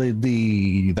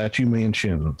malady that you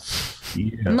mentioned.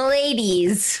 Yeah.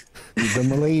 Maladies. The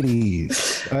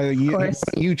maladies.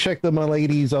 You check the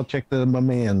maladies. I'll check the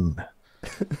men. All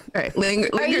right.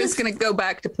 Linger's going to go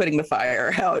back to putting the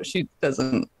fire out. She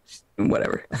doesn't.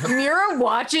 Whatever. Mira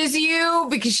watches you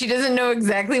because she doesn't know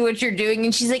exactly what you're doing,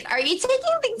 and she's like, "Are you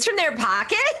taking things from their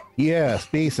pocket?" Yes,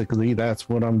 basically that's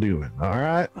what I'm doing. All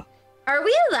right. Are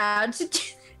we allowed to do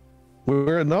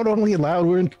We're not only allowed,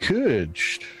 we're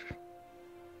encouraged.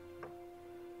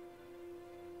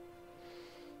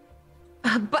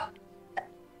 But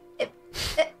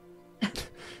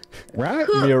Right?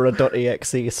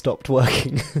 Mira.exe stopped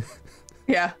working.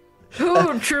 Yeah.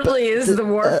 who truly is the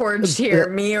Warforged here,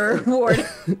 me or Ward?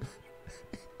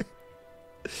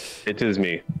 It is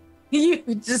me.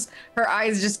 Her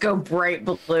eyes just go bright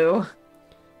blue.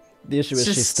 The issue is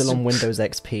she's Just- still on Windows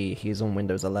XP. He's on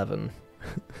Windows 11.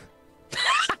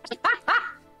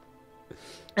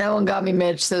 That one got me,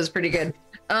 Mitch. So it's pretty good.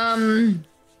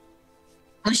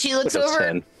 She looks Windows over.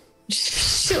 10.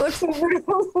 She looks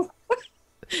over.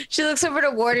 She looks over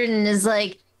to Warden and is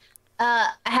like,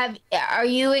 are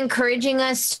you encouraging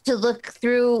us to look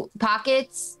through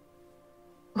pockets?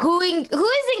 Who is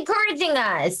encouraging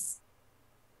us?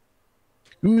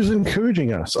 Who's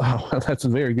encouraging us? Oh, that's a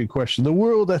very good question. The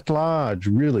world at large,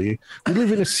 really. We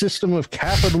live in a system of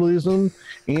capitalism,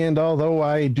 and although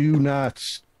I do not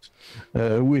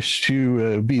wish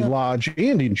to be large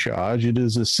and in charge, it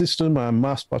is a system I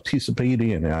must participate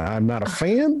in. I'm not a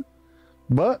fan,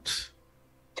 but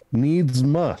needs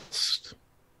must,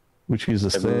 which is a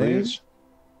saying.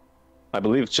 I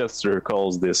believe Chester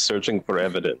calls this searching for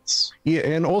evidence. Yeah,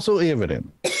 and also evident.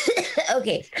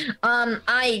 Okay.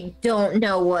 I don't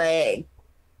know what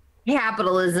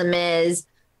capitalism is.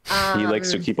 He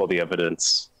likes to keep all the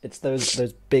evidence. It's those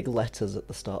big letters at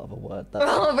the start of a word. That's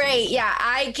Oh, right. Yeah,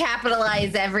 I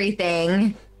capitalize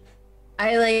everything.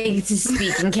 I like to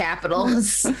speak in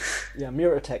capitals. Yeah,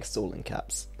 Mira texts all in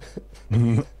caps.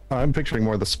 I'm picturing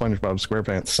more of the SpongeBob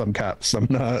SquarePants, some caps, some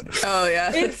not. Oh,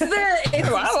 yeah. It's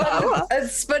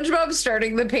SpongeBob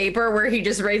starting the paper where he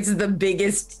just writes the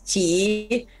biggest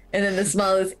T and then the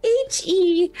smallest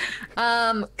H-E.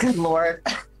 Good Lord.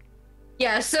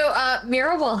 Yeah, so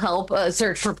Mira will help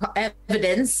search for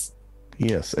evidence.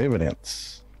 Yes,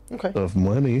 evidence Okay. of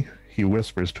money, he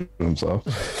whispers to himself.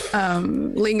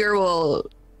 Linger will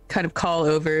kind of call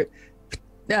over.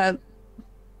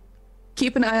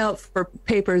 Keep an eye out for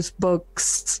papers,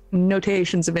 books,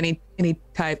 notations of any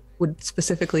type would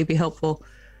specifically be helpful.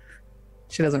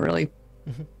 She doesn't really.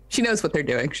 She knows what they're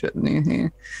doing, shouldn't you?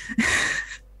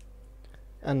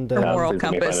 And Her moral Please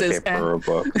let me compass find a is. paper or a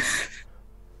book.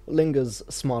 Linger's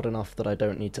smart enough that I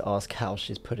don't need to ask how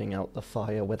she's putting out the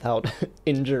fire without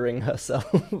injuring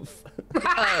herself.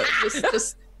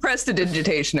 Just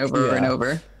prestidigitation over and Yeah.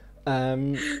 over.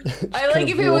 I like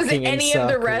if it was any of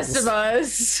the rest of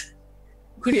us.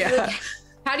 Yeah.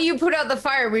 How do you put out the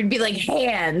fire? We'd be like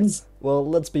hands. Well,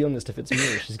 let's be honest, if it's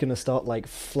Mira, she's gonna start, like,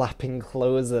 flapping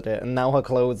clothes at it, and now her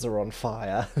clothes are on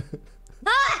fire.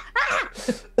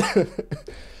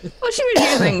 Well, she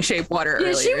was using shape water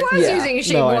earlier. Yeah, she was using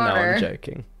shape no, water. I know, I'm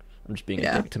joking. I'm just being a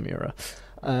Yeah. dick to Mira.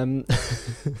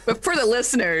 But for the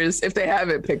listeners, if they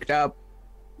haven't picked up,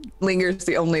 Linger's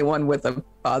the only one with a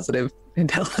positive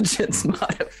intelligence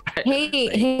modifier.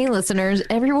 Hey, listeners!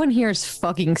 Everyone here is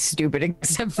fucking stupid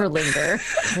except for Linger.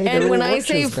 Hey, And they're when all I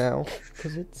say watchers now,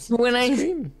 'cause it's when I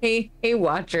stream. hey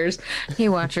watchers,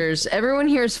 everyone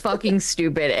here is fucking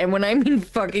stupid, and when I mean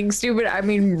fucking stupid, I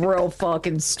mean real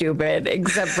fucking stupid,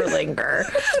 except for Linger.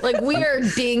 Like we are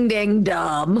ding dang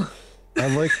dumb. I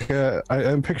like.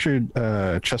 I pictured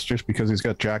Chester's because he's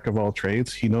got jack of all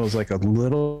trades. He knows like a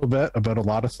little bit about a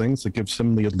lot of things that gives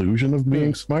him the illusion of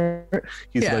being smart.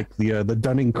 He's Yeah. like the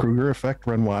Dunning Kruger effect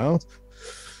run wild.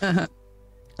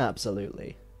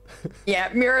 Absolutely. Yeah,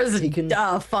 Mira's He can-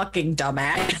 a fucking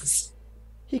dumbass.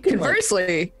 He can, like,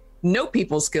 Conversely, no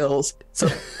people skills, so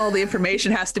all the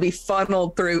information has to be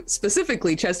funneled through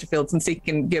specifically Chesterfield, since he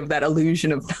can give that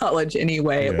illusion of knowledge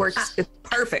anyway. It Yes. works. It's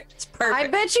perfect. It's I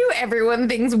perfect. bet you everyone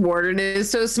thinks Warden is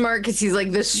so smart because he's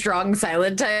like this strong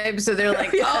silent type. So they're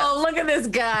like, Yeah. "Oh, look at this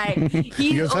guy. He's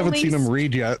You guys haven't only seen him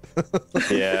read yet.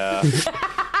 Yeah.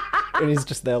 and he's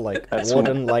just there like, That's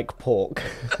Warden like pork.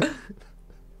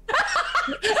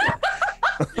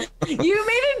 You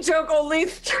made a joke only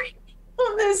 3 people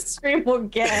on this stream will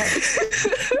get."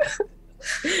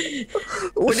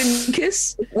 Wooden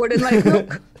kiss, wooden like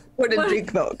milk, wooden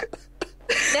drink milk.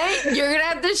 Nate, you're gonna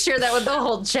have to share that with the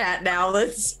whole chat now.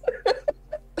 Let's.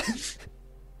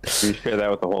 Can you share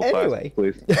that with the whole Anyway.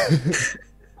 class, please?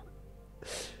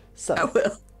 So, I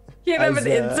will. Can't have As,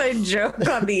 an inside joke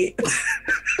on the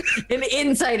an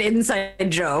inside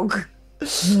joke.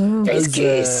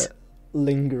 as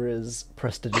Linger is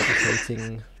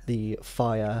prestidigitating the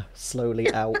fire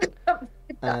slowly out,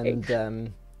 and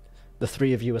the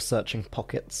three of you are searching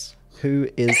pockets. Who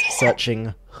is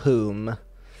searching whom?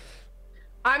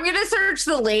 I'm gonna search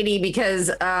the lady because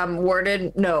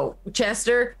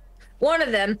Chester, one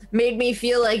of them made me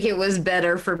feel like it was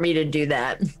better for me to do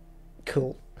that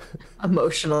Cool.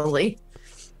 emotionally.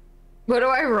 What do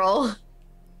I roll?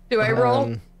 Do I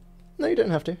roll? No, you don't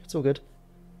have to. It's all good.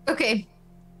 Okay.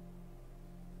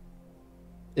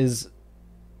 Is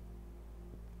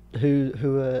who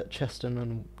are Chester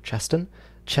and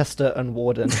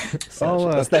Warden? I'll,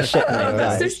 That's their shit check, name,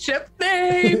 That's the guys. ship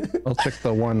name. I'll check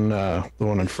the one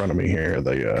in front of me here.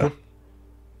 That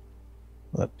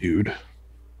dude.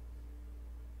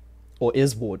 Or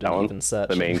is Warden That one? even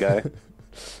searching? The main guy.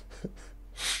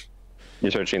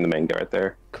 You're searching the main guy right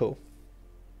there. Cool.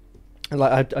 And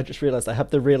like I just realized I have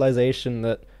the realization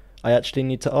that I actually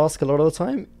need to ask a lot of the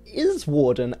time, is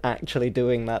Warden actually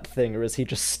doing that thing, or is he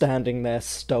just standing there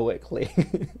stoically?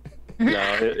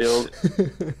 No,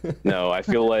 no. I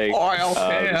feel like Oil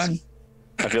can.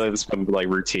 I feel like this is like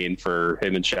routine for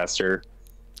him and Chester.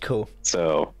 Cool.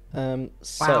 So So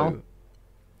Wow.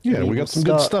 Yeah, We we will got some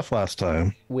good start- stuff last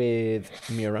time. with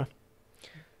Mira.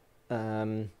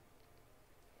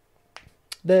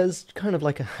 There's kind of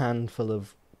like a handful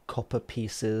of copper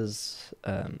pieces,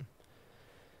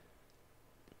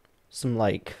 some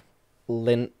like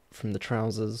lint from the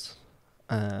trousers,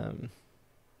 you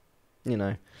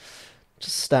know,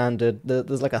 just standard.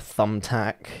 There's like a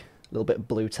thumbtack, a little bit of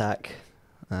blue tack.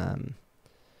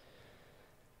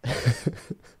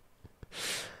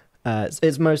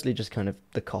 It's mostly just kind of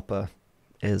the copper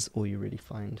is all you really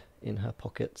find in her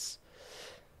pockets.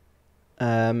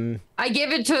 I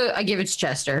give it to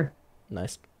Chester.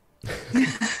 Nice.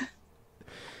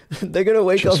 They're gonna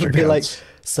wake up Chester and be like, counts.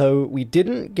 so we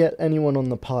didn't get anyone on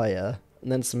the pyre,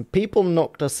 and then some people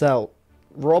knocked us out,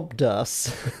 robbed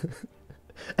us,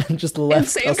 and just left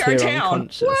saved us our here town.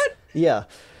 unconscious. What? Yeah.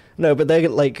 No, but they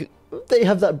like they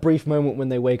have that brief moment when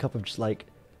they wake up of just like,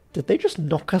 did they just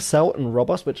knock us out and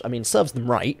rob us? Which I mean serves them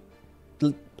right.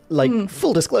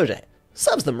 Full disclosure,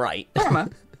 serves them right. Karma.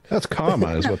 That's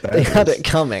karma, is what that They is. had it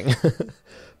coming.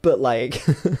 But like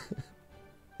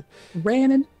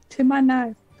Ran into my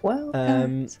knife 12 Um,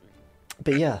 times.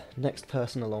 but yeah, next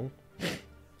person along.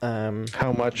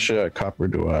 How much copper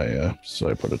do I? So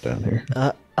I put it down here.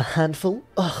 A handful?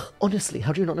 Ugh, honestly,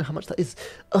 how do you not know how much that is?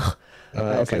 Ugh.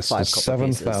 It's Okay, like so 5 copper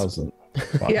pieces. 7,000.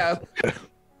 Yeah.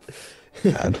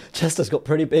 God. Chester's got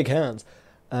pretty big hands.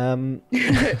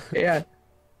 Yeah.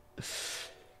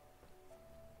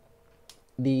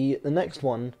 The next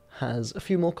one has a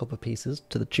few more copper pieces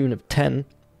to the tune of 10.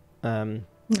 Really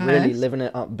Nice. living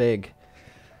it up big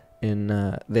in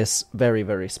this very,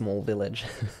 very small village.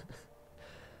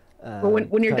 Well,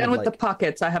 when you're kind done of with the like-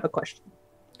 pockets, I have a question.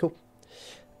 Cool.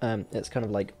 It's kind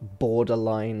of like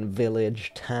borderline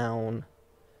village town.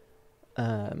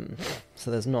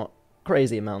 So there's not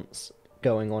crazy amounts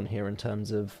going on here in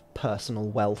terms of personal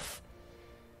wealth.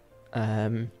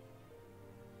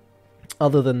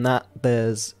 Other than that,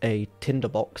 there's a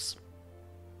tinderbox.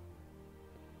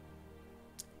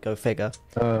 Go figure.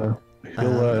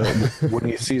 He'll when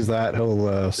he sees that,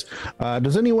 he'll.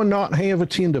 Does anyone not have a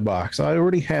tinderbox? I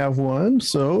already have one,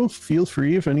 so feel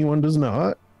free if anyone does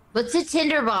not. What's a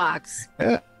tinderbox?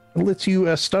 It lets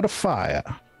you start a fire.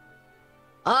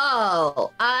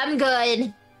 Oh, I'm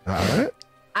good. All right.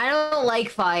 I don't like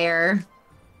fire.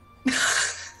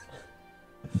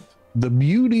 The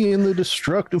beauty and the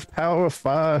destructive power of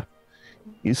fire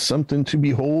is something to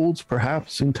behold.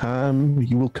 Perhaps in time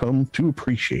you will come to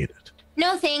appreciate it.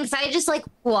 No thanks. I just like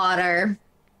water.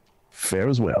 Fair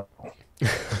as well.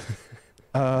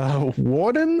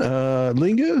 Warden,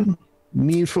 Linga,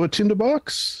 need for a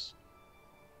tinderbox?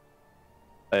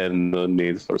 I have no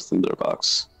need for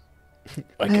Cinderbox.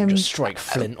 I can just strike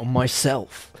flint on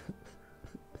myself.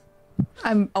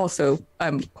 I'm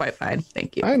quite fine.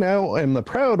 Thank you. I now am the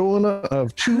proud owner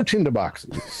of 2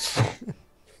 tinderboxes.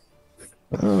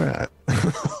 All right.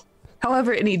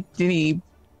 However, any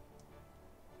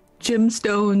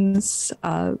gemstones,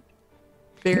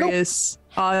 various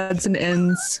odds and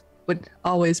ends would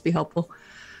always be helpful.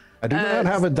 I do not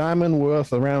have a diamond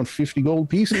worth around 50 gold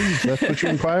pieces. That's what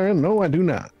you're inquiring? No, I do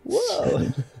not. Whoa.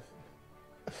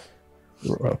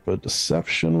 We're up a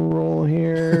deception roll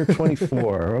here.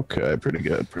 24. Okay, pretty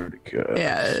good. Pretty good.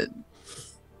 Yeah.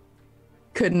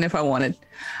 Couldn't if I wanted.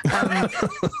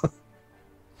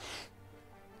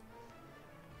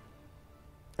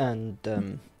 And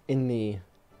in the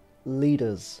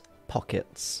leader's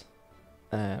pockets,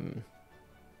 there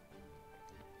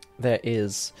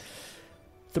is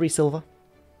 3 silver.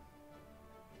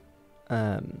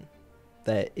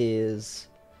 There is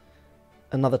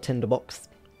another tinderbox.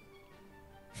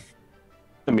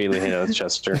 Immediately hand out to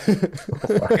Chester.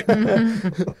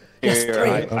 Yes, Here,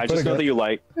 3. I just know that you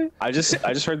like. I just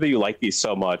heard that you like these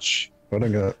so much. What I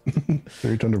got?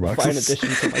 3 tinderboxes. Fine addition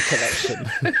to my collection.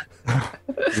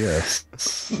 Yes.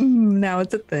 Now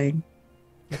it's a thing.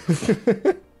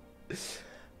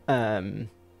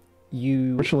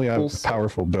 You Fortunately, I have also- a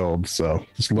powerful build, so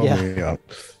just load Yeah. me up.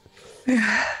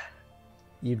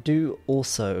 You do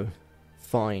also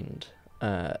find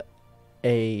a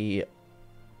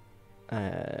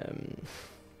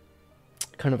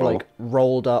kind of Oh. like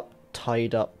rolled up,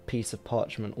 tied up piece of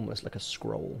parchment, almost like a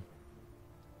scroll.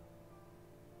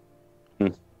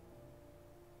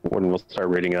 When we'll start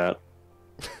reading that.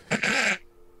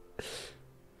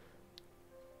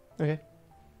 Okay.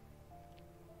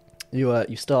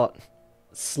 You start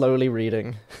slowly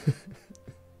reading.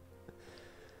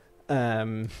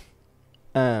 And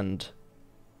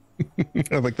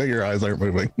I like that your eyes aren't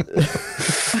moving.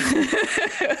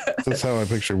 That's how I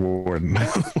picture Warden.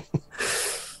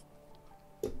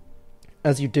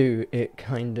 as you do, it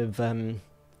kind of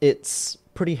it's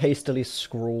pretty hastily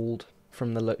scrawled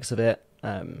from the looks of it,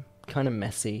 kind of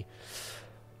messy,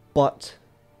 but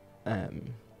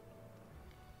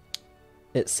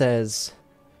it says,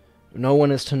 "No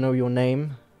one is to know your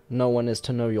name, no one is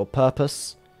to know your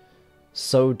purpose,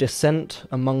 sow dissent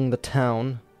among the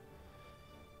town,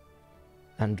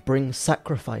 and bring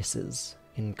sacrifices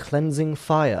in cleansing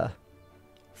fire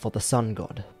for the sun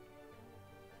god."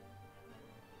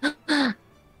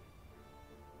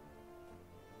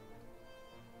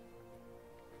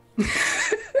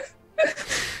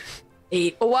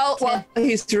 While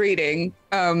he's reading,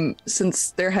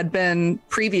 since there had been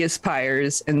previous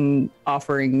pyres and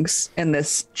offerings in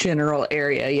this general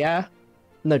area, yeah?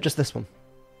 No, just this one.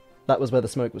 That was where the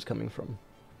smoke was coming from.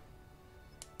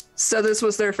 So this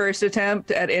was their first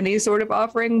attempt at any sort of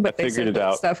offering, but they figured said it that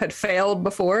out. stuff had failed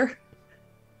before?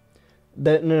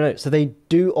 No. So they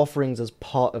do offerings as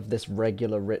part of this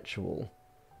regular ritual.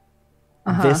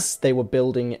 Uh-huh. This, they were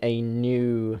building a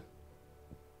new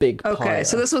big pyre. Okay,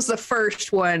 so this was the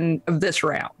first one of this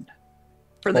round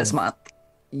for this month.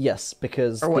 Yes,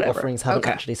 because Or the whatever. offerings haven't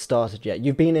Okay. actually started yet.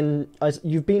 You've been in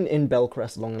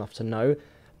Belcrest long enough to know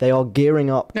they are gearing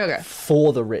up Okay.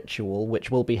 for the ritual,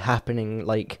 which will be happening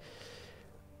like.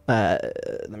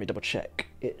 Let me double check.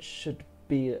 It should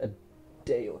be a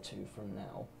day or two from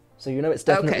now. So it's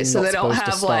definitely Okay, so not they don't supposed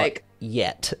to have, start like-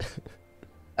 yet.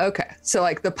 Okay, so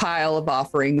like the pile of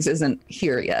offerings isn't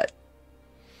here yet.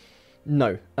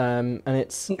 No, and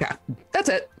it's. Okay, that's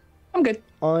it. I'm good.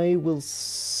 I will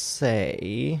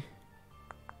say.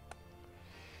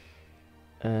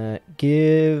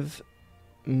 Give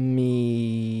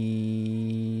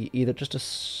me either just a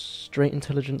straight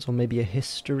intelligence or maybe a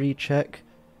history check,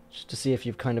 just to see if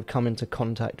you've kind of come into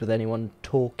contact with anyone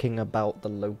talking about the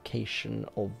location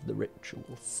of the ritual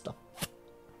stuff.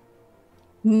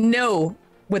 No,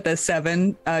 with a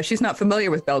 7. She's not familiar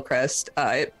with Belcrest.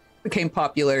 It became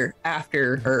popular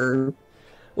after her.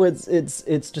 Well, it's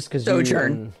just because you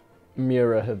Sojourn. and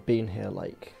Mura have been here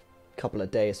like a couple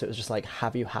of days, so it was just like,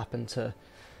 have you happened to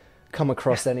come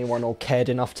across anyone or cared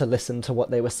enough to listen to what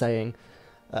they were saying?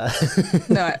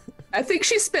 No, I think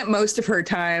she spent most of her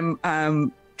time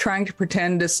trying to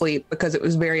pretend to sleep because it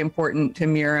was very important to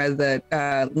Mira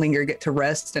that Linger get to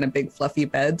rest in a big fluffy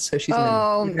bed. So she's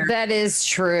That is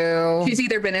true. she's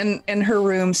either been in her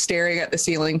room staring at the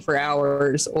ceiling for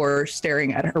hours or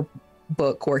staring at her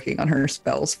book working on her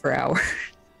spells for hours.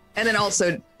 And then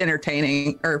also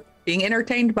entertaining or being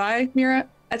entertained by Mira.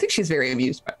 I think she's very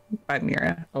amused by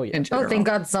Mira. Oh, yeah. in Oh, general. thank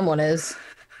God someone is.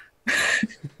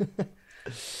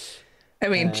 I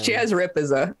mean, she has Rip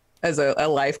as a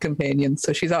life companion,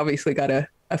 so she's obviously got a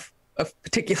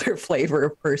particular flavor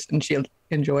of person she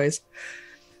enjoys.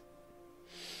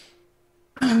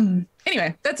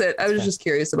 Anyway, that's it. I was fair. just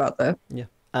curious about that. Yeah,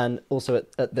 and also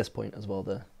at this point as well,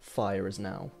 the fire is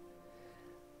now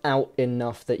out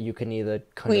enough that you can either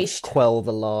kind Queashed. of quell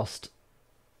the last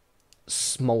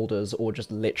smolders or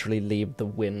just literally leave the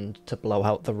wind to blow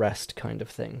out the rest, kind of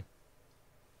thing.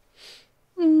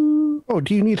 Oh,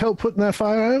 do you need help putting that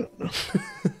fire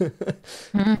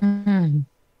out?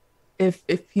 If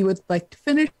you would like to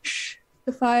finish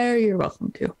the fire, you're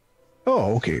welcome to.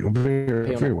 Oh, okay. Very,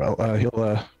 Pee on very it. well.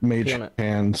 He'll mage Pee on it.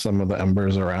 hand some of the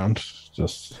embers around.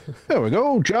 Just there we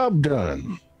go. Job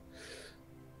done.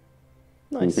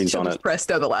 Nice. He's on it.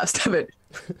 Presto, the last of it.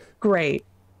 Great.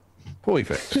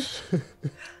 Perfect.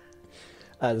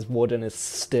 As Warden is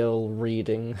still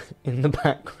reading in the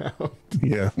background.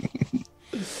 Yeah.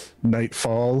 Night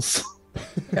falls.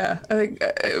 Yeah, I think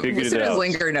Figured as it soon as out.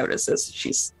 Linger notices,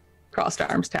 she's crossed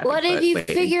arms, tapping. What have foot, you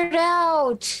waiting. figured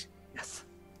out? Yes.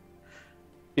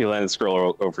 He lands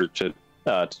scroll over to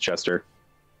Chester.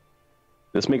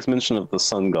 This makes mention of the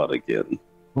sun god again.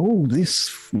 Oh, this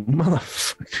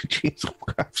motherfucker.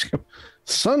 Jeez.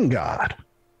 Sun god.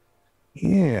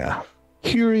 Yeah.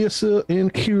 Curiouser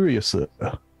and curiouser.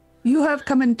 You have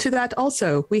come into that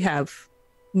also. We have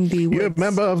the You a woods.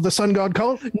 member of the sun god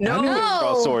cult? No,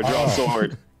 Draw sword, draw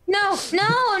sword. No,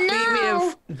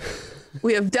 no.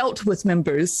 we have dealt with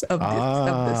members of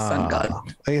the sun god.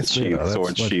 Yes, yeah, Sheath that's sword,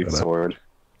 much sheath better. sword.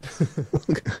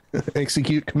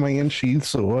 Execute command, sheath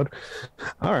sword.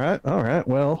 All right.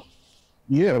 Well,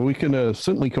 yeah, we can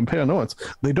certainly compare notes.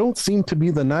 They don't seem to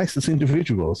be the nicest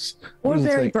individuals. Or It's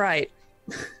very like- bright.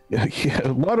 Yeah,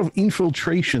 a lot of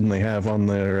infiltration they have on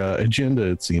their agenda,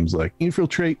 it seems like.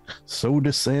 Infiltrate, sow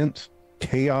dissent,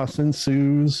 chaos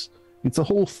ensues. It's a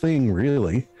whole thing,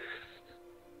 really.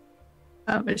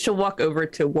 She'll walk over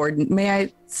to Warden. May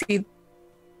I see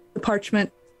the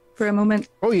parchment for a moment?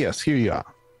 Oh, yes, here you are.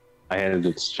 I handed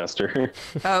it to Chester.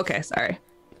 Oh, okay, sorry.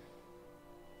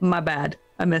 My bad.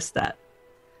 I missed that.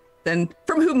 Then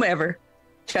from whomever,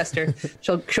 Chester,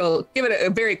 she'll give it a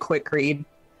very quick read.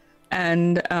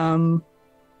 And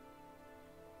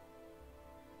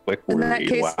Quick In that read.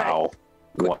 case, Wow.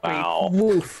 quick Wow. read.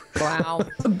 Woof. Wow.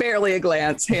 Barely a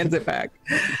glance, hands it back.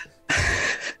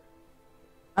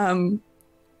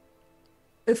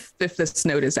 If this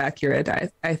note is accurate,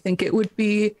 I think it would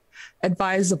be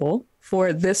advisable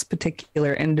for this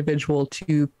particular individual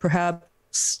to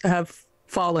perhaps have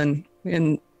fallen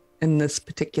in this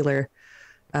particular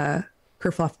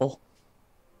kerfuffle.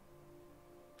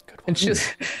 And she's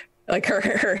like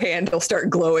her hand will start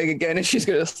glowing again, and she's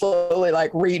gonna slowly like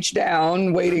reach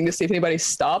down, waiting to see if anybody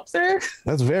stops her.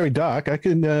 That's very dark. I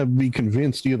can be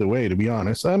convinced either way, to be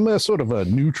honest. I'm a sort of a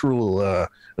neutral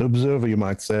observer, you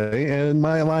might say, and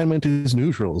my alignment is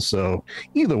neutral. So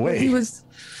either way, He was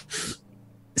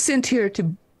sent here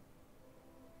to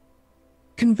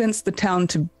convince the town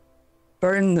to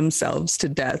burn themselves to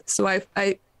death. So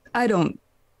I don't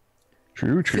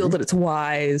True. feel that it's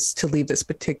wise to leave this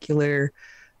particular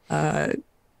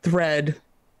thread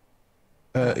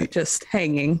just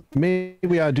hanging.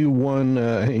 Maybe I do one,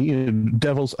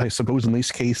 devil's, I suppose in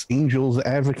this case, angel's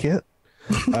advocate.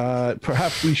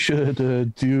 Perhaps we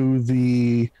should do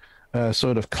the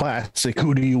sort of classic,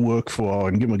 who do you work for,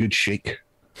 and give him a good shake.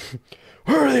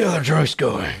 Where are the other droids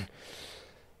going?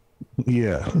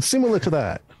 Yeah, similar to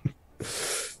that.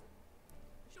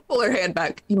 She'll pull her hand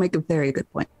back. You make a very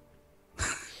good point.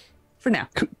 For now.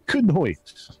 Couldn't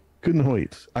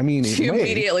hoit. I mean, She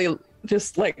immediately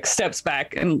just like steps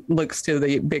back and looks to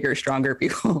the bigger, stronger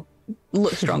people.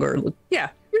 Look stronger. Yeah,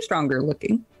 you're stronger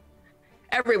looking.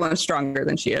 Everyone's stronger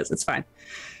than she is. It's fine.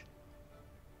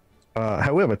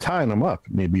 However, tying them up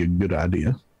may be a good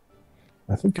idea.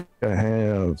 I think I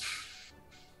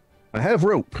have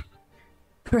rope.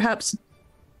 Perhaps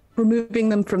removing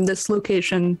them from this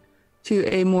location to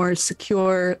a more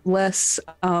secure, less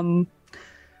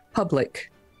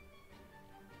public.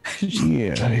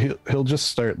 Yeah, he'll just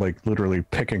start like literally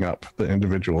picking up the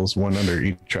individuals, one under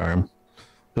each arm.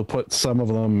 He'll put some of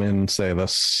them in, say,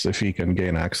 this if he can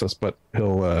gain access, but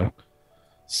he'll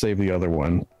save the other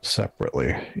one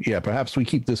separately. Yeah, perhaps we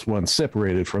keep this one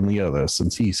separated from the other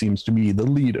since he seems to be the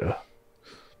leader.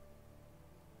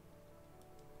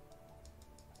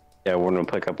 Yeah, we're gonna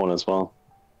pick up one as well.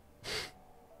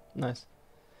 Nice.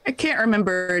 I can't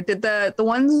remember. Did the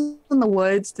ones in the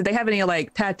woods, did they have any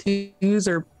like tattoos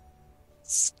or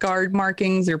scarred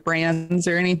markings or brands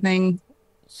or anything?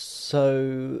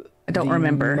 So I don't the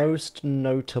remember. Most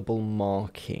notable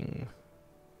marking,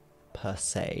 per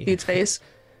se, Dude's face?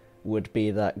 would be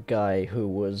that guy who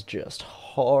was just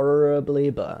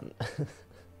horribly burnt.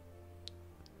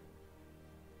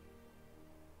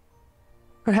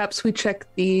 Perhaps we check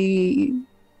these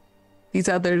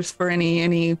others for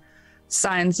any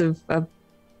signs of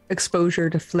exposure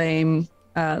to flame,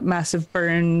 massive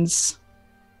burns,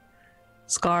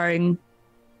 scarring.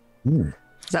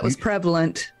 That was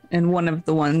prevalent in one of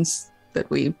the ones that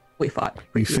we fought.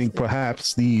 We think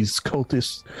perhaps these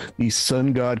cultists, these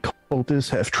sun god cultists,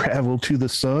 have traveled to the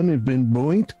sun and been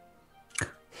buoyed?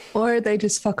 Or they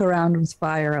just fuck around with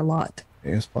fire a lot.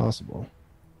 It's possible.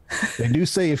 They do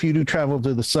say if you do travel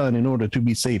to the sun, in order to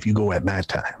be safe, you go at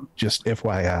nighttime. Just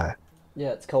FYI. Yeah,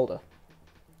 it's colder.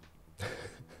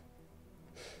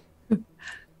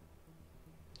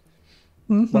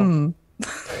 Mm-hmm.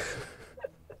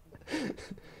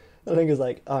 I think it's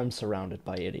like, I'm surrounded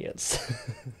by idiots.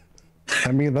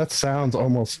 I mean, that sounds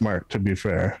almost smart, to be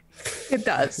fair. It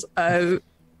does. I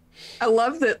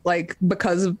love that, like,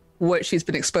 because of what she's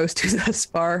been exposed to thus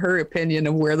far, her opinion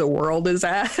of where the world is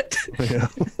at. Yeah.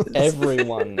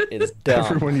 Everyone is dumb.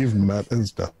 Everyone you've met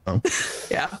is dumb.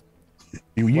 Yeah.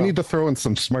 You need to throw in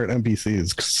some smart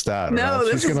NPCs stat. No,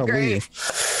 this is great. Leave.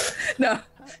 No,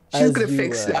 she's As gonna you,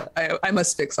 fix it. I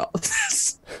must fix all of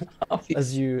this.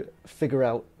 As you figure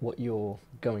out what you're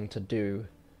going to do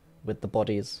with the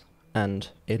bodies, and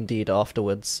indeed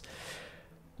afterwards,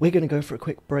 we're going to go for a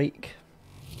quick break.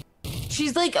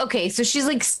 She's like, okay, so she's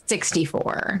like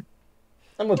 64.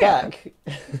 And we're back.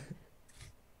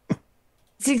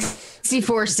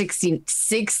 64, 60,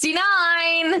 69.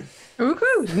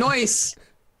 Woohoo! Nice.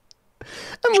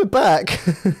 And we're back.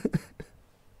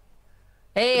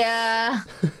 Hey,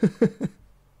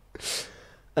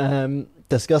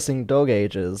 Discussing dog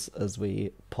ages as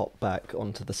we pop back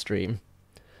onto the stream.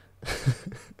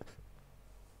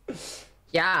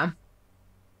 yeah.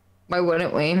 Why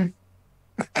wouldn't we?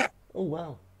 Oh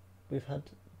wow, we've had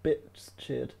bits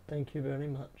cheered. Thank you very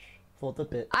much for the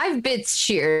bit. I've bits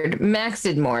cheered. Max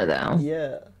did more though.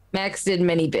 Yeah. Max did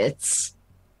many bits.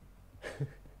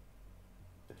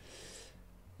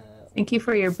 Thank you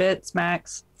for your bits,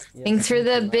 Max. Yeah, Thanks for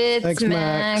the bits, Thanks,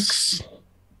 Max. Max.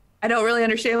 I don't really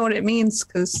understand what it means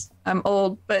because I'm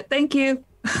old, but thank you.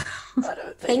 I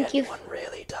don't think Thank you. anyone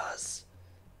really does.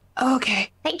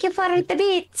 Okay. Thank you for the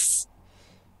beats.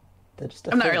 They're just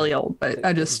a I'm not thing really old, but that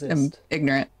I just am exist.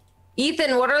 ignorant.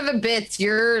 Ethan, what are the bits?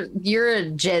 You're a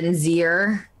Gen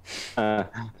Zer.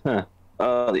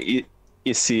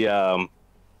 You see,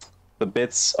 the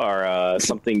bits are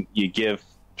something you give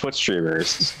Twitch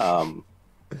streamers, And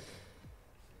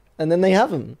then they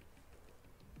have them.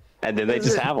 and then they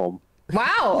just have them.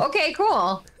 Wow. Okay.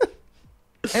 Cool.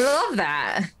 I love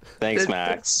that. Thanks, The-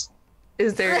 Max.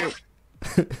 Is there?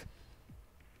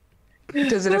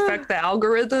 Does it affect the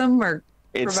algorithm or?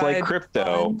 It's Provide like crypto,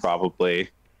 funds. probably.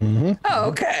 Mm-hmm. Oh,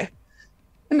 okay.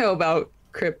 I know about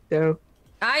crypto.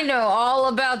 I know all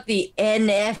about the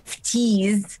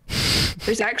NFTs.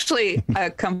 There's actually a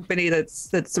company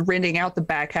that's renting out the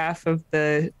back half of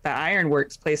the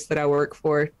Ironworks place that I work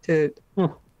for to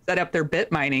set up their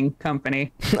bit mining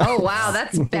company. Oh wow,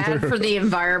 that's bad for the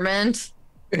environment.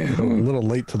 A little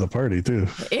late to the party too.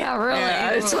 Yeah, really.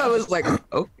 Yeah, so I was like,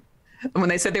 oh. And when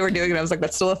they said they were doing it, I was like,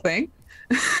 that's still a thing?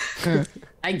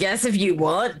 I guess if you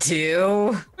want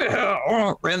to.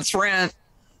 Rinse rent.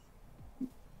 I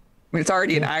mean, it's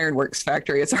already an ironworks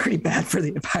factory. It's already bad for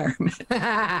the environment.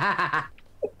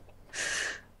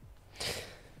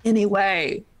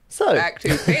 Anyway, So, back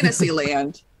to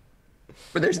Fantasyland,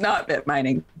 where there's not bit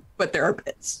mining, but there are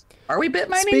bits. Are we bit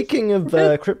mining? speaking of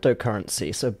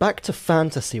cryptocurrency, so back to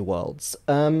fantasy worlds.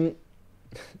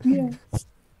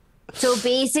 So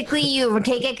basically, you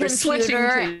take a We're switching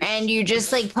computer to- and you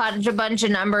just like punch a bunch of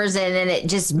numbers in, and it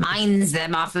just mines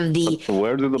them off of the. So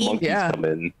where do the monkeys Yeah. come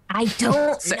in? I don't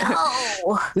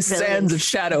know. The Sands of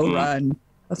Shadowrun.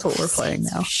 That's what we're playing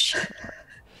now.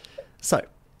 So,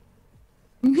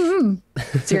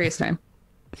 Serious time.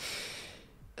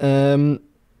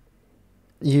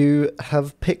 you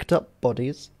have picked up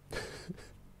bodies,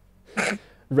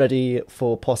 ready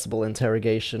for possible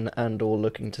interrogation and or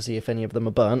looking to see if any of them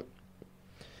are burnt.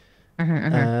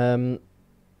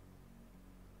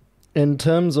 In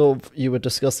terms of, you were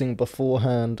discussing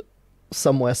beforehand,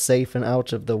 somewhere safe and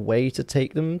out of the way to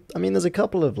take them, I mean, there's a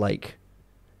couple of, like,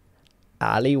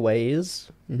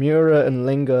 alleyways. Mura and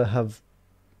Linga have,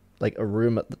 like, a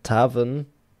room at the tavern,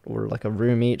 or, like, a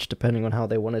room each, depending on how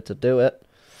they wanted to do it.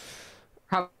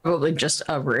 Probably just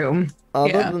a room. Other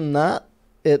Yeah. than that,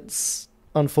 it's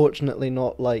unfortunately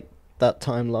not like that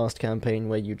time last campaign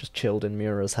where you just chilled in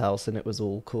Mura's house and it was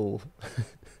all cool.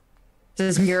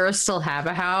 Does Mura still have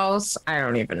a house? I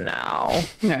don't even know.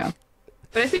 Yeah.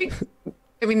 But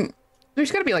I mean,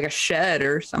 there's got to be like a shed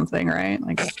or something, right?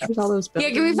 Like, there's all those Yeah,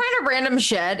 buildings. can we find a random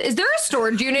shed? Is there a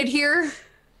storage unit here?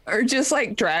 Or just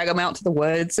like drag them out to the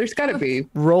woods. There's got to be.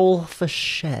 Roll for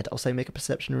shed. I'll say make a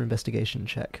perception or investigation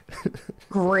check.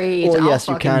 Great. Or I'll yes,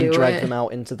 you fucking can do drag it. them out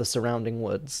into the surrounding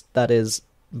woods. That is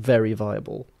very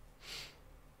viable.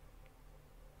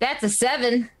 That's a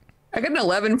 7. I got an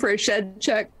 11 for a shed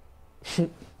check.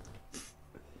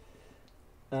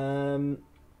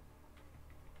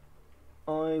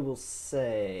 I will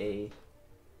say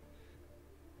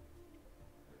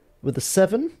with a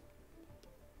 7,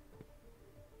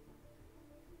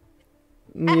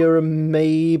 Mira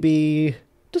maybe.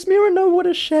 Does Mira know what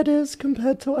a shed is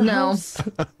compared to a No. house?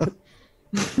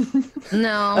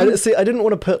 No. I didn't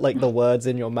want to put like the words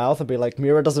in your mouth and be like,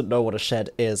 Mira doesn't know what a shed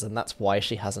is, and that's why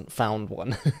she hasn't found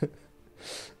one.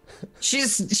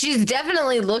 She's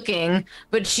definitely looking,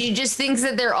 but she just thinks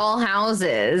that they're all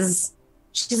houses.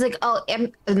 She's like, oh,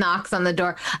 and knocks on the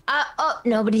door. Oh,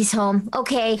 nobody's home.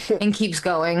 Okay. And keeps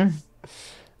going.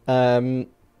 Um,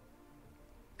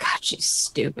 God, she's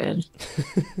stupid.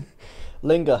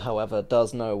 Linga, however,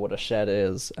 does know what a shed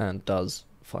is and does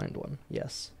find one.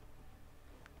 Yes.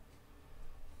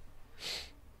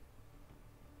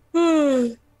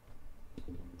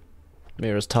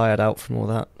 Mira's tired out from all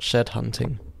that shed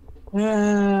hunting.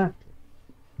 Or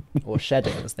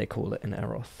shedding, as they call it in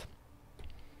Eroth.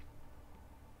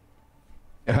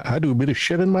 I do a bit of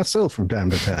shedding myself from time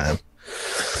to time.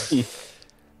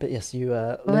 But yes,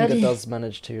 Linga does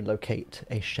manage to locate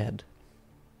a shed.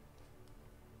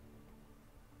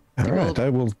 All right, I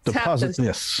will tap deposit this-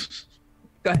 this.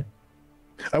 Go ahead.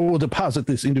 I will deposit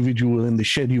this individual in the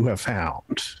shed you have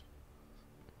found.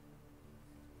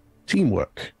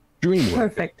 Teamwork. Dreamwork.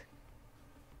 Perfect.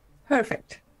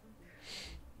 Perfect.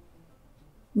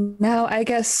 Now, I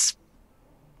guess,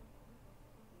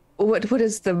 what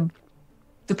is the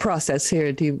process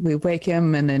here? Do we wake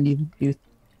him and then you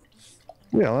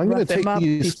Well, I'm going rough to him take up,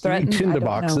 these he's 3 threatened? I tinder don't know.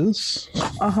 boxes,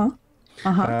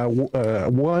 uh-huh.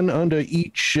 one under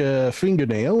each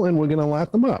fingernail, and we're going to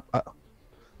lock them up.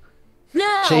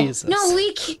 No. Jesus. No,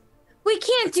 we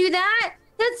can't do that.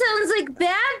 That sounds like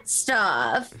bad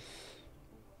stuff.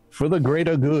 For the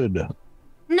greater good.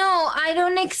 No, I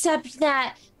don't accept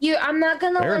that. I'm not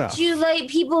gonna Fair let enough. you light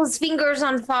people's fingers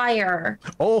on fire.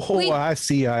 Oh, We- I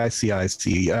see.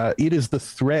 It is the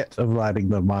threat of lighting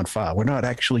them on fire. We're not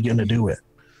actually going to do it.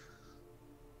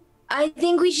 I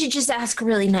think we should just ask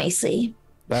really nicely.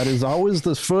 That is always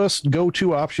the first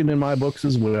go-to option in my books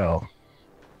as well.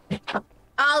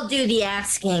 I'll do the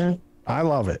asking. I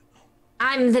love it.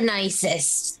 I'm the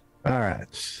nicest. All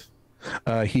right.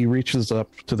 He reaches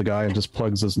up to the guy and just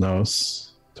plugs his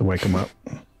nose to wake him up.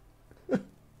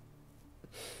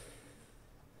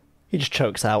 He just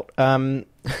chokes out. No,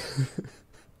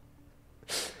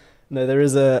 there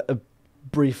is a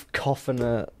brief cough and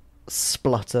a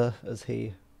splutter as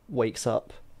he wakes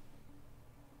up.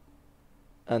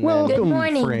 And Welcome,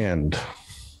 morning. friend.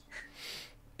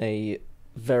 then a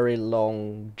very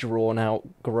long, drawn-out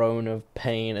groan of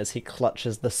pain as he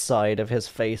clutches the side of his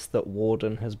face that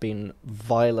Warden has been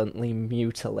violently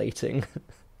mutilating.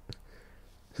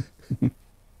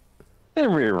 They're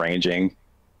rearranging.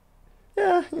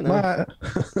 Yeah, you know.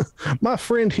 My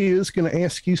friend here is going to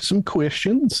ask you some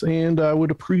questions, and I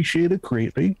would appreciate it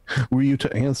greatly were you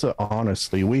to answer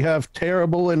honestly. We have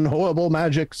terrible and horrible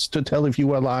magics to tell if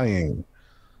you are lying.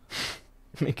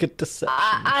 Make a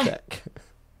deception check.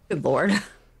 Good lord.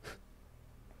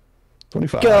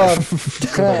 25.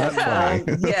 God.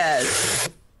 Yes.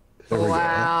 There we go.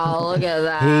 Wow, look at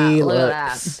that. He look at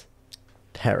that. looks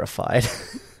terrified.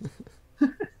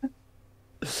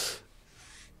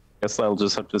 Guess I'll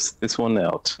just have to sit this one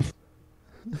out.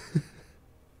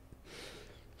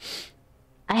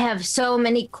 I have so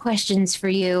many questions for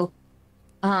you.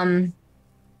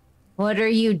 What are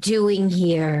you doing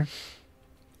here?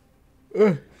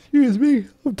 Excuse me,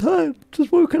 I'm tired.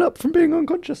 Just woken up from being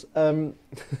unconscious. They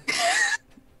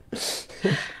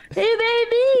made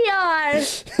me yawn.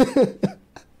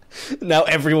 Now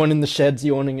everyone in the shed's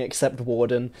yawning except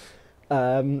Warden.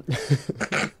 Oh,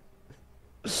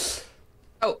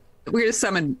 we're gonna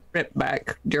summon Rip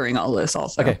back during all this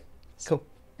also. Okay, cool.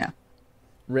 Yeah.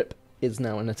 Rip is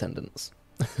now in attendance.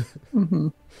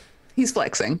 He's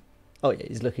flexing. Oh yeah,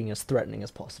 he's looking as threatening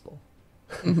as possible.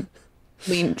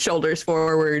 Lean shoulders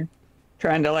forward,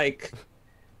 trying to like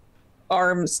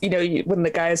arms, when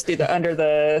the guys do the under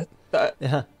the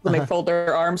Yeah. when they fold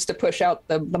their arms to push out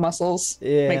the muscles,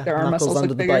 Yeah, make their arm knuckles muscles under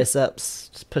look the bigger. biceps,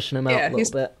 just pushing him out Yeah, a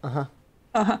little bit. Uh-huh.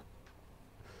 Uh-huh.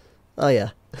 Oh yeah.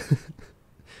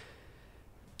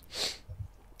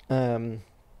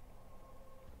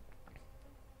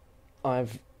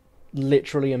 I've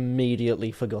literally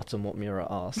immediately forgotten what Mira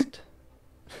asked.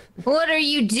 What are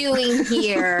you doing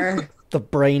here? The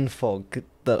brain fog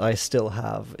that I still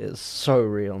have is so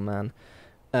real, man.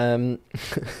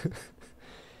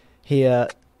 He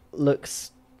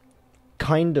looks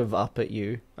kind of up at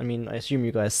you. I mean, I assume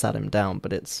you guys sat him down,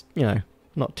 but it's,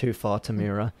 not too far to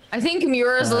Mira. I think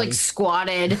Mura's like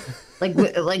squatted,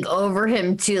 like over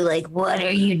him too. Like, what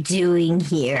are you doing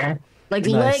here? Like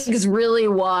Nice. legs really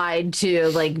wide too.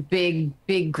 Like big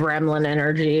gremlin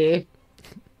energy.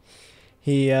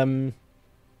 He kind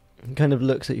of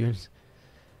looks at you and says,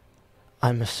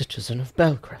 I'm a citizen of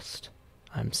Belcrest.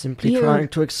 I'm simply You- trying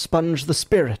to expunge the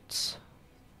spirits.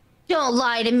 Don't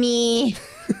lie to me.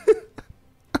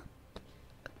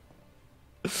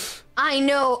 I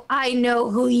know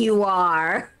who you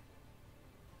are.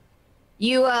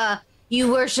 You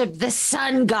worship the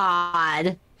sun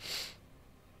god.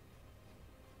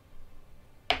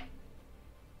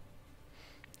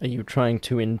 Are you trying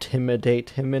to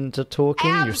intimidate him into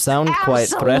talking? You sound quite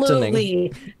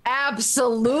threatening.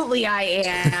 Absolutely, I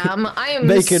am. I am.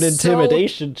 Make an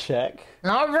intimidation check.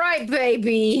 All right,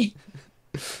 baby.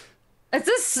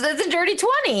 That's a dirty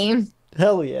 20.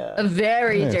 Hell yeah. A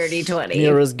very Nice. dirty 20.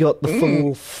 Mira's got the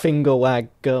full finger wag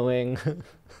going.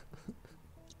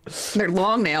 They're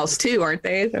long nails too, aren't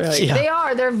they? They're like, Yeah. They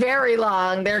are. They're very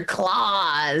long. They're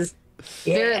claws.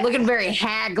 They're looking very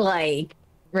hag-like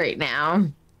right now.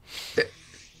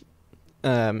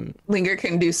 Linger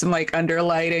can do some like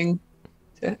underlighting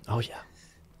to Oh yeah.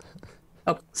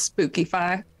 help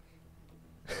spookify.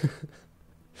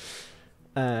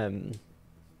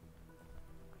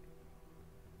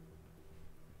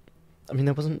 I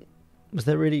mean, was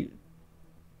there really,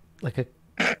 like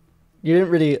you didn't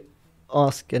really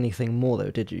ask anything more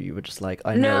though, did you? You were just like,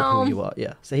 I know No. who you are.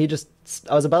 Yeah. So he just,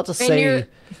 I was about to you're- say,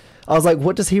 I was like,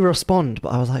 what does he respond? But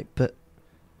I was like, but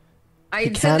I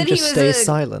he said can that he just was stay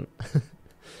silent.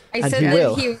 I and said he that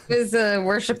will. he was a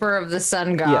worshiper of the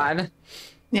sun god.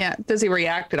 Yeah. Does he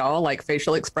react at all? Like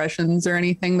facial expressions or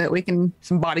anything that we can,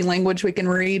 some body language we can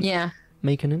read? Yeah.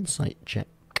 Make an insight check.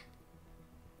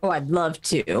 Oh, I'd love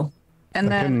to.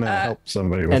 And I can then help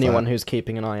somebody with Anyone that. who's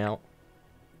keeping an eye out.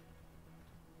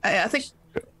 I think,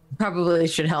 Probably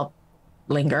should help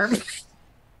Linger.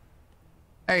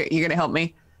 all right, you're going to help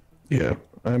me. Yeah,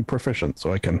 I'm proficient,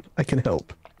 so I can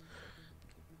help.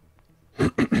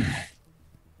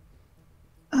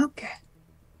 Okay.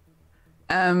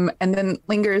 And then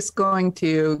Linger's going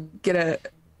to get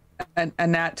a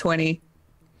nat 20.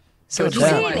 So Did it's you Yeah.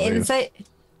 say one. an insight?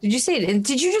 Did you say it?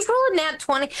 Did you just roll a nat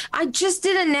 20? I just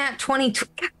did a nat 20.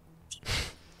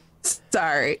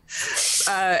 Sorry.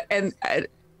 And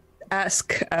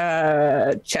ask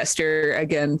Chester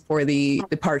again for the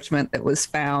parchment that was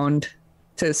found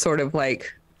to sort of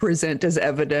like present as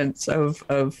evidence of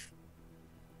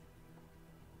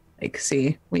like,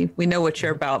 see, we know what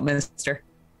you're about, mister.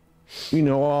 We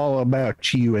know all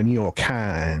about you and your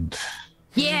kind.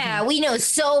 Yeah, we know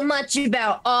so much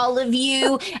about all of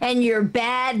you and your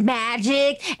bad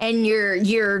magic and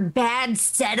your bad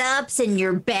setups and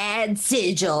your bad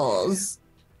sigils.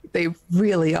 They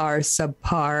really are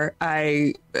subpar.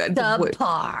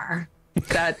 Subpar.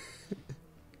 That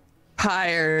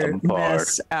pyre Subpar.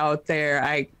 mess out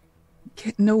there.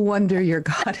 No wonder your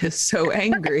god is so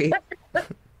angry.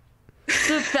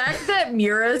 The fact that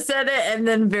Mira said it and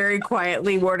then very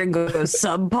quietly Warden goes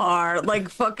subpar, like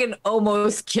fucking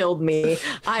almost killed me.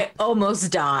 I almost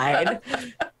died.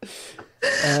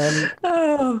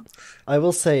 Oh, I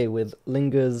will say with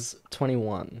Linger's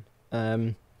 21,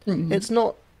 it's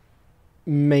not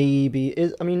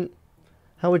maybe. I mean,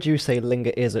 how would you say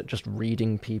Linger is at just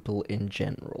reading people in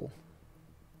general?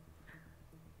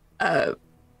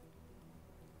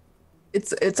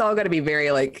 it's all got to be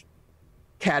very like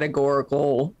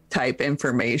categorical type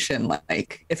information.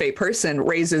 Like if a person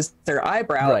raises their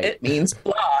eyebrow, Right. it means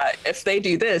blah. If they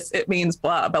do this, it means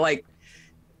blah. But like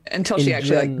until In she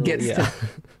actually like general, gets yeah. to,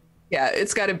 yeah,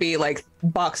 it's got to be like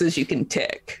boxes you can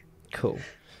tick. Cool.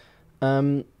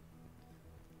 I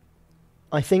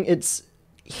think it's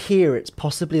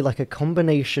possibly like a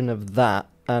combination of that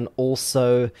and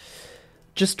also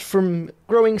just from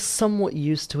growing somewhat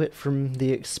used to it from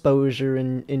the exposure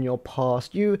in your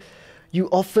past. You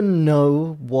often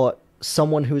know what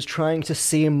someone who's trying to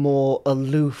seem more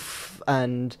aloof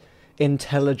and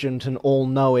intelligent and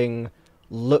all-knowing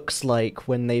looks like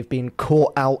when they've been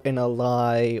caught out in a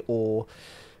lie or,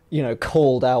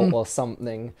 called out or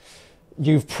something.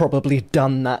 You've probably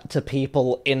done that to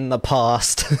people in the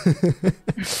past.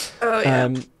 Oh yeah,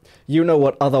 You know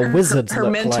what other wizards her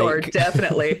look mentor like.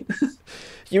 definitely.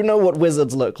 You know what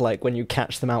wizards look like when you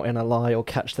catch them out in a lie or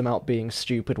catch them out being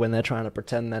stupid when they're trying to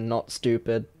pretend they're not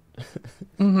stupid.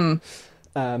 And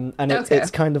Okay.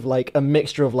 it's kind of like a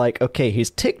mixture of like, okay, he's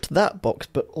ticked that box,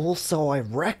 but also I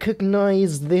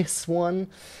recognize this one.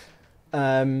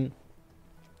 There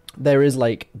is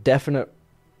like definite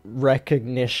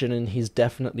recognition, and he's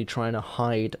definitely trying to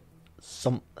hide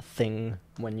something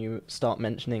when you start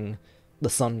mentioning the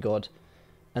sun god.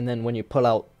 And then when you pull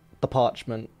out the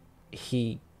parchment,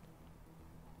 he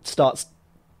starts.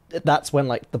 That's when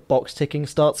like the box ticking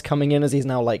starts coming in as he's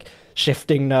now like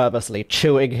shifting nervously,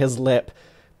 chewing his lip.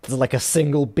 There's like a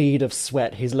single bead of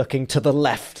sweat. He's looking to the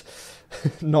left,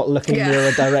 not looking Yeah.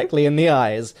 Mira directly in the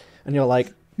eyes. And you're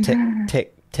like, tick,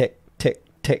 tick, tick, tick,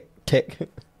 tick, tick.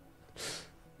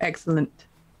 Excellent.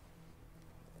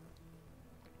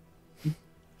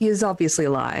 He is obviously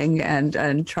lying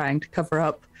and trying to cover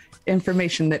up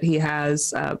information that he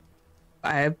has.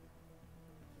 I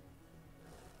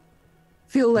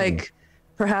feel like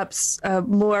perhaps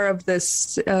more of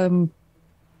this,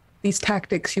 these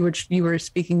tactics you were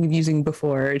speaking of using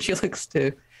before. And she looks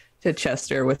to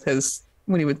Chester with his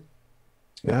when he would.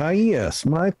 Ah, yes,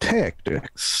 my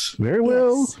tactics. Very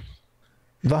well. Yes.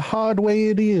 The hard way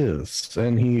it is.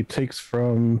 And he takes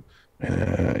out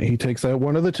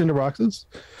one of the tinder boxes.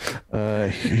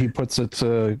 He puts it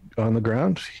on the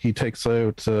ground. He takes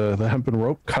out the hempen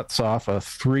rope, cuts off a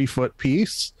 3-foot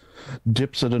piece,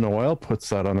 dips it in oil, puts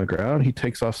that on the ground. He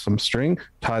takes off some string,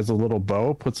 ties a little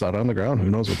bow, puts that on the ground. Who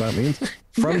knows what that means?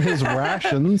 From his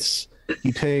rations,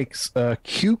 he takes a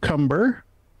cucumber.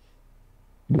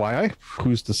 Why?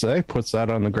 Who's to say? Puts that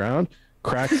on the ground,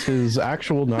 cracks his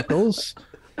actual knuckles.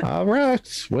 All right.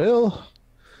 Well,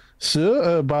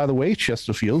 sir, by the way,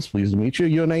 Chesterfields, pleased to meet you.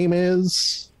 Your name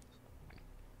is?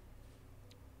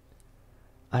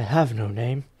 I have no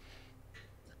name.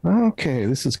 Okay,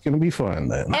 this is going to be fun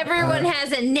then. Everyone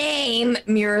has a name,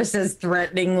 Mira says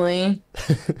threateningly.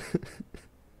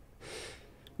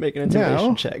 Make an intimidation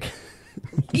Now- check.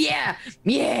 Yeah.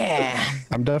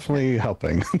 I'm definitely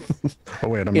helping. Oh,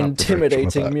 wait, I'm not proficient with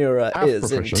Intimidating that. Mira Half is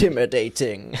proficient.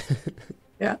 intimidating.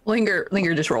 Yeah, Linger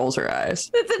just rolls her eyes.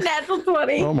 It's a natural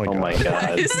 20. Oh my Oh god. my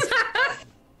god.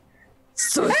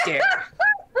 So scared.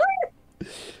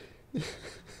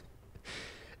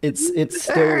 It's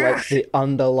still like the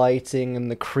underlighting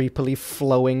and the creepily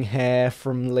flowing hair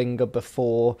from Linger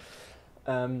before.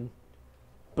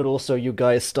 But also you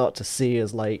guys start to see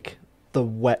as like the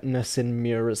wetness in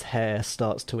Mira's hair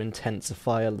starts to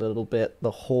intensify a little bit.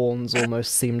 The horns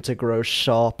almost seem to grow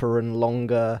sharper and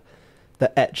longer.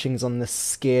 The etchings on the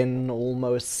skin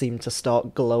almost seem to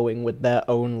start glowing with their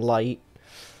own light.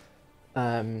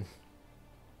 As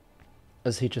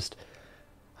he just...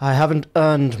 I haven't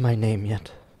earned my name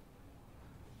yet.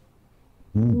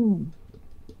 Ominous.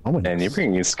 And you're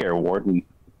bringing a scare warden.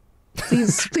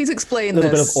 Please explain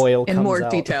Little bit this of oil in comes more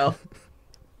out. detail.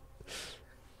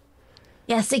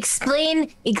 Yes,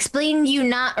 explain you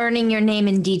not earning your name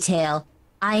in detail.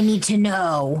 I need to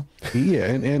know. Yeah,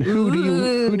 and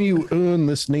who do you earn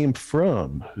this name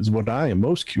from? Is what I am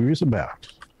most curious about.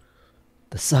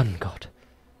 The sun god.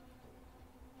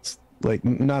 Like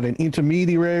not an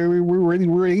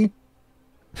intermediary.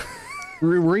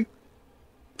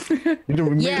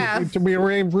 Yeah.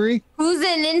 Intermediary. Who's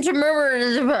an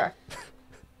intermediate?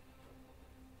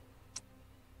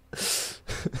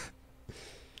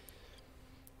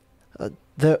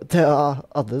 There are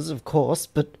others, of course,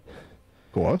 but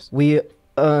Of course. we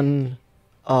earn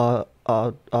our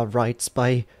rights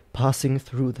by passing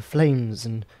through the flames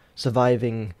and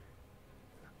surviving.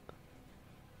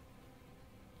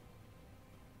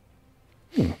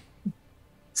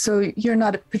 So you're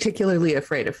not particularly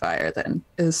afraid of fire, then,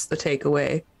 is the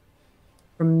takeaway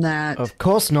from that. Of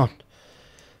course not.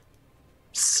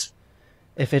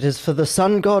 If it is for the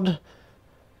sun god,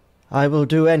 I will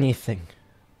do anything.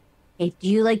 Hey, do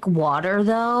you like water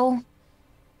though?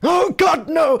 Oh God,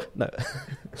 no! No.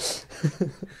 That's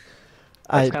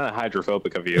kind of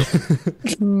hydrophobic of you.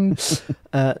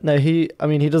 No, he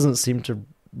doesn't seem to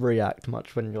react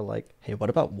much when you're like, hey,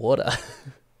 what about water?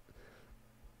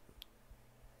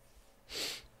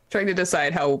 Trying to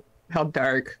decide how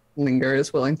dark Linger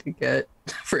is willing to get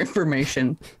for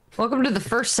information. Welcome to the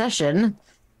first session.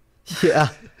 Yeah.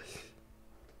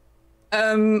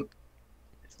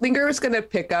 Linger is gonna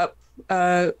pick up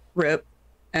Rip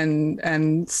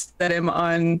and set him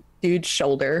on Dude's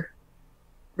shoulder.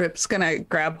 Rip's gonna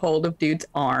grab hold of Dude's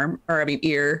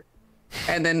ear,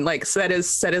 and then like set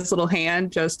his little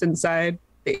hand just inside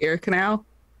the ear canal.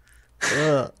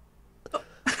 Ugh.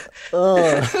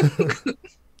 Ugh.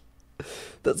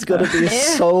 That's gonna be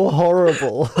so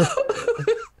horrible.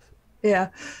 Yeah.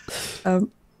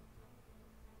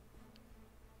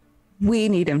 We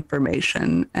need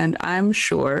information, and I'm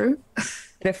sure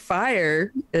that if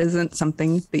fire isn't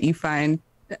something that you find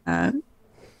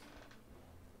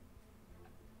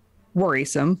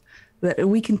worrisome, that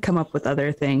we can come up with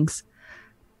other things.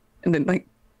 And then, like,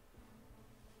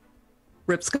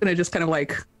 Rip's gonna just kind of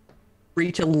like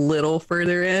reach a little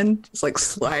further in, just like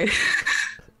slide.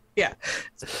 Yeah.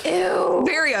 Ew.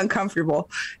 Very uncomfortable.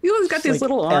 You always got It's these like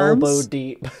little arms. elbow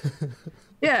deep.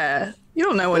 Yeah. You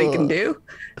don't know what he can do.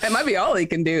 That might be all he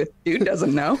can do. Dude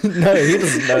doesn't know. No, he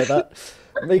doesn't know that.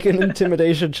 Make an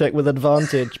intimidation check with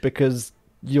advantage because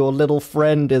your little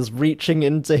friend is reaching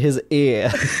into his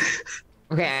ear.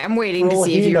 Okay, I'm waiting For to all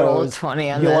see if he you roll a knows,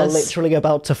 20 on you are this. literally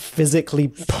about to physically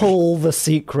pull the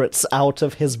secrets out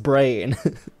of his brain.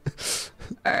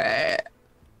 All right.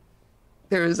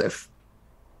 There was a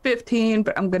 15,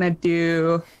 but I'm going to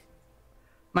do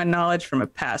my knowledge from a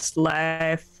past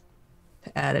life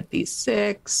to add a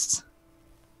d6.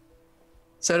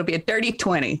 So it'll be a dirty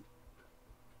 20.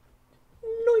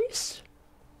 Nice.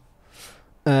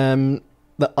 The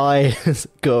eyes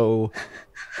go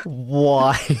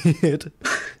wide.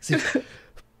 See,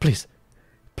 please,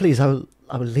 I will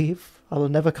leave. I will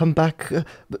never come back.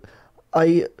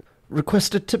 I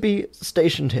requested to be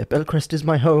stationed here. Belcrest is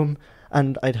my home,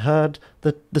 and I'd heard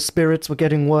that the spirits were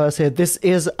getting worse here. This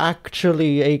is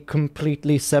actually a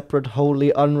completely separate,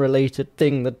 wholly unrelated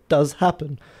thing that does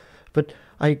happen. But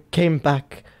I came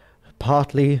back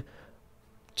partly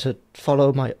to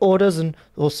follow my orders and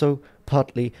also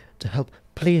partly to help.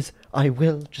 Please, I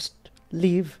will just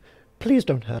leave. Please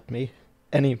don't hurt me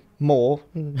any more.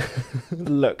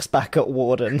 Looks back at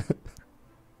Warden.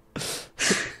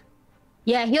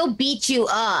 Yeah, he'll beat you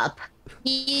up.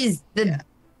 He's the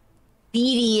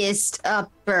beatiest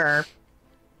upper.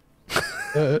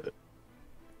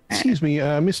 Excuse me,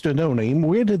 Mr. No Name,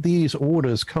 where did these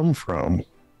orders come from?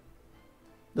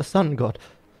 The sun god.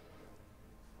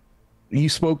 You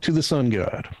spoke to the sun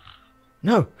god.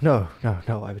 No,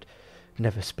 I would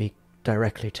never speak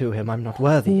directly to him. I'm not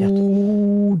worthy yet.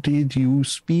 Who did you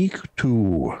speak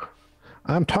to?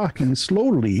 I'm talking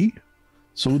slowly,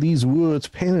 so these words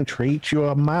penetrate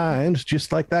your mind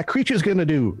just like that creature's gonna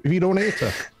do if you don't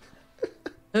answer.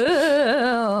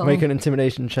 Make an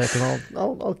intimidation check and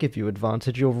I'll give you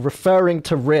advantage. You're referring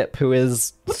to Rip, who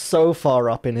is so far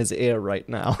up in his ear right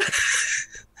now.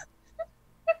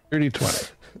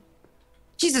 30-20.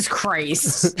 Jesus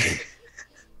Christ.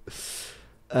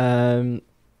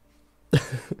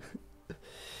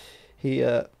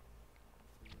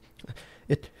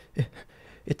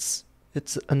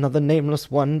 It's another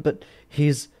nameless one, but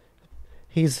he's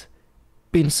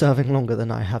been serving longer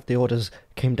than I have. The orders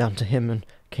came down to him and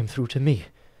came through to me.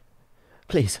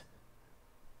 Please.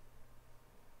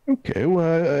 Okay,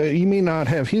 well, you may not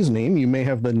have his name. You may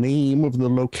have the name of the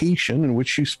location in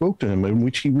which you spoke to him, in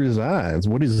which he resides.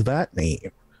 What is that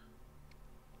name?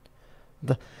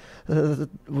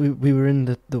 We were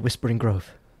in the Whispering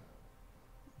Grove.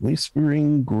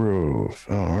 Whispering Grove.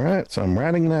 All right, so I'm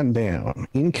writing that down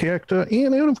in character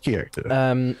and out of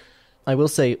character. I will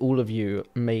say all of you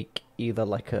make either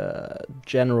like a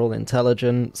general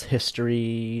intelligence,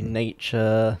 history,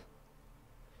 nature,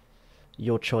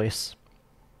 your choice.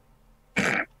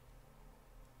 Go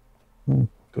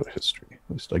history.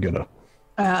 At least I get a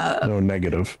no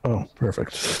negative. Oh,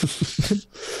 perfect.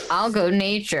 I'll go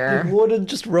nature. Wouldn't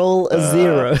just roll a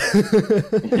 0.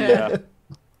 Yeah.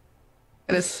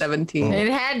 It is 17.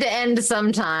 It had to end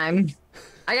sometime.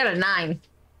 I got a 9.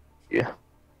 Yeah.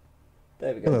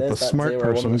 There we go. That There's the that smart 0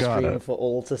 person on the got screen it. for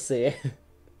all to see.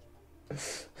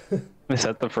 Is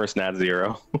that the first nat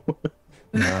 0?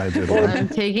 No, I did I'm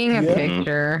taking a Yeah.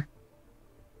 picture,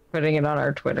 putting it on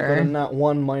our Got a Twitter. nat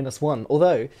 1 -1.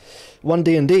 Although,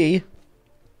 1D&D,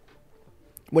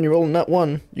 when you roll a nat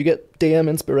 1, you get DM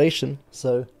inspiration.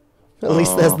 So, at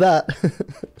least there's that.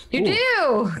 You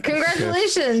do!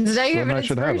 Congratulations! Now you have Then an I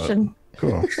should have it. inspiration.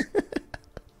 Cool.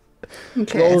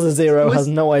 Okay. Rolls a 0, Was- has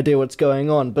no idea what's going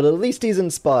on, but at least he's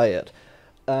inspired.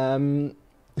 Linger,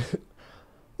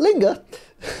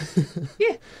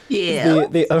 Yeah.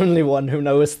 the only one who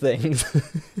knows things.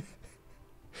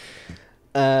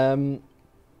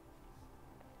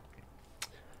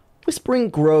 Whispering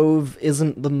Grove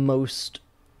isn't the most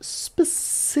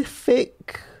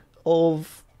specific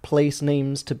of place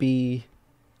names to be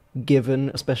given,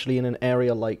 especially in an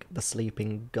area like the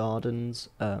Sleeping Gardens.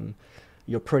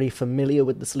 You're pretty familiar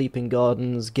with the Sleeping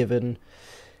Gardens given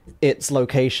its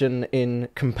location in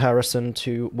comparison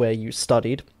to where you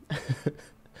studied.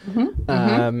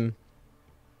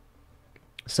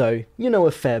 So you know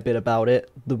a fair bit about it.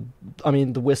 The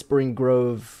Whispering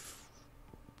Grove,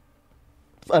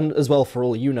 and as well for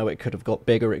all you know, it could have got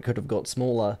bigger, it could have got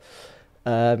smaller.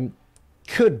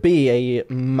 Could be a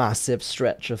massive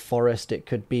stretch of forest. It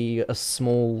could be a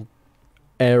small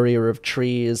area of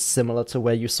trees similar to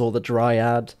where you saw the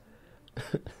Dryad.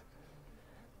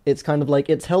 It's kind of like,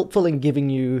 it's helpful in giving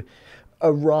you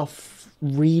a rough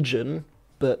region,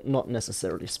 but not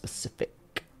necessarily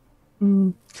specific.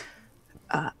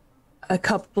 A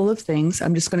couple of things.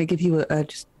 I'm just going to give you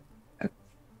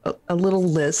a little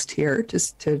list here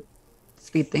just to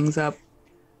speed things up.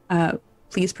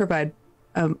 Please provide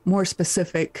a more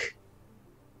specific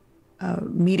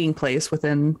meeting place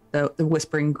within the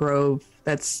Whispering Grove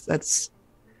that's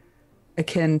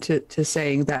akin to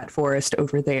saying that forest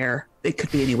over there. It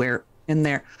could be anywhere in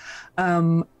there.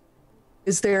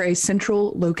 Is there a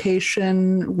central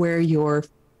location where your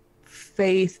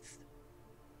faith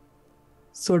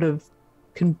sort of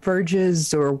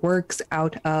converges or works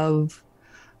out of?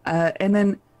 And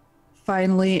then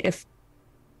finally, if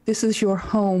this is your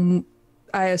home,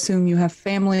 I assume you have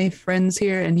family, friends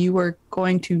here, and you are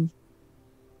going to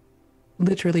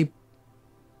literally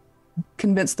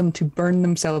convince them to burn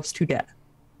themselves to death.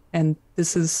 And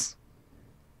this is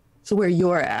where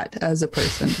you're at as a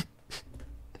person.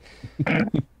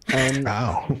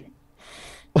 Ow.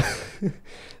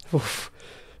 Oof.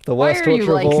 The worst are you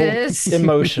torture like of all, this?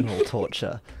 emotional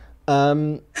torture.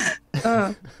 We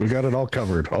got it all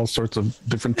covered. All sorts of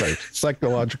different types.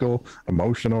 Psychological,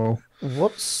 emotional.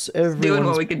 What's Doing what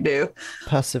everyone's we can do.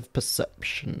 passive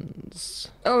perceptions?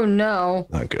 Oh no.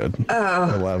 Not good.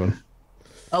 Oh, 11.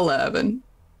 11.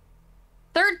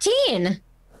 13.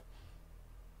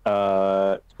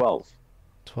 12.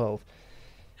 12.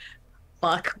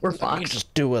 Fuck, we're Let me fucked.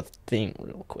 just do a thing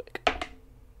real quick.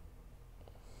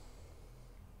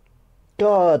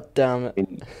 God damn it.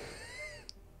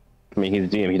 I mean, he's a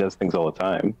DM. He does things all the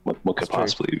time. What could That's true.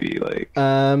 possibly be like?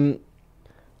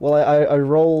 Well, I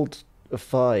rolled a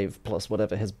 5 plus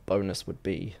whatever his bonus would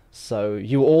be. So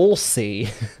you all see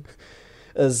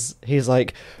as he's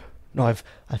like, no, I've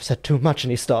said too much,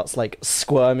 and he starts like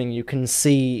squirming. You can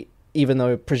see, even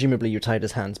though presumably you tied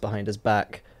his hands behind his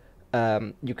back,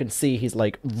 you can see he's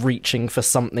like reaching for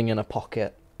something in a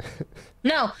pocket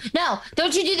No,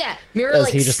 don't you do that. Mira as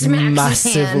like he just smacks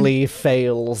his hand. massively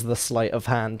fails the sleight of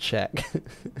hand check.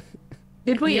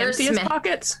 Did we You're empty his sma-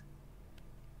 pockets?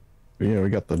 Yeah, we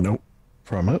got the note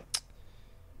from it.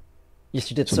 Yes,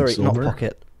 you did. Some Sorry, not silver.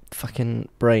 pocket. Fucking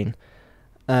brain.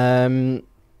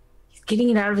 He's getting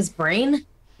it out of his brain?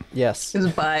 Yes.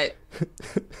 His butt.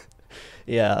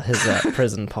 Yeah, his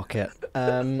prison pocket.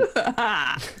 No!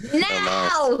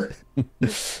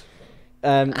 You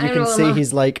I can know, see Emma.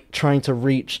 he's like trying to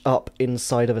reach up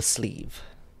inside of a sleeve.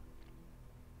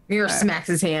 Mira smacks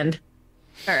his hand.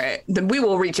 All right. Then we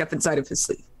will reach up inside of his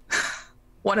sleeve.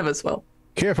 One of us will.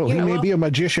 Careful, he may be a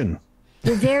magician.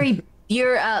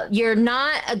 You're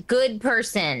not a good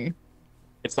person.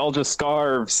 It's all just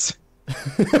scarves.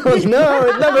 Oh, no,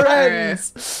 it never Alright.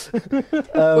 ends.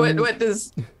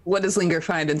 What does Linger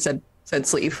find in said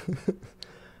sleeve?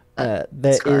 There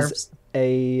is Scarves.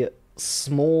 a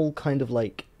small kind of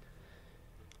like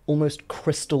almost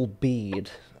crystal bead,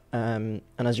 and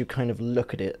as you kind of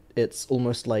look at it, it's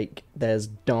almost like there's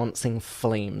dancing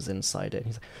flames inside it.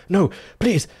 He's like, "No,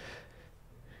 please,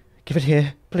 give it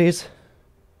here, please."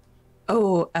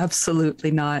 Oh,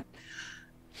 absolutely not.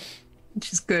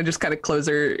 She's gonna just kind of close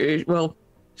her. Well,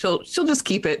 she'll just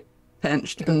keep it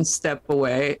pinched and step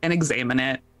away and examine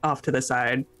it off to the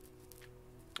side.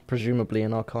 Presumably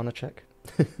an Arcana check.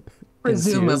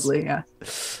 Presumably, yeah.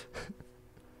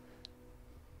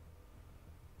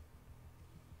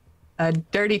 A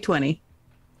dirty 20.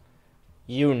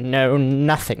 You know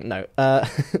nothing. No.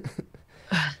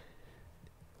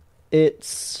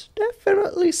 It's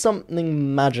definitely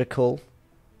something magical.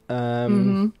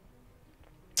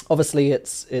 Obviously,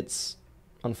 it's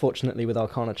unfortunately with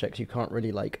Arcana checks you can't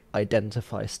really like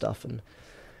identify stuff and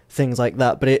things like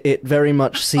that. But it very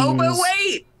much seems. Oh, but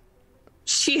wait!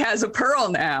 She has a pearl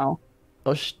now.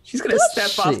 Oh, She's gonna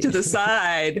step off to the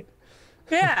side.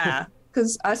 Yeah,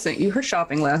 because I sent you her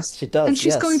shopping list. She does, and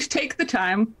she's yes. going to take the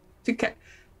time to.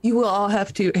 You will all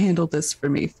have to handle this for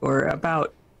me for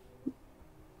about.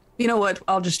 You know what?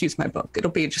 I'll just use my book.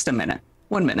 It'll be just a minute.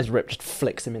 1 minute. As Rip just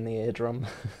flicks him in the eardrum.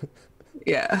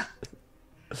 Yeah.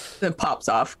 Then pops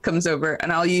off, comes over,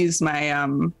 and I'll use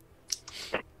my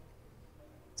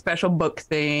special book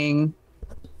thing.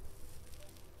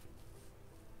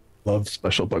 Love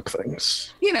special book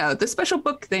things. You know, the special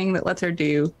book thing that lets her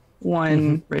do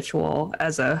one ritual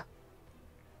as a.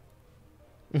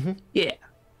 Yeah.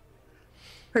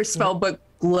 Her spell book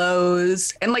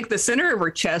glows, and like the center of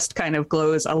her chest kind of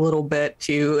glows a little bit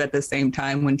too at the same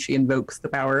time when she invokes the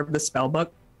power of the spell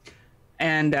book.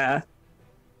 And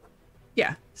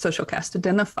yeah, so she'll cast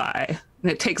Identify,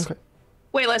 and it takes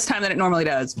way less time than it normally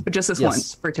does, but just this Yes.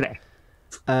 once for today.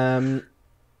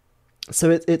 So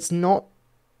it's not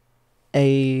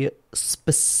a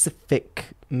specific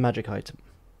magic item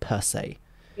per se,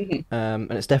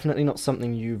 and it's definitely not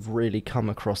something you've really come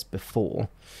across before.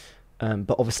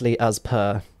 But obviously, as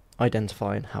per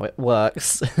Identify and how it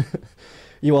works,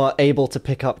 you are able to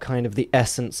pick up kind of the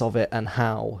essence of it and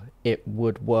how it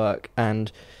would work,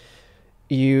 and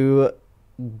you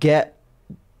get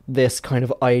this kind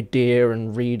of idea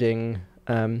and reading.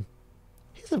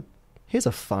 Here's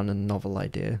a fun and novel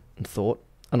idea and thought,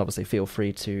 and obviously feel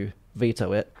free to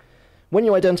veto it. When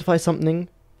you identify something,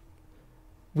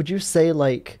 would you say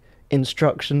like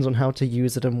instructions on how to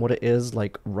use it and what it is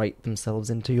like write themselves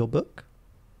into your book?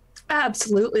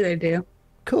 Absolutely, they do.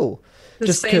 Cool. The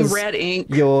Just same 'cause red ink.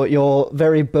 You're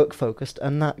very book focused,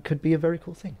 and that could be a very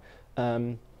cool thing.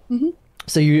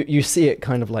 So you see it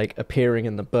kind of like appearing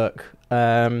in the book.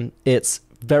 It's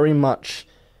very much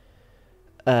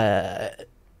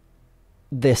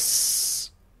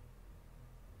this,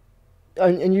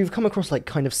 and you've come across like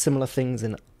kind of similar things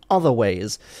in other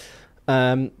ways.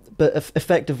 But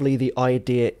effectively, the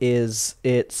idea is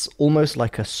it's almost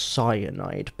like a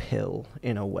cyanide pill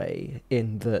in a way,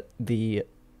 in that the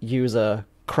user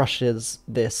crushes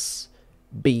this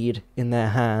bead in their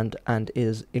hand and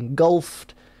is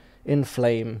engulfed in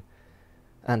flame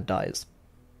and dies.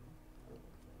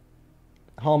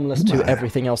 Harmless to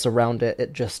everything else around it,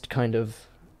 it just kind of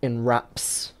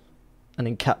enwraps and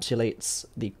encapsulates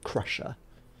the crusher.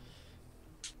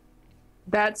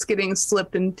 That's getting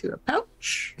slipped into a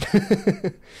pouch.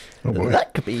 Oh boy.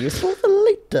 That could be useful for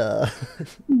later.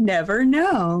 Never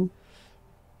know.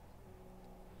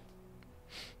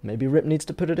 Maybe Rip needs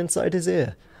to put it inside his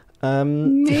ear.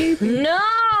 Maybe. No!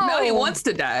 No, he wants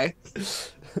to die.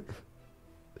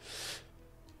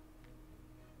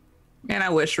 And I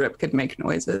wish Rip could make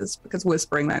noises, because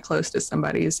whispering that close to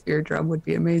somebody's eardrum would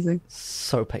be amazing.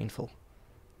 So painful.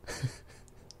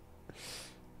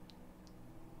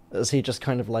 As he just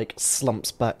kind of like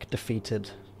slumps back defeated.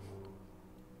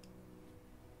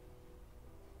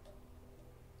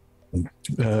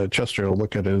 Chester will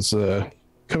look at his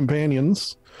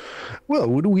companions. Well,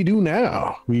 what do we do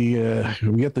now? We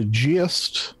get the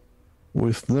gist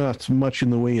with not much in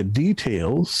the way of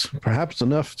details, perhaps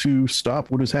enough to stop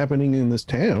what is happening in this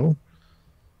town.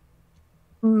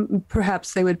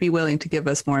 Perhaps they would be willing to give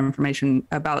us more information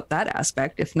about that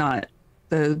aspect, if not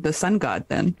the sun god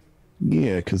then.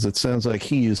 Yeah, because it sounds like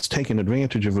he is taking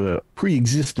advantage of a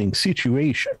pre-existing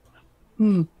situation.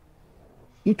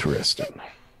 Interesting.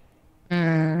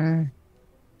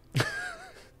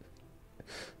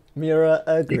 Mira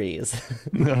agrees.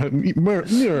 Mira,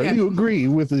 you agree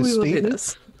with his We will do statement?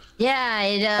 this. Yeah,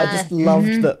 I just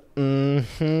loved that.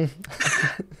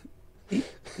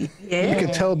 You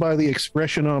can tell by the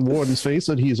expression on Warden's face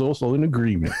that he's also in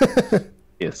agreement.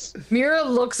 Yes. Mira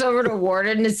looks over to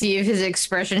Warden to see if his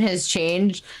expression has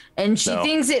changed, and she No.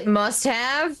 thinks it must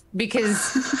have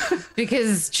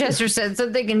because Chester said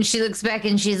something, and she looks back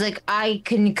and she's like, "I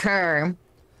concur."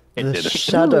 It The did.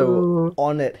 shadow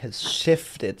on it has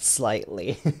shifted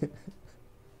slightly.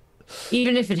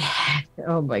 Even if it had,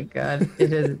 oh my god,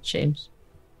 it hasn't changed.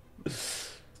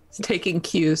 It's taking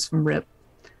cues from Rip.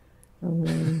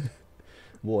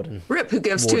 Warden. Rip, who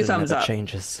gives Warden two thumbs never up.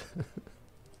 changes.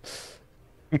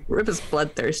 Rip is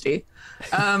bloodthirsty.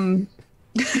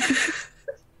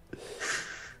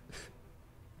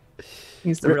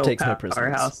 He's the Rip real takes no prisoners.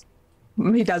 powerhouse.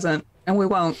 He doesn't, and we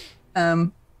won't.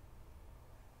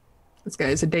 This guy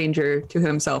is a danger to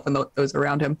himself and those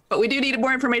around him. But we do need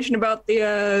more information about the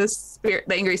the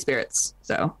angry spirits.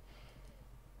 So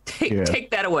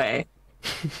take that away.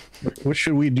 What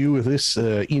should we do with this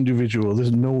individual,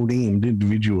 this no-named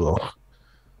individual?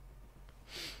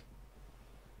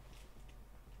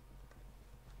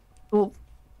 Well,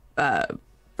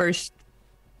 first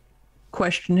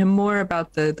question him more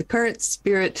about the current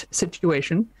spirit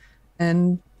situation,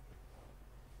 and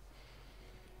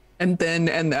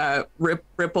then Rip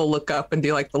will look up and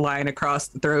do like the line across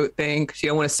the throat thing because you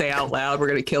don't want to say out loud we're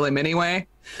gonna kill him anyway.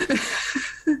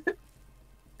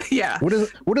 Yeah. What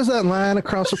does that line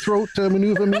across the throat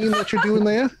maneuver mean that you're doing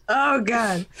there? Oh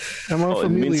God. I'm Oh, it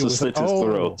unfamiliar means to with slit his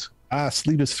throat.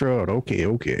 Slit his throat.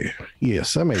 Okay.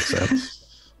 Yes, that makes sense.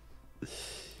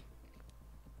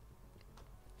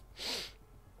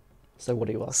 So what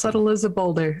do you ask? Subtle as a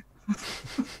boulder.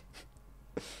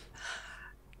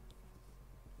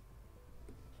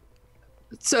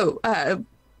 So, I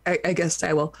guess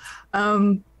I will.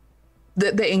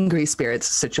 The angry spirits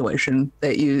situation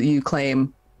that you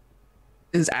claim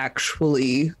is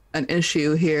actually an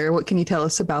issue here. What can you tell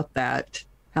us about that?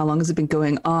 How long has it been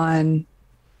going on?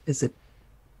 Is it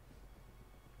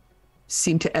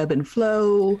seem to ebb and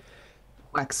flow,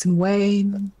 wax and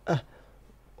wane?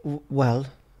 Well,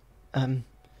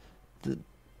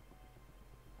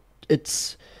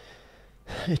 it's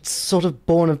sort of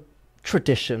born of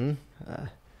tradition.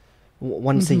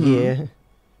 Once a year,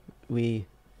 we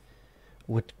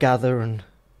would gather and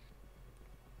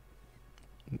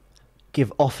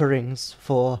give offerings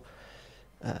for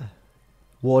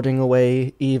warding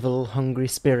away evil, hungry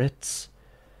spirits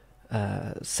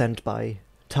sent by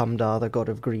Tamdar, the god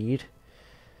of greed,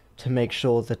 to make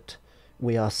sure that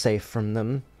we are safe from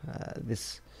them.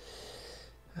 This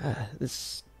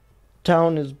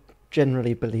town is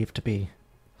generally believed to be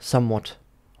somewhat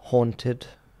haunted,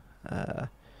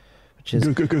 which is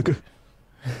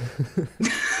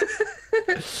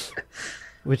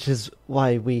which is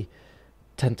why we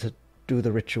tend to do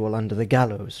the ritual under the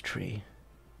gallows tree.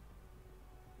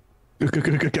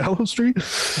 Gallows Street?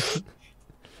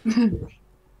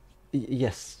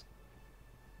 Yes,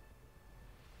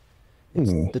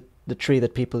 Hmm. the tree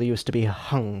that people used to be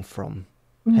hung from.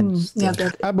 Hence yeah,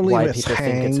 the- I believe why it's people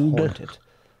think it's hanged. haunted.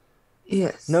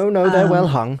 yes. No, they're well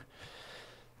hung.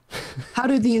 How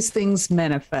do these things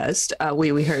manifest?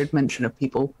 We heard mention of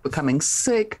people becoming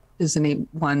sick. Does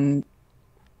anyone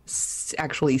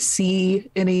actually see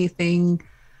anything?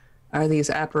 Are these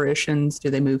apparitions? Do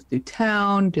they move through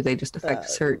town? Do they just affect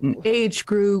certain age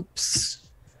groups?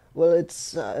 Well,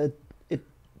 it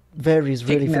varies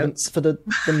really. Take For notes.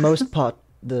 the most part,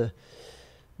 the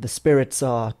spirits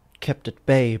are kept at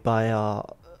bay by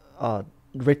our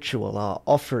ritual, our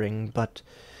offering. But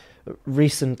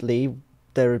recently,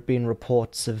 there have been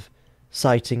reports of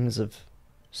sightings of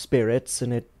spirits,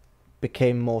 and it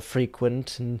became more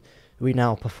frequent. And we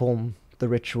now perform the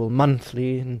ritual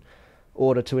monthly in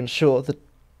order to ensure that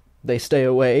they stay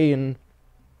away. And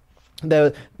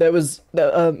there was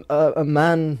a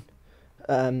man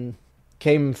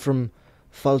came from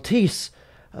Faltis,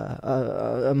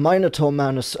 a Minotaur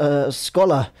man, a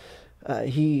scholar.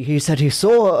 He said he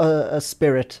saw a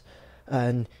spirit,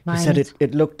 and he said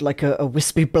it looked like a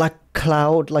wispy black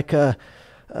cloud, like a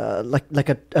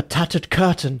tattered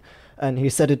curtain, and he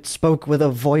said it spoke with a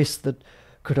voice that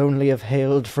could only have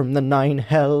hailed from the 9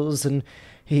 hells, and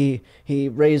he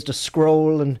raised a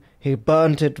scroll and he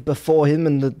burnt it before him,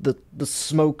 and the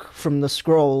smoke from the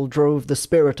scroll drove the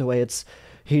spirit away.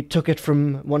 He took it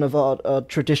from one of our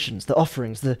traditions, the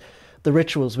offerings, the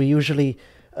rituals. We usually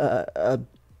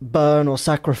burn or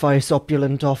sacrifice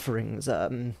opulent offerings.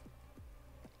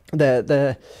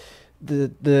 They're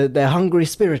hungry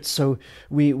spirits, so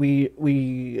we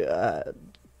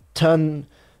turn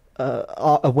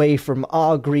away from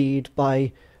our greed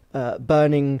by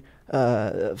burning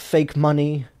fake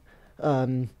money,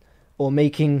 or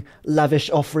making lavish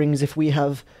offerings. If we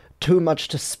have too much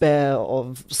to spare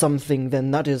of something, then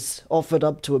that is offered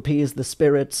up to appease the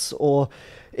spirits, or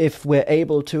if we're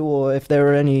able to, or if there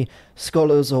are any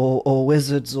scholars or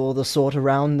wizards or the sort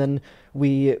around, then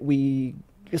we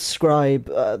scribe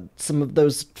some of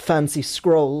those fancy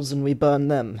scrolls and we burn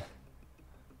them.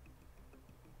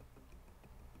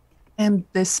 And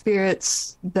the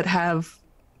spirits that have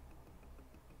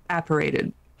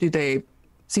apparated, do they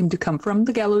seem to come from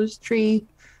the gallows tree,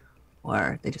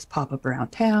 or they just pop up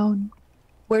around town?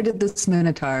 Where did this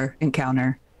Minotaur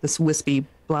encounter this wispy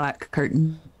black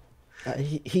curtain?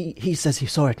 He says he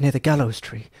saw it near the gallows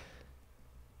tree.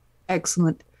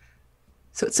 Excellent.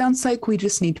 So it sounds like we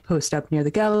just need to post up near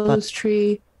the gallows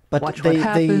tree, But watch what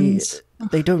happens.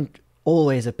 they don't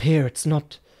always appear. It's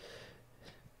not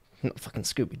fucking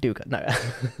Scooby-Doo. No.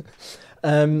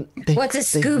 What's a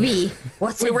Scooby?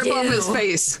 What's We a rip off his do?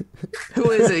 face. Who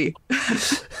is he?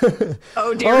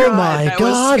 Oh dear Oh God! my that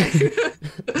God.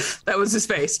 Was, that was his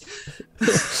face.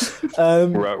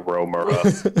 Romura.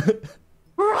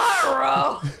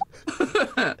 Ruh-roh.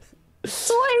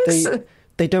 Slice.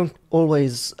 They don't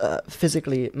always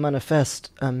physically manifest.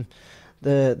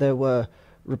 There were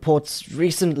reports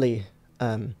recently.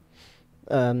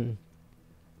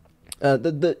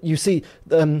 You see,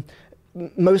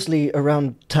 mostly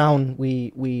around town,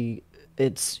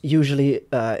 it's usually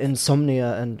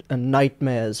insomnia and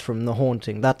nightmares from the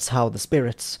haunting. That's how the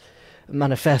spirits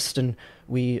manifest, and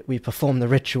we perform the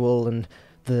ritual, and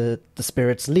the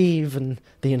spirits leave, and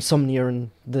the insomnia and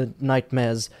the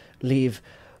nightmares leave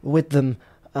with them.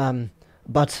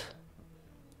 But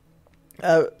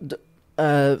for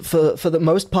the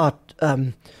most part,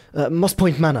 Moss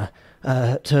Point Manor,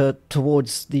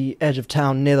 towards the edge of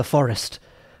town near the forest,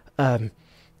 the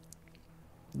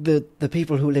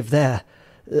people who live there,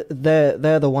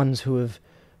 they're the ones who have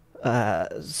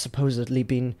supposedly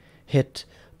been hit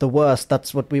the worst.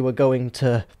 That's what we were going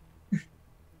to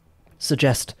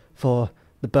suggest for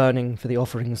the burning, for the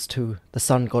offerings to the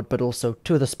sun god, but also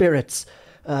to the spirits.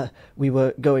 We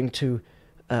were going to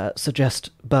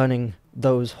suggest burning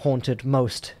those haunted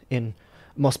most in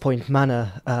Moss Point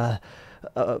Manor.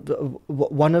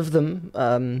 One of them,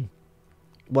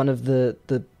 one of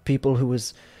the people who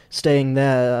was staying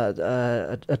there,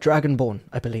 a Dragonborn,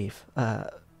 I believe.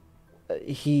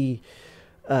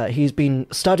 He's been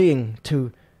studying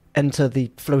to enter the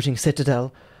floating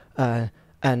citadel,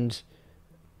 and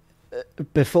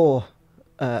before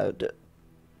a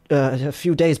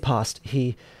few days past,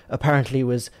 he apparently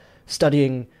was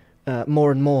studying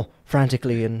more and more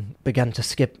frantically and began to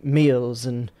skip meals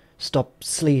and stop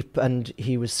sleep, and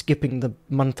he was skipping the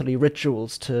monthly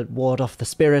rituals to ward off the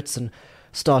spirits and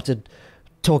started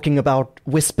talking about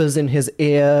whispers in his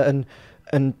ear,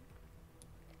 and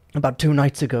about 2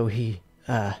 nights ago he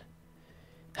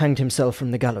hanged himself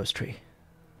from the gallows tree.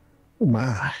 Oh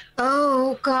my.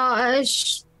 Oh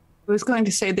gosh. I was going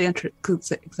to say the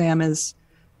entrance exam is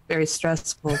very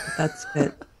stressful, but that's a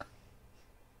bit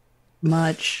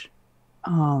much.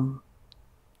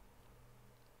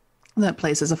 That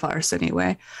place is a farce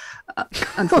anyway.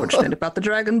 Unfortunate about the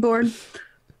Dragonborn.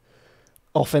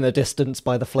 Off in the distance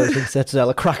by the floating citadel,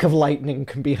 a crack of lightning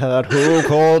can be heard. Who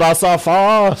called us a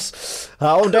farce?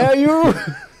 How dare you?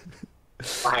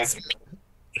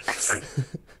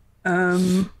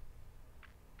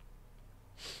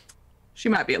 She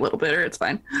might be a little bitter. It's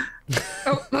fine.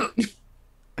 It's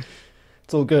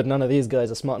all good. None of these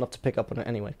guys are smart enough to pick up on it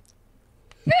anyway.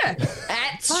 Yeah.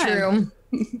 That's Fine. true.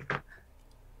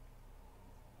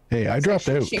 Hey, I dropped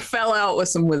out. She fell out with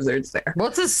some wizards there.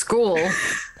 What's a school?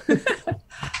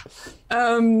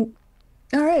 All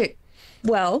right.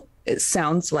 Well, it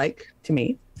sounds like, to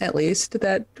me at least,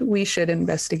 that we should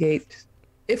investigate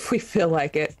if we feel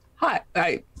like it. Hi,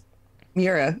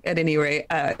 Mira, at any rate.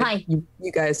 Hi. You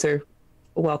guys are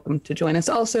welcome to join us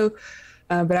also.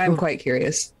 But I'm quite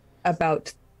curious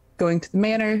about going to the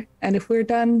manor, and if we're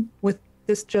done with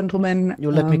this gentleman...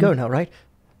 You'll let me go now, right?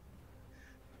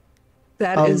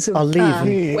 That I'll- is a I'll leave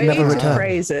and way never to return.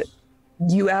 phrase it.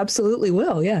 You absolutely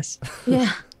will, yes.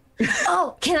 Yeah.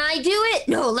 Oh, can I do it?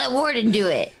 No, let Warden do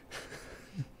it.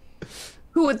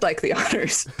 Who would like the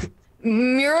honors?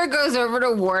 Mira goes over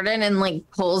to Warden and like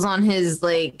pulls on his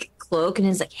like cloak and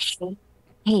is like, Hey.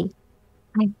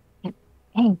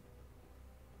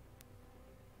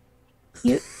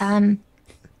 You, do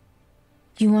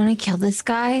you want to kill this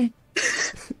guy?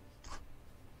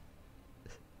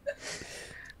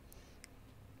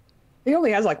 He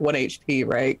only has like 1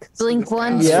 HP, right? Blink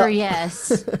once Yeah. for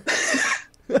yes.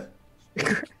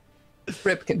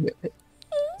 Rip can whip it.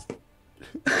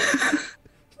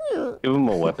 Give him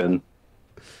a weapon.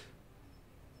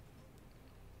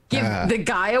 give the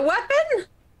guy a weapon?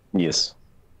 Yes.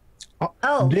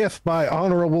 Oh, Death by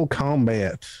honorable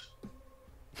combat.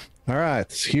 All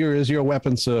right, here is your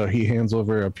weapon, sir. He hands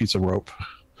over a piece of rope.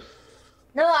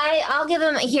 no, I'll give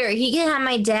him here. He can have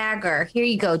my dagger. Here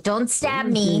you go. Don't stab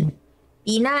me.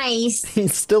 Be nice.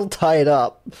 He's still tied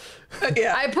up.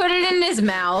 Yeah. I put it in his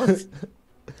mouth.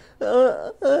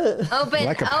 Open.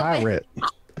 Like a open. pirate.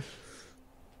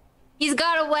 He's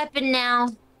got a weapon now.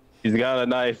 He's got a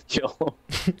knife. Kill him.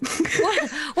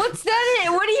 What's that?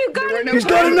 What do you got? There were in no your He's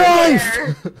got a mouth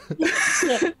knife!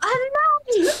 there? A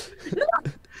knife.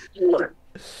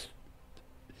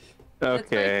 That's my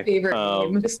Okay. favorite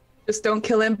game. Just don't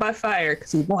kill him by fire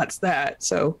because he wants that.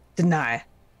 So deny.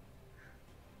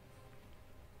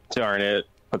 Darn it.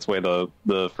 That's why the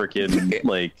freaking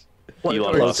like What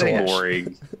Elon the Musk thing.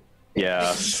 boring.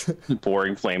 Yeah.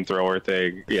 Boring flamethrower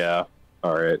thing. Yeah.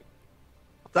 Alright.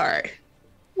 Sorry.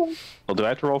 Well, do I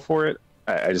have to roll for it?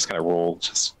 I just kind of roll.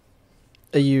 Just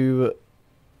Are you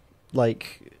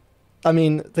like? I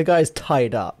mean, the guy's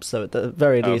tied up, so at the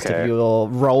very least, if Okay. you're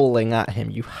rolling at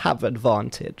him, you have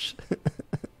advantage.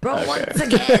 Roll Okay. once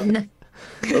again.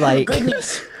 Like,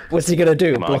 Goodness. what's he gonna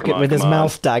do? Come on, Block come it on, with his come on.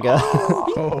 mouth dagger?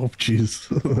 Oh, jeez.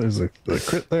 There's a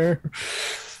crit there.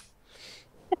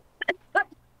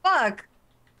 Fuck.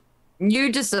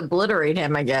 You just obliterate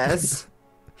him, I guess.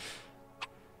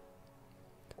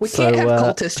 We So, can't have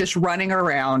uh, cultists just running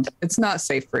around. It's not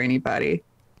safe for anybody.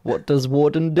 What does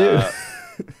Warden do?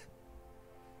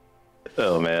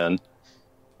 oh man.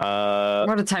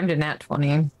 What a time to nat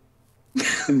 20.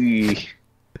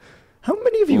 How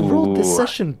many have you rolled this Ooh.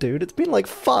 session, dude? It's been like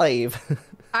 5.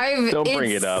 Don't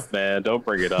bring it up, man. Don't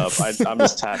bring it up. I'm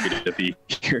just happy to be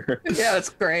here. Yeah, that's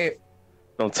great.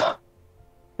 Don't talk.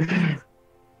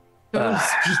 Don't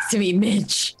speak to me,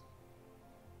 Mitch.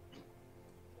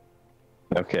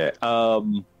 Okay.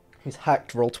 He's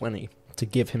hacked Roll20 to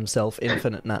give himself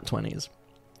infinite nat 20s.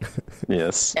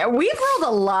 Yes. Yeah, we've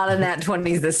rolled a lot of nat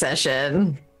 20s this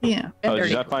session. Yeah. Oh, did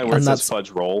you not find where it And says that's-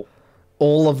 fudge roll?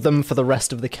 All of them for the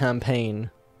rest of the campaign.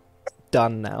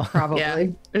 Done now. Probably. Yeah.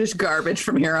 They're just garbage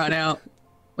from here on out.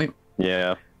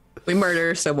 Yeah. We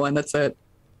murder someone. That's it.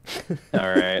 All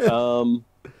right.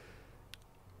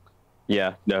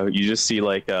 Yeah. No, you just see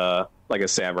like a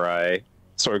samurai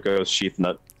sword goes sheath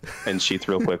and sheath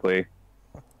real quickly,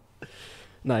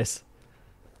 Nice.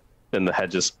 then the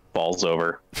head just falls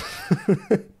over.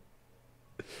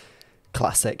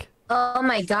 Classic. Oh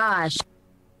my gosh.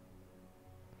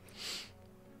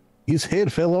 His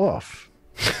head fell off.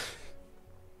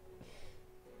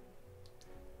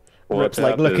 Rip's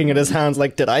like looking at his hands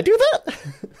like, did I do that?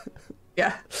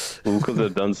 Yeah. Who could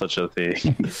have done such a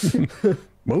thing?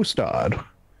 Most odd.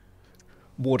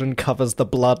 Warden covers the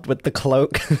blood with the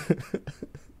cloak.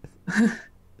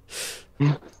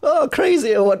 Oh,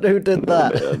 crazy! I wonder who did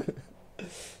that.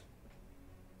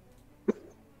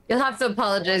 You'll have to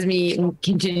apologize me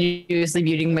continuously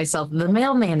muting myself. The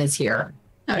mailman is here.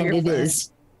 Oh, and you're it fine.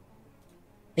 is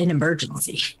an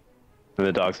emergency. And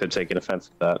the dogs had taken offense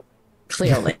to that.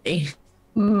 Clearly.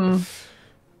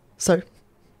 So,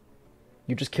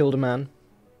 you just killed a man,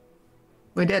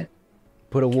 We did.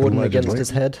 put a warden Allegedly. against his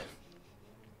head.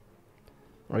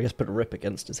 Or I guess put a Rip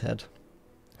against his head.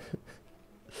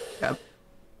 Yep.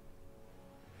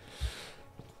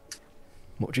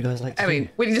 What would you guys like to I do? mean,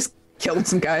 we just killed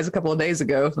some guys a couple of days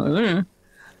ago.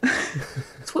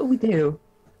 That's what we do.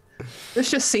 This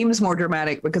just seems more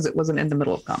dramatic because it wasn't in the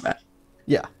middle of combat.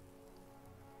 Yeah.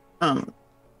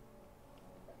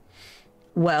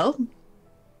 Well,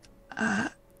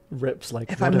 Rip's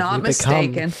like, if "What I'm have not we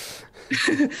become?"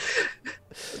 mistaken,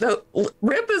 the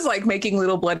Rip is like making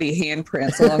little bloody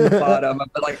handprints along the bottom of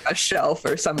like a shelf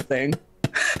or something.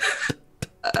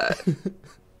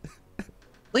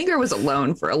 Linger was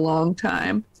alone for a long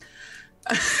time.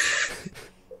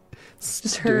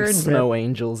 Just Doing heard snow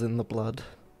angels in the blood.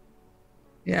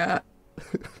 Yeah,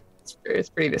 it's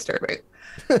pretty disturbing.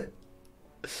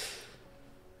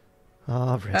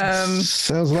 Ah, Rip.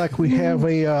 Sounds like we have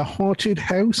a haunted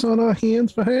house on our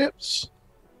hands, perhaps.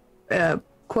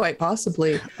 Quite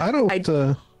possibly. I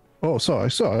don't. Oh, sorry.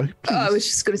 I was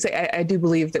just going to say, I do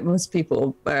believe that most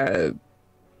people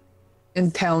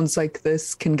in towns like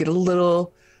this can get a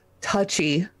little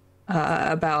touchy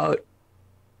about.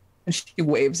 And she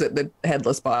waves at the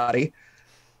headless body.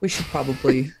 We should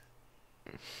probably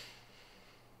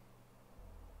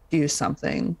do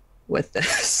something with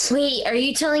this. Wait, are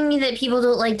you telling me that people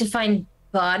don't like to find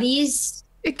bodies?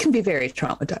 It can be very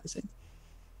traumatizing.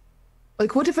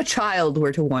 Like, what if a child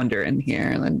were to wander in here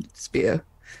and then just be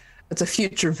it's a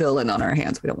future villain on our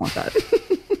hands? We don't want that.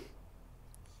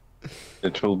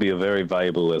 It will be a very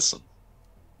valuable lesson.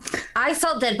 I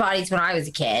saw dead bodies when I was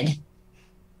a kid.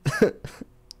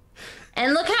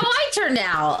 And look how I turned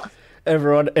out.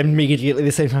 Everyone immediately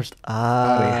the same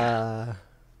time.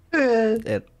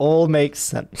 It all makes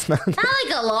sense, man. Not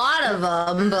like a lot of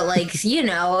them, but like, you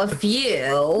know, a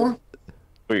few.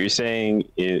 What you're saying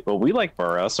is, well, we like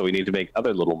Murrah, so we need to make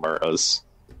other little Murrahs.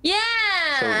 Yeah.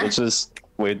 So let's just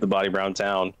wave the body around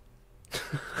town.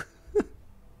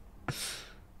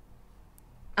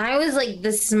 I was like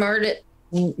the smartest.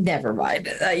 Never mind.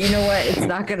 You know what? It's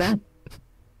not gonna.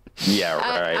 Yeah,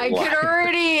 right. I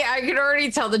could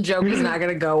already tell the joke is not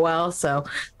gonna go well, so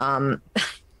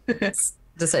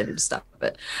decided to stop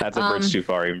it. That's a bridge too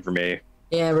far even for me.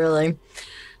 Yeah, really.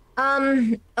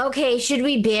 Okay, should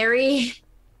we bury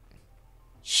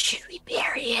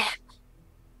it?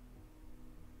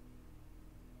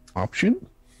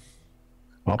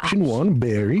 Option 1,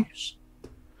 bury.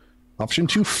 Option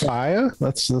 2, fire.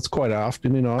 That's quite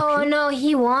often an Oh option. no,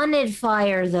 he wanted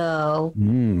fire though.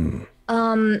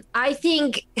 I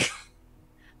think.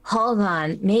 Hold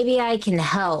on, maybe I can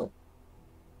help.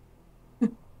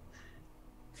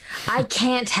 I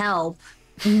can't help.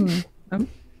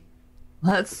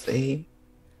 Let's see.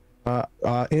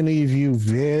 Any of you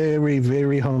very,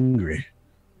 very hungry?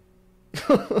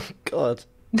 God.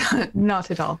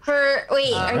 Not at all.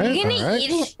 Wait, are you gonna alright.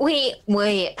 eat?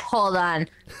 Wait, hold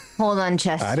on,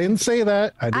 Chester. I didn't say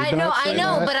that. I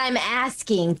know, but I'm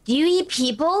asking. Do you eat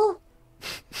people?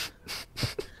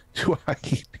 Do I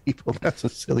eat people? That's a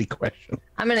silly question.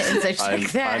 I'm gonna insight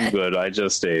check that. I'm good. I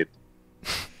just ate.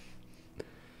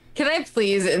 Can I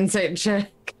please insight check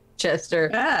Chester?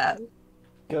 Yeah.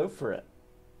 Go for it.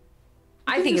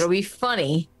 I think it'll be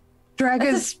funny. Drag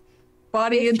his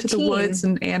body into the 15. woods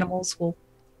and animals will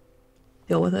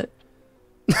deal with it.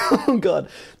 Oh god.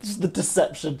 Just the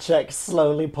deception check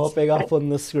slowly popping up on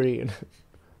the screen.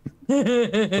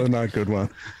 Oh, not a good one.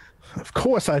 Of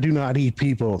course I do not eat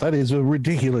people. That is a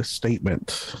ridiculous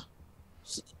statement.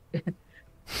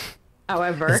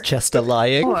 However, Is Chester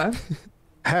lying? Or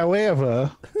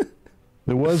However,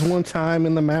 there was one time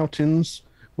in the mountains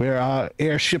where our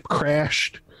airship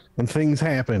crashed and things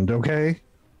happened, okay?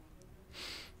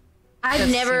 that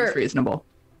seems reasonable.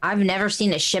 I've never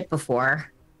seen a ship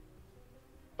before.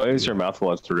 Why is your mouth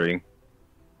watering?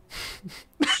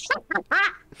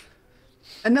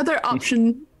 Another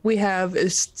option we have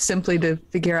is simply to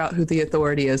figure out who the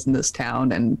authority is in this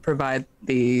town and provide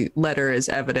the letter as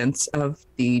evidence of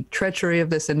the treachery of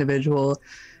this individual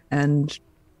and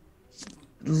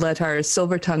let our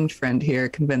silver-tongued friend here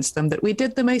convince them that we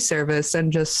did them a service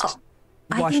and just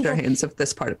I washed think our that- hands of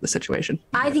this part of the situation.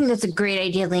 I think that's a great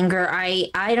idea, Linger. I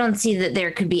don't see that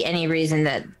there could be any reason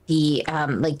that the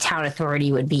like town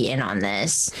authority would be in on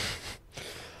this.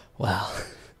 Well,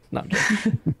 no.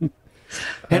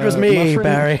 It was me, my friend-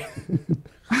 Barry.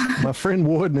 My friend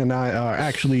Warden and I are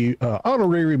actually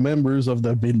honorary members of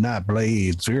the Midnight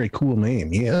Blades. Very cool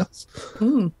name, yes?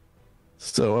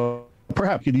 So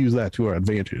perhaps you could use that to our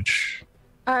advantage.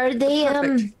 Are they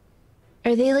Perfect.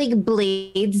 are they like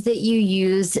blades that you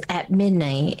use at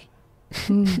midnight?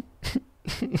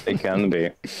 They can be.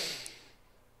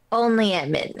 Only at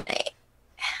midnight.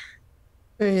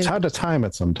 It's hard to time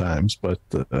it sometimes, but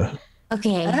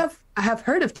Okay. I have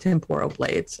heard of temporal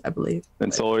blades, I believe.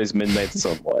 It's always midnight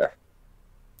somewhere.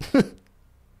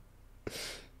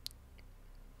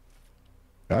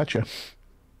 gotcha.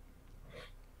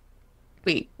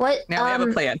 Wait, What? now I have a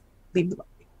plan. Leave the body.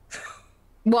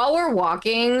 while we're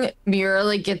walking, Mira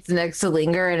like gets next to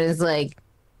Linger and is like,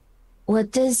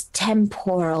 What does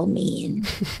temporal mean?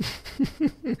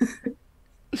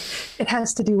 It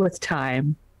has to do with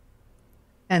time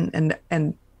and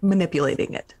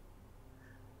manipulating it.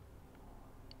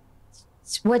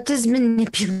 What does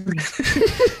manipulate?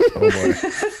 Oh boy.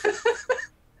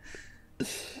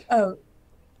 Oh,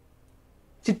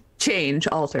 to change,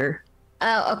 alter.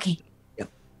 Oh, okay. Yep.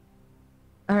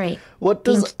 All right. What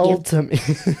does Thank you. Ulta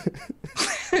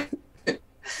mean?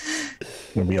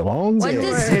 Gonna be a long What day.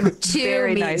 does You're a two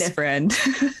very mean? nice friend.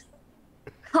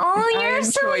 Oh, I you're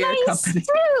so enjoy your nice company. too.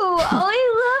 Oh,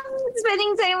 I love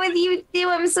spending time with you too.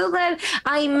 I'm so glad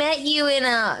I met you in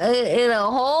a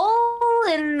hole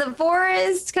in the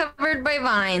forest covered by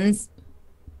vines.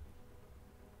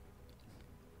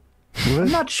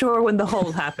 I'm not sure when the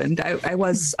hole happened. I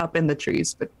was up in the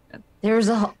trees, but There's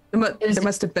a ho- there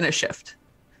must have been a shift.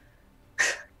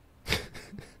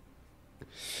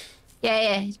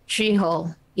 yeah, tree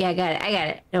hole. Yeah, I got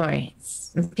it. Don't worry.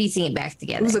 I'm piecing it back It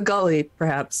together. was a gully,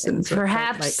 perhaps. and so it felt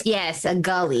Perhaps like- yes, a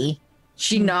gully.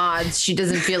 she nods. She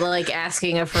doesn't feel like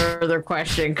asking a further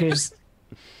question because,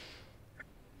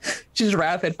 She's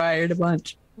rapid fired a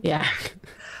bunch. yeah.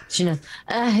 You know,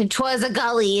 'twas a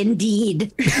gully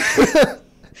indeed.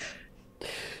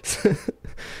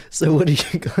 So what are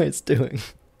you guys doing?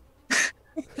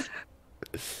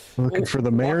 Looking for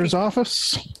the mayor's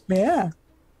office. Yeah.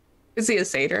 Is he a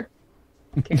satyr?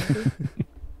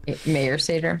 Mayor,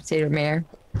 satyr, mayor.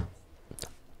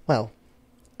 Well,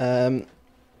 there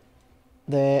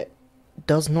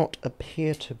does not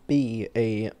appear to be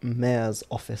a mayor's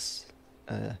office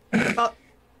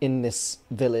in this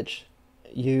village.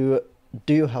 You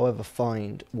do, however,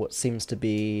 find what seems to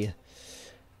be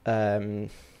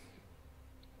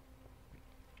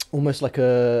almost like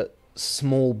a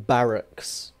small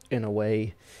barracks in a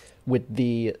way, with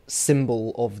the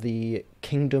symbol of the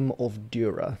Kingdom of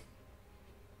Dura.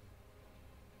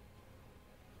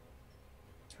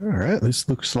 All right, this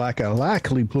looks like a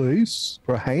likely place,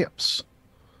 perhaps.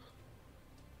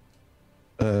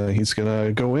 He's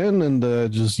gonna go in and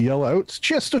just yell out,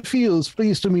 "Chesterfields,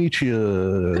 pleased to meet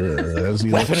you." As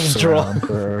he Weapons looks drawn. around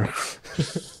for...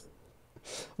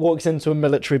 Walks into a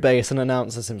military base and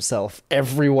announces himself.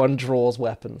 Everyone draws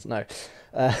weapons. No.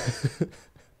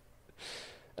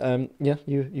 Yeah,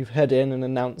 you head in and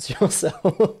announce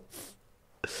yourself.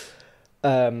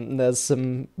 There's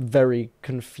some very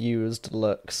confused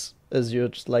looks as you're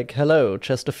just like, "Hello,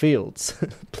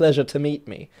 Chesterfields. Pleasure to meet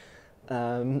me."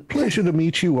 Pleasure to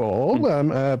meet you all.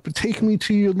 Take me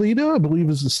to your leader, I believe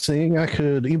is the saying I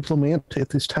could implement at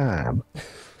this time.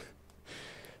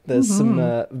 There's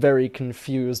some very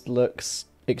confused looks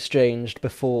exchanged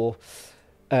before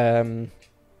a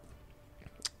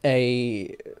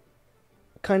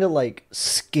kind of like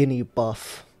skinny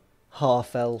buff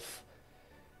half-elf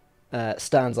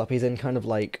stands up. He's in kind of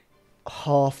like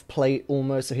half plate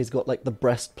almost, so he's got like the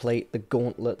breastplate, the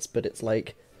gauntlets, but it's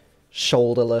like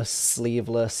shoulderless,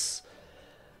 sleeveless,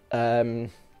 and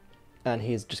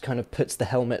he's just kind of puts the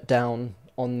helmet down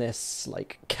on this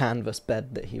like canvas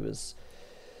bed that he was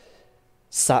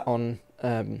sat on.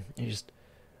 He just,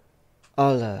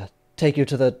 "I'll take you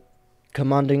to the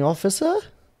commanding officer."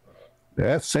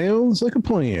 That sounds like a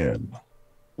plan.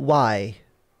 "Why?"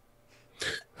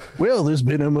 Well, there's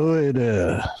been a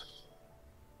murder.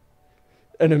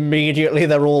 And immediately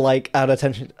they're all like out of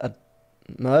attention. "A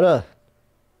murder?"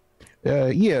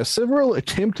 Yeah, several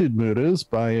attempted murders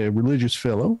by a religious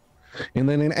fellow, and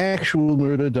then an actual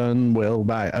murder done, well,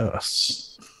 by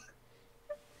us.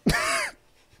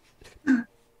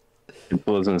 It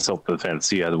was in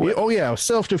self-defense. Yeah, Oh, yeah,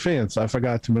 self-defense. I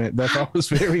forgot to mention. That was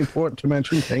very important to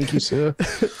mention. Thank you, sir.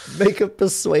 Make a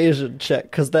persuasion check,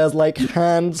 because there's like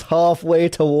hands halfway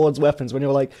towards weapons when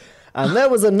you're like, "And there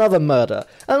was another murder,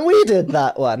 and we did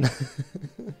that one."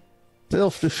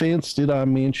 Self-defense, did I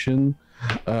mention?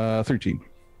 13.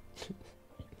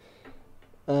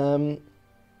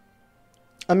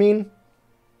 I mean,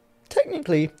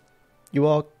 technically, you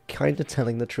are kind of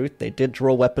telling the truth. They did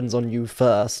draw weapons on you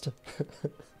first.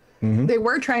 They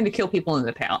were trying to kill people in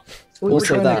the town. So we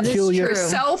Also were that. trying to Kill you. True.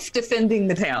 self-defending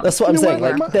the town. That's what I'm You know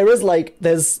saying. what, Like,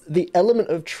 there's the element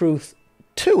of truth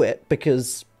to it,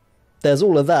 because there's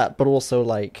all of that, but also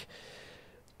like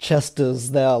Chester's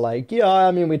there, like, "Yeah,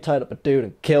 I mean, we tied up a dude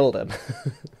and killed him."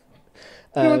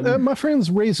 My friends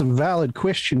raise a valid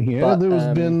question here. But,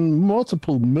 There's been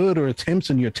multiple murder attempts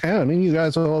in your town, and you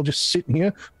guys are all just sitting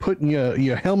here putting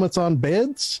your helmets on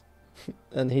beds?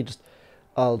 And he just,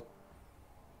 "I'll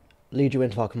lead you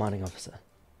into our commanding officer."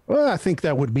 Well, I think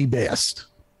that would be best.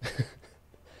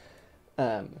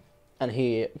 And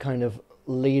he kind of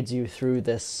leads you through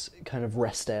this kind of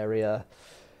rest area,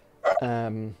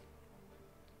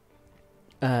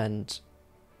 and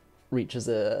reaches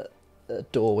a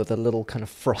door with a little kind of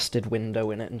frosted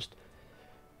window in it, and just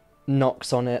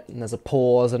knocks on it, and there's a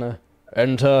pause and a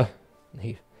 "Enter." And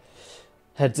he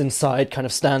heads inside, kind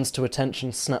of stands to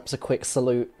attention, snaps a quick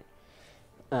salute,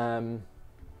 and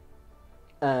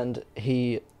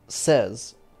he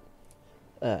says,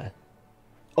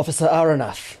 "Officer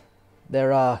Aronath,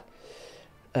 there are..."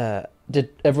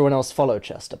 Did everyone else follow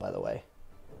Chester, by the way?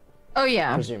 Oh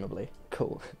yeah. Presumably.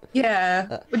 Cool.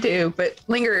 Yeah, we do, but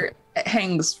Linger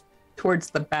hangs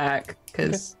towards the back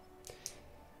because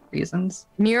reasons.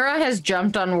 Mira has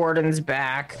jumped on Warden's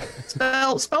back.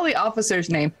 Spell the officer's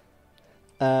name.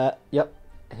 Yep.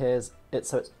 Here's it.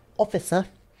 So it's officer.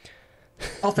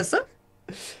 Officer?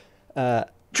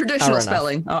 Traditional Aronath.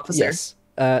 spelling, officer. Yes.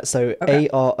 So Okay.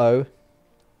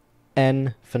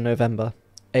 Aron for November,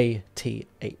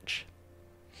 ATH.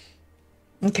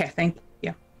 Okay, thank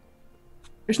you.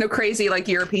 There's no crazy like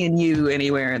European U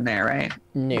anywhere in there, right?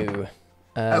 No.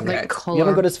 Okay. Like color. You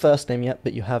haven't got his first name yet,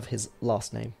 but you have his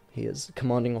last name. He is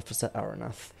Commanding Officer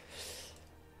Aronath.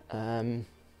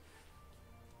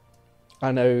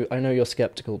 I know you're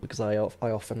skeptical because I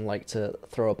often like to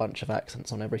throw a bunch of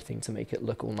accents on everything to make it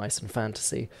look all nice and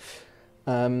fantasy.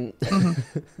 Calm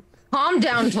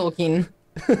down, Tolkien.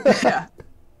 Yeah.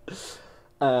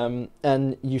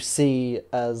 And you see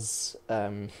as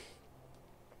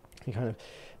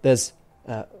there's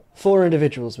 4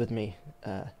 individuals with me.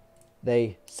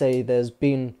 They say there's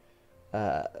been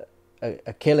a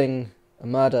killing, a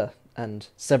murder, and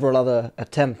several other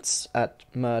attempts at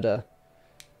murder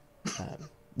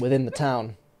within the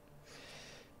town.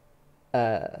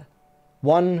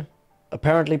 One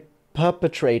apparently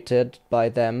perpetrated by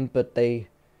them, but they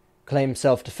claim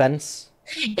self-defense.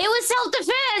 It was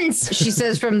self-defense. She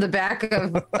says from the back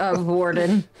of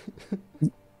Warden.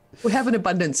 We have an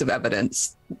abundance of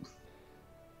evidence.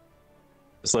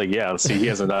 It's like, yeah, see, he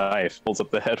has a knife. Pulls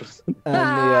up the head.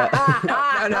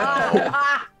 And No.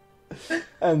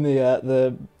 and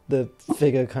the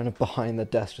figure kind of behind the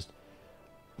desk just,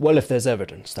 well, if there's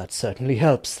evidence, that certainly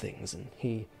helps things. And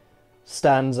he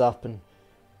stands up and,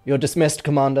 you're dismissed,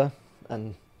 Commander.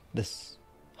 And this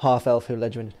half-elf who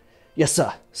led you in, yes,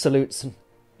 sir, salutes and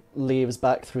leaves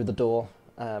back through the door.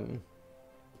 And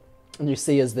you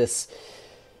see as this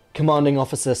commanding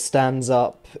officer stands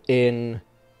up in,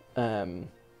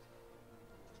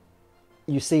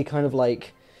 you see kind of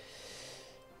like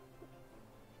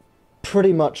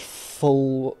pretty much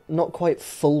full, not quite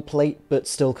full plate, but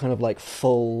still kind of like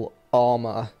full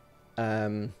armor.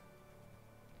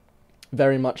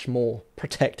 Very much more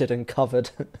protected and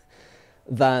covered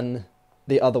than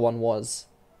the other one was.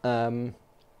 And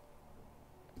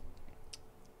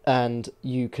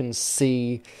you can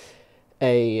see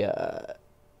a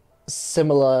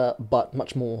similar but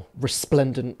much more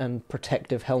resplendent and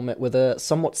protective helmet with a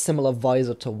somewhat similar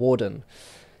visor to Warden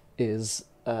is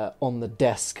on the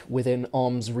desk within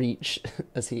arm's reach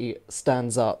as he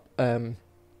stands up. Kind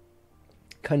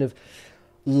of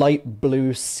light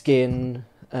blue skin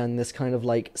and this kind of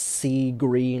like sea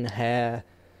green hair.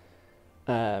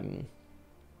 Very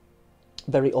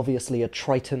obviously a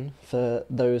Triton for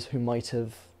those who might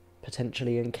have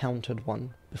potentially encountered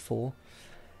one before.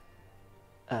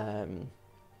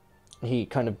 He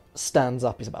kind of stands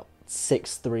up. He's about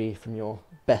 6'3" from your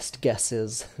best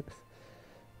guesses.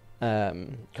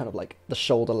 Kind of like the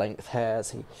shoulder length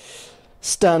hairs. He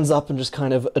stands up and just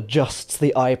kind of adjusts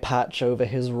the eye patch over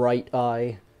his right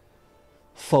eye,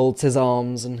 folds his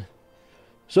arms and,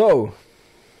 so,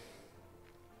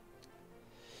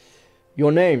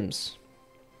 your names?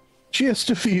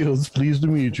 Chester Fields, pleased to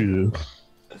meet you.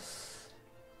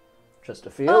 Chester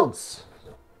Fields.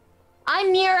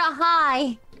 I'm Mira.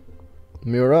 Hi.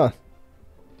 Mira.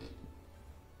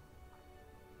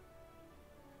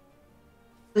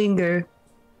 Linger.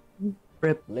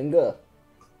 Rip. Linger.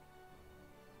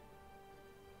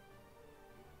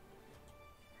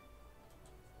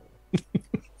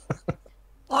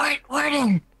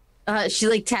 Warden. She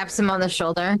like taps him on the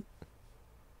shoulder.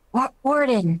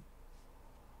 Warden.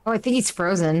 Oh, I think he's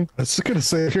frozen. I was going to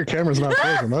say, if your camera's not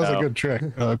frozen, that was a No. good trick.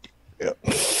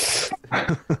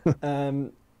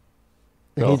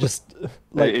 He just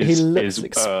like he looks.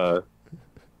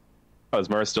 Is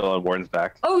Mara still on Warden's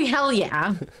back? Oh, hell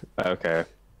yeah. Okay.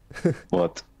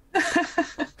 What?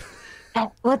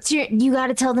 What's your? You got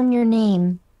to tell them your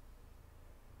name.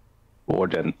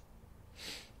 Warden.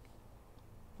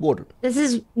 Warden. This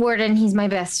is Warden. He's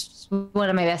one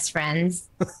of my best friends.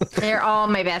 They're all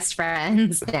my best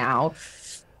friends now.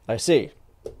 I see.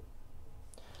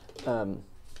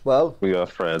 Well, We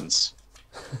got friends.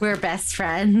 We're best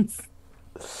friends.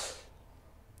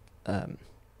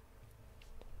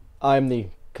 I'm the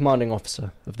commanding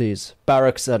officer of these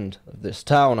barracks and of this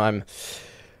town. I'm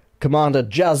Commander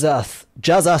Jazas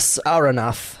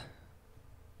Aranath.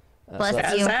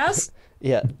 Bless you. Ass?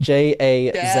 Yeah,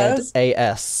 Jazas. Jazz I-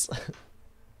 ass.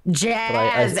 Got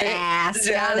Jazz it.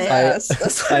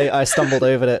 ass. I stumbled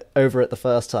over it the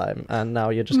first time, and now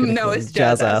you're just going to No, call him it's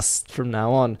Jazz Jazz from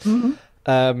now on.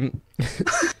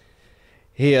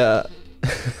 He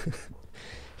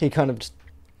he kind of just,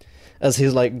 as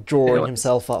he's like drawing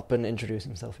himself up and introducing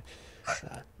himself.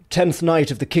 10th Knight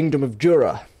of the Kingdom of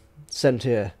Jura, sent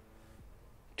here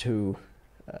to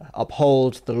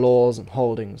uphold the laws and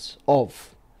holdings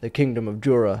of the Kingdom of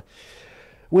Jura.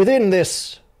 Within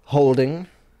this holding,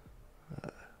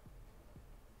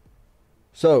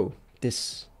 so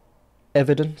this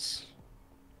evidence.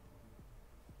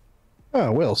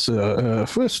 Well, sir,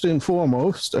 first and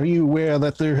foremost, are you aware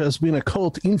that there has been a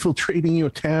cult infiltrating your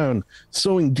town,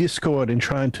 sowing discord and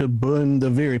trying to burn the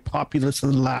very populace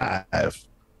alive?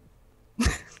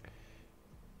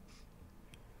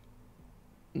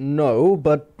 No,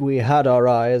 but we had our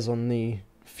eyes on the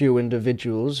few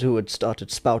individuals who had started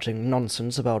spouting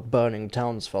nonsense about burning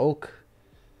townsfolk.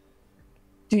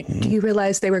 Do you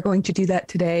realize they were going to do that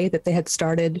today? That they had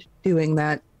started doing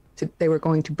that? They were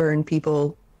going to burn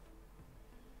people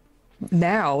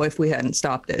now if we hadn't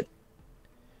stopped it.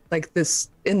 Like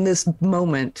this, in this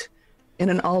moment, in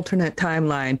an alternate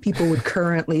timeline, people would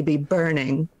currently be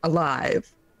burning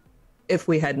alive if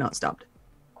we had not stopped it.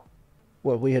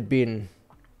 Well, we had been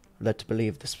led to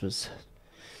believe this was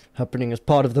happening as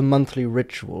part of the monthly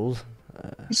ritual.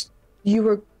 You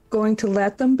were going to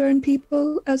let them burn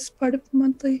people as part of the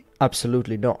monthly?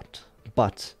 Absolutely not.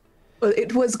 But Well,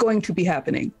 it was going to be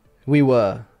happening. we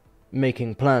were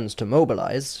making plans to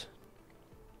mobilize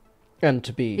and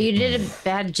to be You did a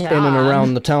bad job. in and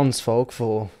around the townsfolk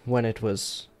for when it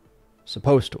was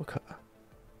supposed to occur.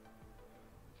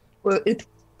 Well, it,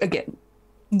 again,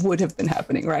 would have been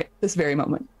happening right this very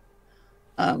moment.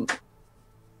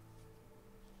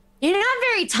 You're not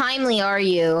very timely, are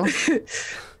you?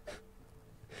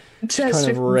 Chester,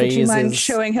 of would you mind raises-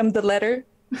 showing him the letter?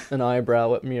 An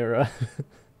eyebrow at Mira.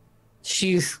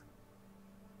 She's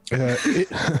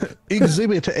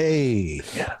Exhibit A.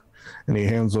 And he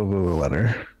hands over the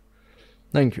letter.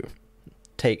 Thank you.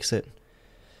 Takes it.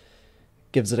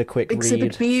 Gives it a quick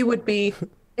Exhibit read. B would be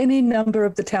any number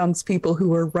of the townspeople who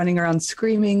were running around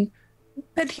screaming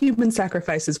that human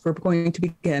sacrifices were going to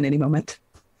begin any moment.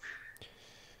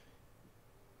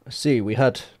 See, we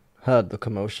had heard the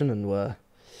commotion and were...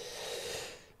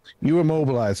 You were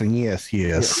mobilizing,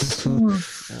 yes.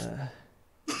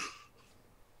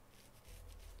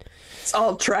 It's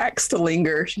all tracks to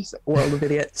linger. She's a world of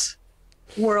idiots.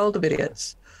 World of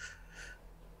idiots.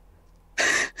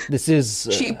 This is...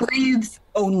 She breathes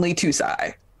only to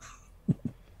sigh.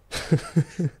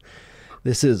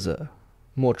 This is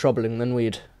more troubling than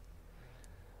we'd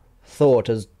thought.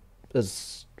 As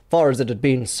far as it had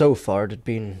been so far, it had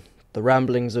been the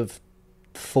ramblings of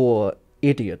 4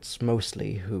 idiots,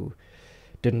 mostly, who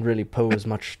didn't really pose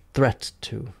much threat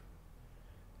to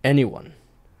anyone.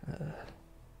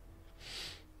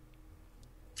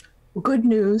 Good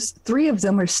news, 3 of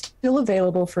them are still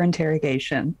available for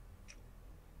interrogation.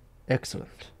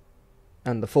 Excellent.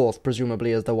 And the 4th,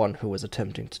 presumably, is the one who was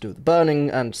attempting to do the burning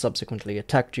and subsequently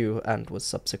attacked you and was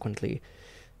subsequently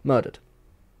murdered.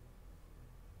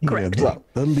 Correct. Yeah,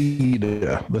 the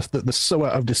leader, the sower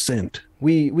of dissent.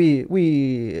 We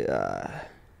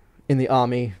in the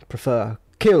army prefer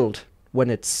killed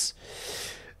when it's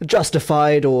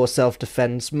justified or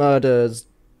self-defense. Murder is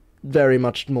very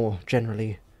much more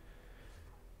generally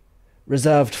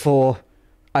reserved for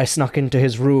I snuck into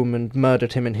his room and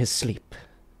murdered him in his sleep.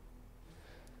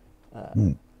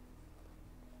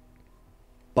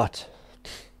 But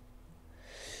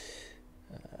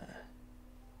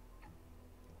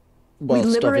We whilst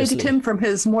liberated obviously- him from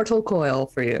his mortal coil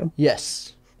for you.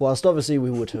 Yes. Whilst obviously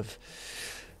we would have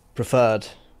preferred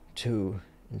to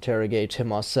interrogate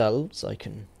him ourselves, I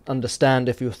can understand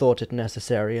if you thought it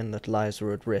necessary and that lives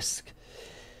were at risk,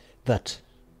 that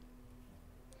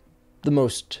the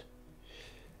most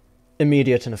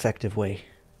immediate and effective way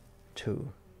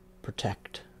to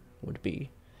protect would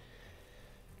be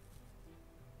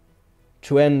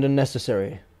to end a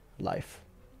necessary life.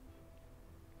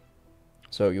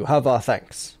 So you have our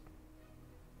thanks.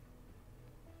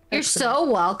 You're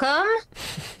so welcome.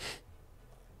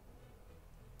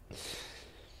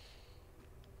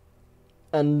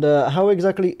 And how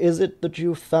exactly is it that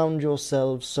you found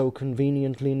yourselves so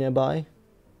conveniently nearby?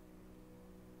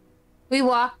 We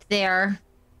walked there.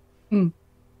 We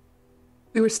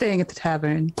were staying at the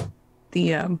tavern,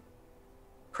 the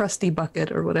crusty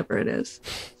bucket or whatever it is.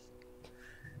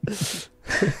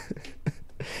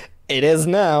 It is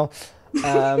now.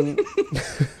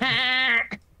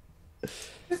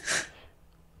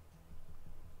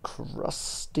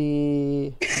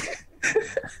 Crusty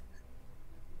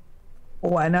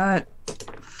Why not?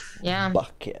 Yeah.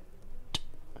 bucket.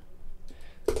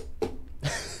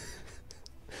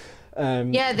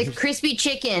 Yeah, the crispy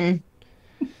chicken.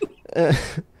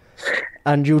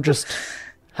 And you just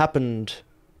happened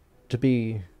to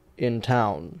be in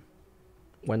town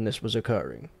when this was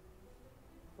occurring.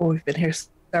 Well, we've been here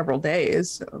several days,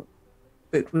 so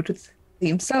it would have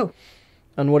seemed so.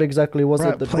 And what exactly was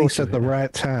Right it that place brought you at the here?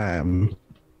 right time.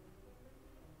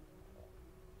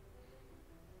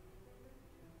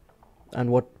 And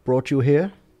what brought you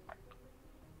here?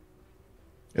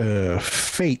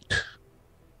 Fate.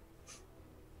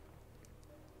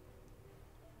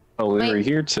 Oh, we were Wait.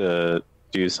 here to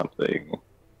do something.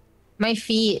 My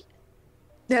feet.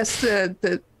 Yes,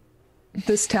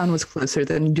 this town was closer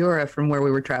than Dura from where we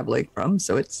were traveling from,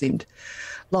 so it seemed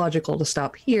logical to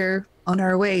stop here on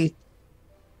our way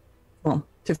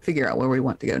to figure out where we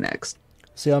want to go next.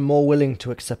 See, I'm more willing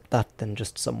to accept that than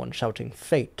just someone shouting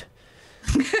fate.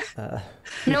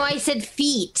 No, I said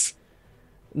feet.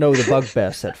 No, the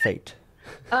bugbear said fate.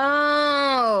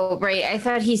 Oh, right. I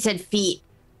thought he said feet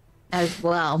as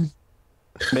well.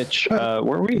 Mitch,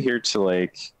 were we here to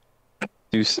like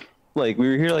do like we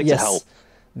were here like Yes, to help?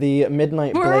 the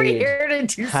Midnight Were we Blade here to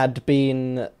do had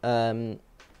been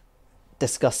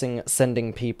discussing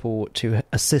sending people to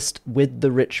assist with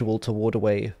the ritual to ward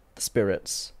away the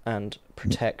spirits and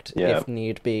protect, Yeah. if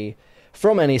need be,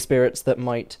 from any spirits that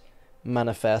might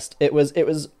manifest. It was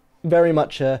very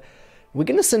much a, we're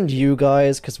going to send you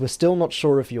guys because we're still not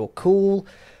sure if you're cool,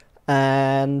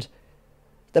 and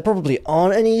there probably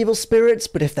aren't any evil spirits,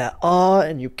 but if there are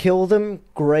and you kill them,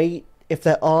 great. If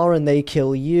there are and they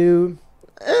kill you,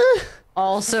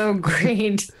 Also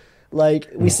great. like,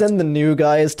 we send the new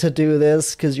guys to do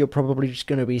this because you're probably just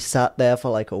going to be sat there for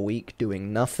like a week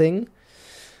doing nothing.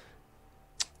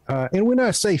 And when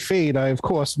I say fate, I of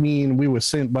course mean we were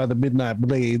sent by the Midnight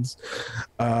Blades.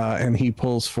 And he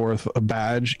pulls forth a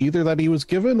badge, either that he was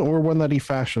given or one that he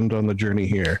fashioned on the journey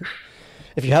here.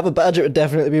 If you have a badge, it would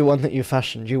definitely be one that you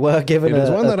fashioned. You were given It is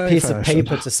one a that I piece of fashioned.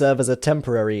 paper to serve as a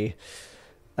temporary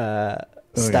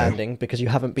standing because you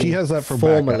haven't He been has that for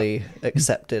formally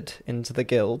accepted into the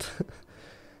guild.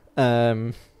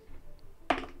 And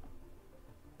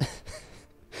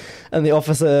the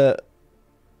officer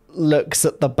looks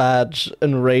at the badge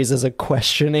and raises a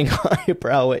questioning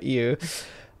eyebrow at you.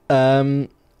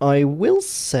 I will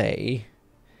say,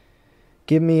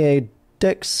 give me a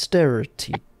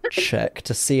dexterity check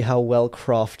to see how well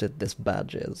crafted this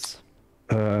badge is.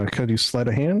 Could you sleight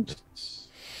of hand?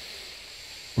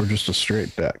 Or just a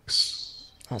straight dex?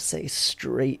 I'll say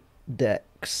straight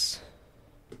dex.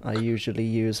 I usually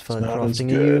use for It's not as crafting.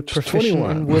 Are you good. proficient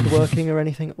 21. in woodworking or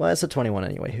anything? Well, it's a 21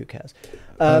 anyway, who cares?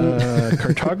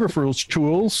 Cartographer's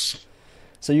tools.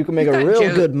 So you can make a That real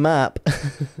joke. good map.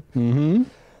 Mm-hmm.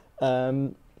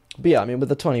 But yeah, I mean, with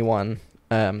the 21,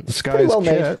 The pretty sky's well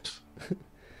made.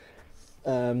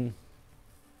 cat.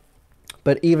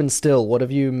 But even still, what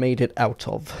have you made it out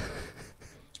of?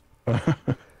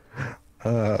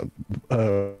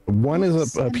 One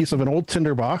is a piece of an old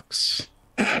tinder box.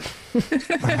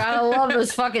 Gotta love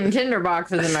those fucking tinder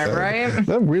boxes, am I right?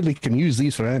 That really can use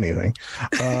these for anything.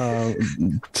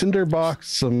 Tinder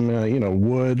box, some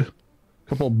wood, a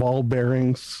couple of ball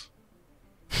bearings.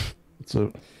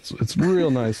 It's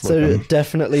real nice So looking.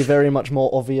 definitely very much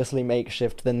more obviously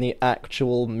makeshift than the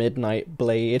actual Midnight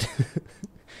Blade.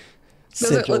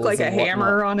 Does it look sigils like a and whatnot.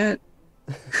 hammer on it?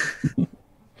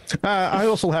 I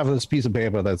also have this piece of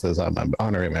paper that says I'm an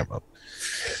honorary member.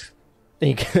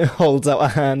 He holds out a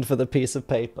hand for the piece of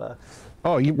paper.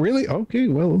 Oh, you really? Okay,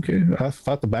 well, okay. I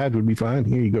thought the badge would be fine.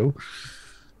 Here you go.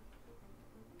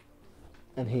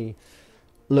 And he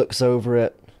looks over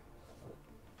it.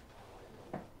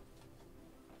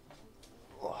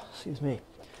 Oh, excuse me.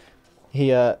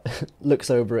 He looks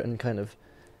over it and kind of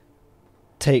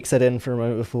takes it in for a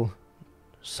moment before.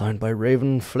 Signed by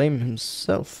Raven Flame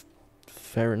himself.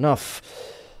 Fair enough.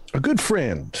 A good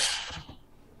friend.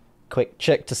 Quick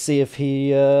check to see if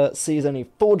he sees any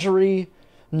forgery.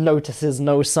 Notices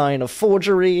no sign of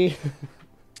forgery.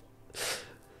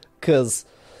 Because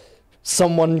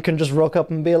someone can just rock up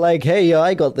and be like, hey, yeah,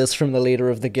 I got this from the leader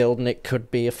of the guild, and it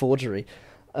could be a forgery.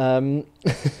 And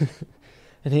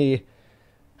he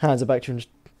hands it back to you and just,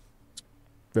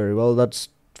 very well, that's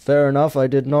fair enough. I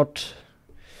did not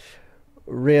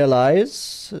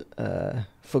realize,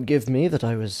 forgive me, that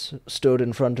I was stood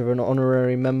in front of an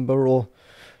honorary member or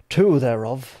two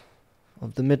thereof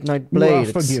of the Midnight Blade. You are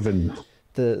It's forgiven.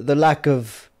 the lack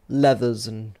of leathers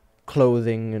and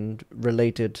clothing and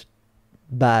related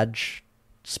badge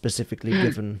specifically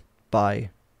given by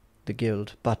the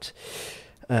guild, but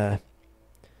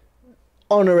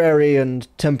honorary and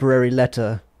temporary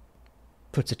letter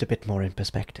puts it a bit more in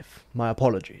perspective. My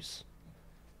apologies.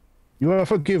 You are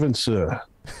forgiven, sir.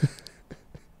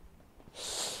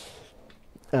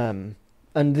 And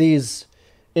these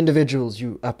individuals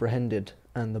you apprehended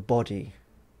and the body,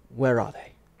 where are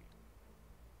they?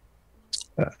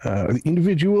 The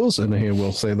individuals, and here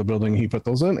we'll say the building he put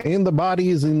those in, and the body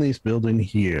is in this building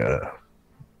here.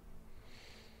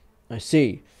 I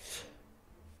see.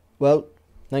 Well,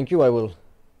 thank you. I will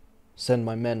send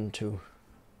my men to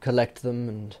collect them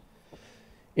and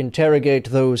interrogate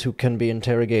those who can be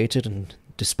interrogated and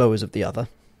dispose of the other.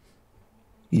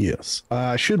 Yes.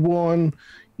 I should warn,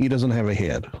 he doesn't have a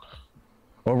head.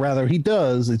 Or rather, he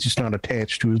does, it's just not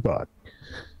attached to his body.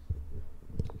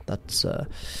 That's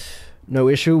no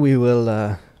issue. We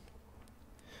will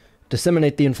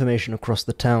disseminate the information across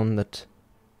the town that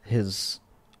his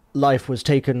life was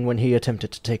taken when he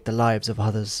attempted to take the lives of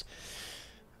others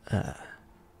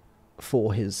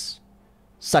for his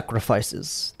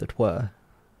sacrifices that were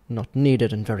not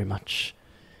needed and very much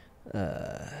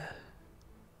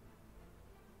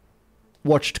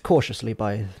watched cautiously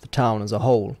by the town as a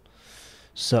whole.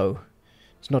 So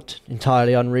it's not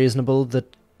entirely unreasonable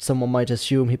that someone might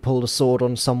assume he pulled a sword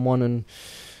on someone and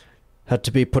had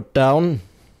to be put down.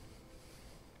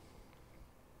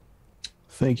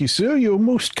 Thank you, sir. You're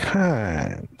most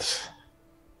kind.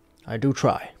 I do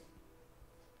try.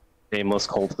 Nameless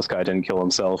cultist guy didn't kill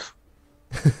himself.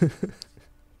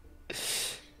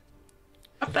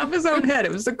 Chopped off his own head.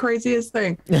 It was the craziest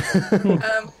thing.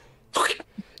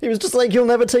 He was just like, "You'll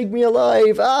never take me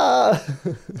alive!" Ah!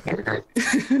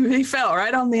 He fell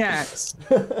right on the axe.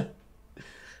 Fell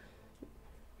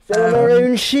on her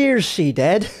own shears, she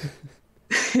did.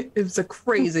 It was the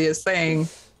craziest thing.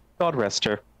 God rest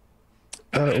her.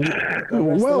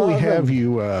 While we have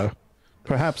you,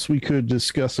 perhaps we could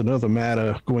discuss another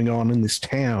matter going on in this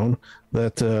town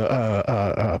that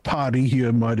a party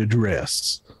here might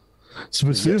address.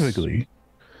 Specifically,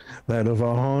 that of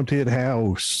a haunted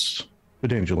house,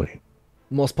 potentially.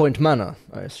 Moss Point Manor,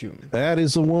 I assume. That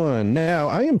is the one. Now,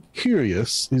 I am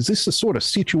curious, is this the sort of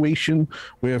situation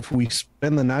where if we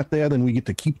spend the night there, then we get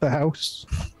to keep the house?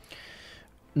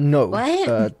 No.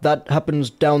 What? That happens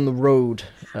down the road.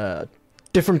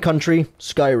 Different country,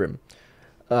 Skyrim.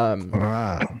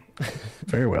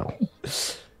 Very well.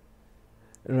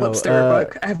 No,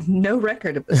 Book. I have no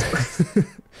record of this book.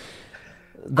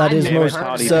 that I is never most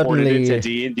heard of it. certainly to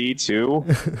D&D too.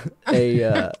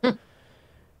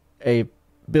 a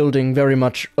building very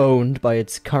much owned by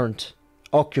its current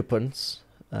occupants.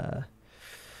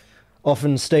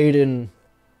 Often stayed in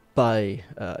by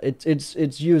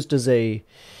it's used as a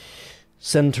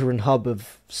center and hub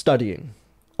of studying.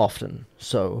 Often,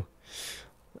 so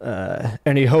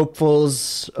any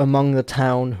hopefuls among the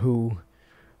town who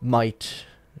might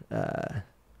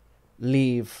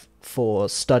leave for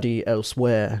study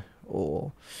elsewhere,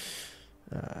 or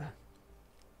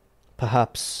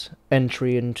perhaps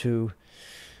entry into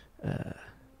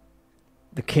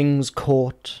the King's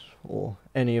Court, or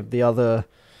any of the other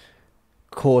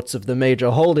courts of the major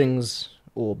holdings,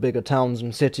 or bigger towns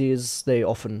and cities, they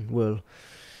often will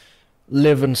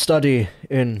live and study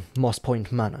in Moss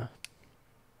Point Manor.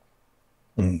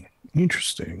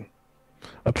 Interesting.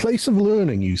 A place of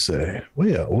learning, you say?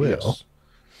 Well. Yes.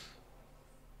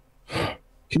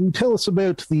 Can you tell us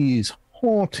about these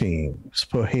hauntings,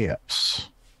 perhaps?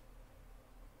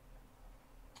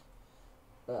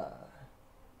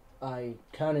 I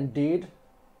can indeed.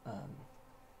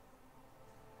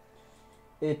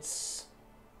 It's,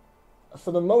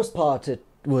 for the most part, it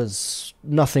was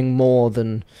nothing more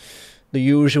than the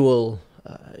usual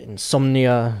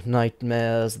insomnia,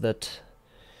 nightmares that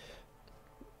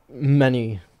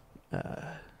many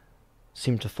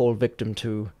seem to fall victim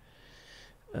to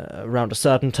around a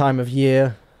certain time of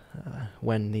year,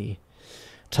 when the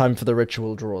time for the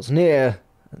ritual draws near,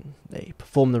 and they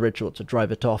perform the ritual to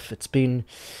drive it off. It's been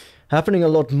happening a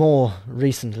lot more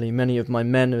recently. Many of my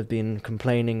men have been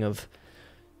complaining of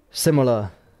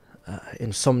similar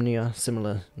insomnia,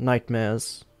 similar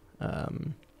nightmares.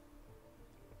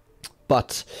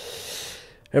 But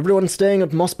everyone staying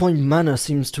at Moss Point Manor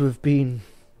seems to have been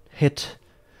hit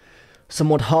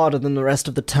somewhat harder than the rest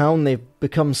of the town. They've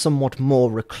become somewhat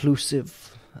more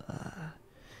reclusive.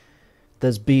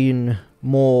 There's been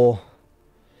more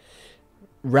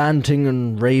ranting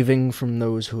and raving from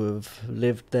those who have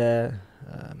lived there.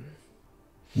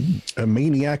 A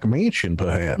maniac mansion,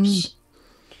 perhaps?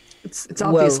 It's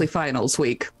obviously finals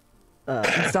week.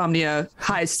 Insomnia,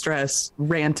 high stress,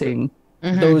 ranting.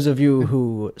 Those of you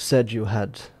who said you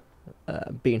had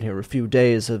been here a few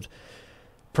days had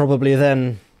probably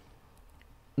then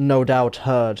no doubt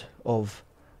heard of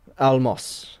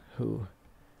Almos, who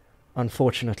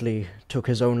unfortunately took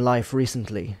his own life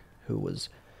recently, who was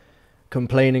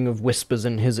complaining of whispers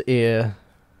in his ear,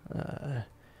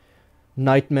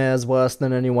 nightmares worse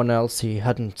than anyone else. He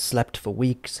hadn't slept for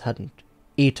weeks, hadn't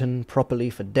eaten properly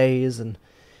for days, and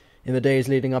in the days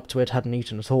leading up to it hadn't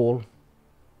eaten at all.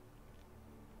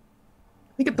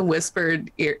 I think at the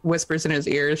whispers in his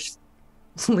ears,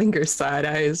 Linger side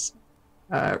eyes.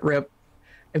 Rip.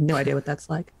 I have no idea what that's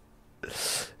like.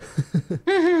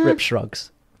 Rip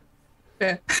shrugs.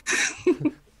 Yeah.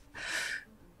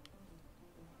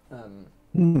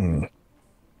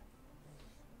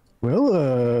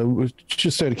 Well,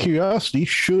 just out of curiosity,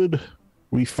 should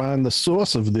we find the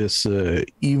source of this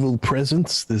evil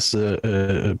presence, this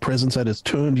presence that has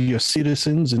turned your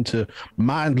citizens into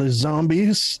mindless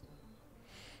zombies?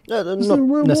 the Not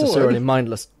reward? necessarily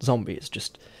mindless zombies,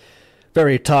 just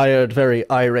very tired, very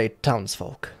irate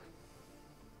townsfolk.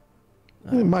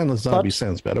 Mindless zombie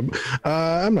sounds better.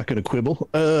 I'm not going to quibble.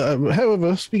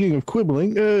 However, speaking of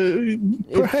quibbling,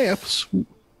 perhaps...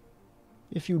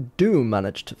 If you do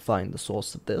manage to find the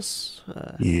source of this,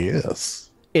 Yes.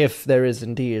 if there is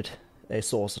indeed a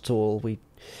source at all, we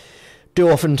do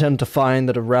often tend to find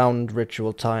that around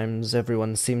ritual times,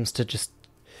 everyone seems to just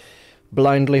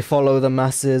blindly follow the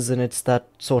masses, and it's that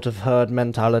sort of herd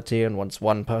mentality, and once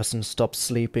one person stops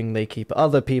sleeping, they keep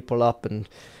other people up, and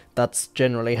that's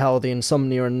generally how the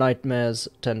insomnia and nightmares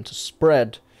tend to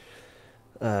spread.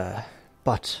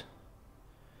 But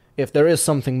if there is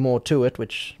something more to it,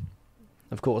 which,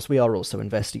 of course, we are also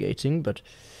investigating, but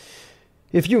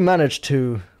if you manage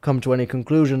to come to any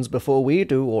conclusions before we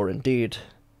do, or indeed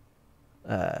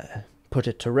put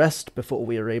it to rest before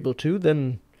we are able to,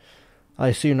 then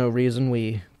I see no reason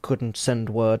we couldn't send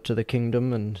word to the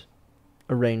kingdom and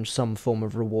arrange some form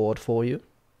of reward for you.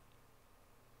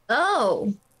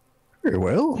 Oh, Very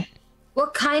well.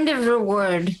 what kind of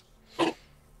reward?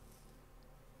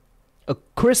 A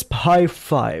crisp high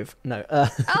five. No,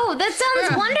 Oh, that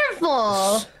sounds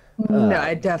wonderful. No,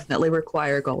 I definitely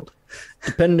require gold.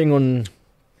 depending on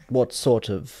what sort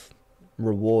of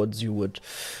rewards you would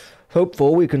hope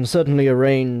for, we can certainly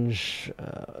arrange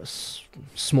a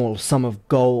small sum of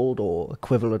gold or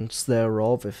equivalents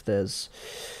thereof. If there's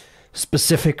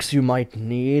specifics you might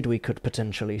need, we could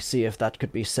potentially see if that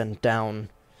could be sent down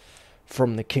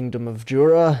from the Kingdom of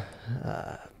Jura,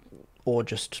 or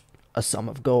just a sum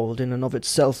of gold in and of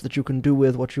itself that you can do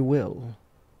with what you will.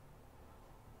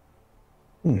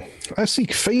 I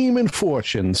seek fame and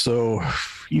fortune, so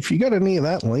if you got any of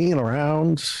that laying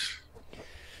around...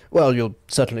 Well, you'll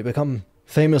certainly become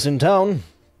famous in town.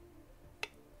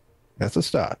 That's a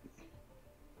start.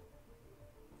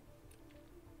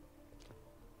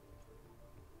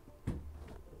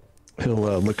 He'll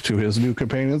look to his new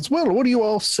companions. Well, what do you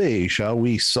all say? Shall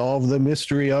we solve the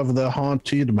mystery of the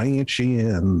haunted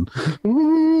mansion?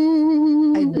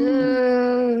 I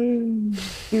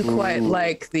do quite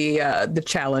like the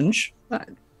challenge. I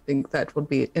think that would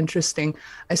be interesting.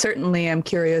 I certainly am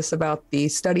curious about the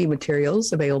study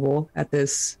materials available at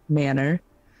this manor.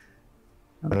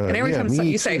 And every time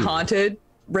me you say too. haunted,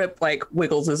 Rip like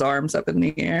wiggles his arms up in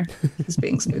the air. He's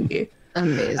being spooky.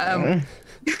 Amazing.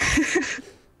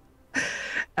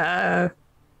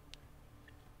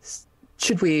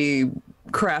 Should we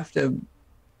craft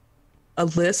a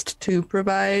list to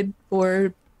provide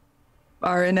for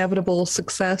our inevitable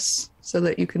success so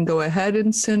that you can go ahead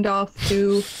and send off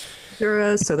to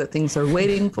Jura so that things are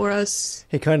waiting for us?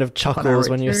 He kind of chuckles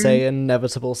when you return. say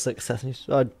inevitable success.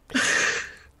 I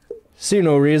see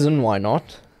no reason why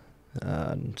not.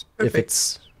 And if Perfect.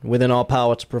 it's within our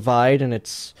power to provide and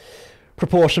it's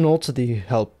proportional to the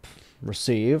help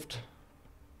received.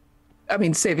 I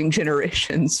mean, saving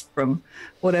generations from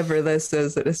whatever this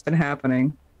is that has been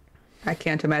happening. I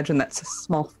can't imagine that's a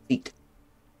small feat.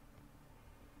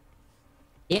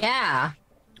 Yeah.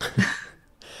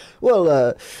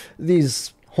 Well,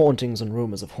 these hauntings and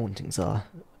rumors of hauntings are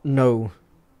no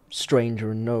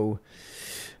stranger and no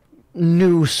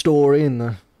new story in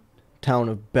the town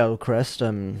of Belcrest.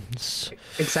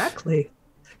 Exactly.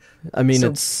 I mean, So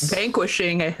it's...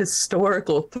 vanquishing a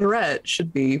historical threat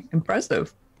should be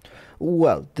impressive.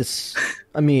 Well, this...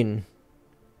 I mean,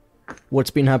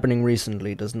 what's been happening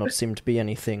recently does not seem to be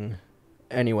anything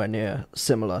anywhere near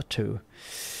similar to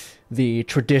the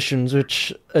traditions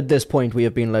which, at this point, we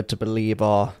have been led to believe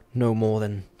are no more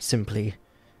than simply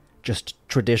just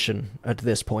tradition at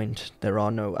this point. There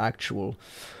are no actual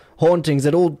hauntings.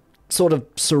 It all sort of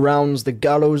surrounds the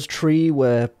gallows tree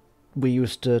where we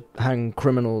used to hang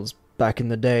criminals back in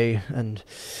the day, and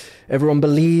everyone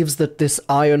believes that this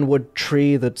ironwood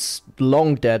tree that's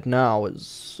long dead now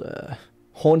is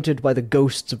haunted by the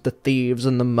ghosts of the thieves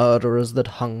and the murderers that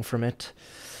hung from it.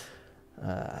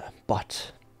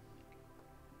 But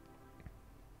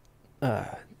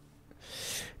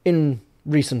in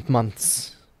recent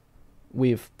months,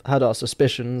 we've had our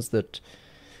suspicions that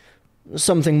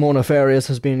something more nefarious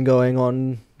has been going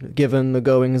on, given the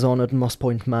goings-on at Moss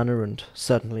Point Manor, and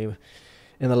certainly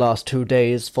in the last 2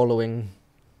 days following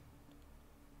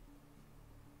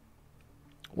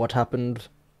what happened.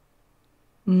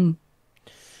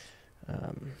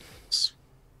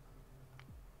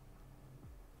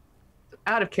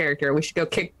 Out of character, we should go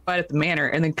kick butt at the manor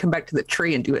and then come back to the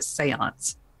tree and do a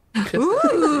seance.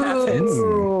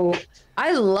 Ooh.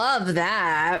 I love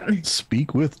that.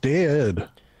 Speak with dead.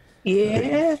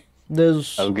 Yeah.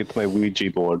 There's I'll get my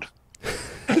Ouija board.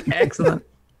 Excellent.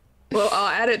 Well, I'll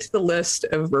add it to the list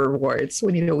of rewards.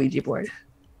 We need a Ouija board.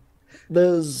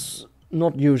 There's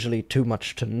not usually too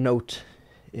much to note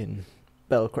in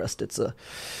Belcrest. It's a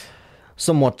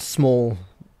somewhat small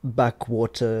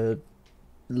backwater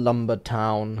lumber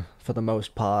town for the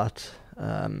most part.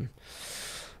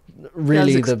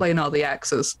 Really, Does explain all the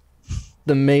axes.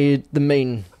 the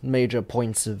main major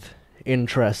points of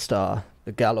interest are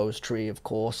the Gallows Tree, of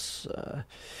course.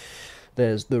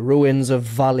 There's the ruins of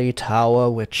Valley Tower,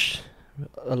 which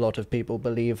a lot of people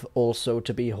believe also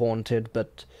to be haunted,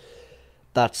 but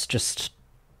that's just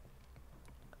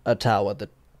a tower that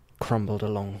crumbled a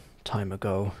long time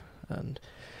ago, and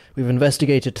we've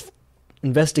investigated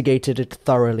it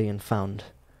thoroughly and found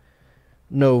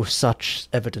no such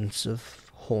evidence of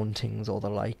hauntings or the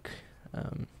like.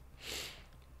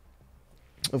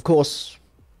 Of course,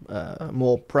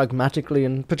 more pragmatically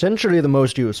and potentially the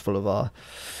most useful of our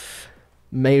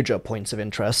major points of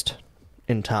interest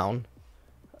in town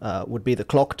would be the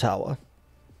clock tower,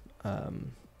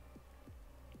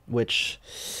 which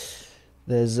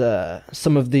there's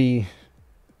some of the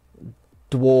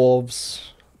dwarves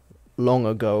long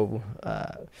ago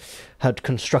had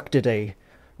constructed a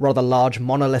rather large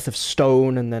monolith of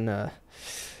stone, and then a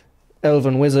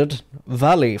elven wizard,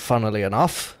 Valley, funnily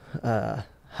enough,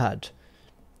 had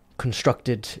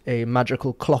constructed a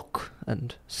magical clock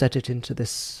and set it into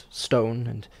this stone,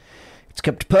 and it's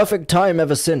kept perfect time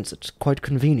ever since. It's quite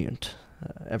convenient.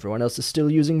 Everyone else is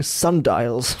still using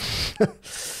sundials.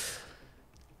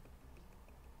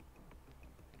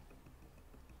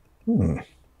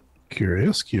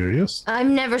 Curious. I've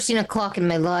never seen a clock in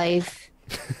my life.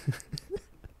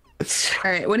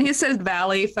 All right. When he says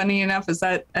Valley, funny enough, is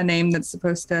that a name that's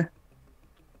supposed to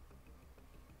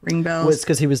ring bells? Well, it's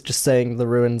because he was just saying the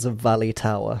ruins of Valley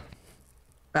Tower.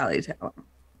 Valley Tower.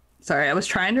 Sorry, I was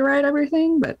trying to write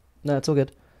everything, but No, it's all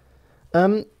good.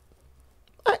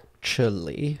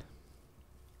 Actually,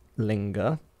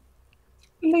 Linger,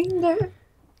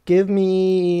 give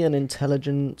me an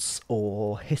intelligence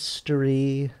or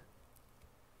history.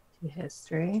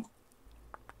 history.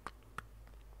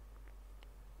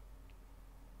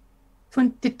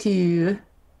 22.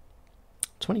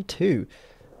 22.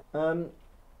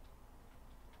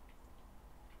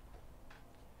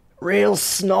 Real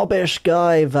snobbish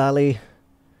guy, Valley.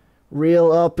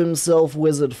 Real up himself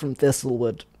wizard from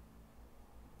Thistlewood.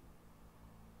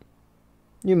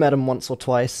 You met him once or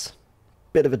twice.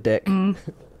 Bit of a dick.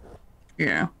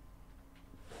 Yeah.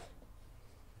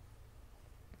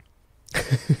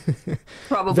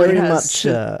 Probably Very has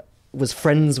much was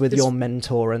friends with your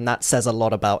mentor, and that says a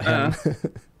lot about him.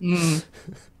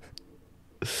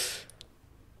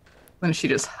 When she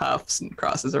just huffs and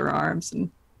crosses her arms and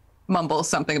mumbles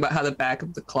something about how the back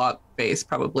of the clock face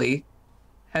probably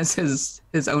has his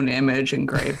own image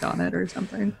engraved on it or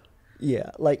something.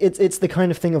 Yeah, like it's the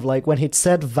kind of thing of like when he'd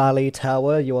said Valley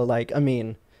Tower, you were like, I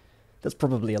mean, there's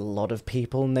probably a lot of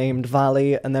people named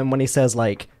Valley, and then when he says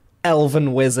like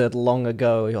elven wizard long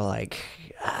ago, you're like,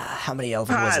 how many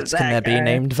elven wizards can there be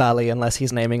named Valley unless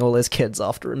he's naming all his kids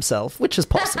after himself, which is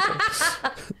possible.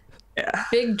 Yeah.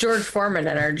 Big George Foreman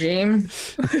energy.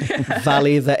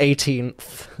 Valley the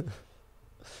 18th.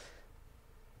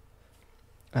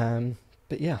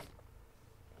 But yeah.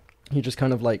 He just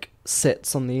kind of like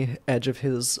sits on the edge of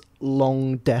his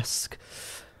long desk.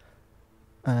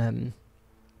 Kind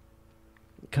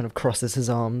of crosses his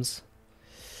arms.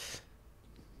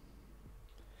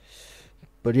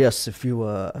 But yes, if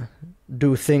you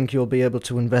do think you'll be able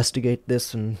to investigate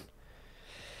this and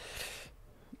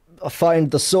find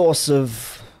the source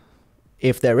of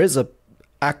if there is a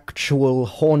actual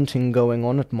haunting going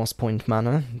on at Moss Point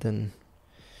Manor, then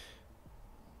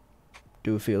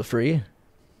do feel free.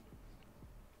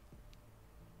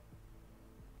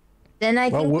 Then I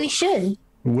Well, think we're- we should.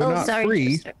 We're not sorry,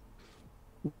 free, Chester.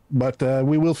 but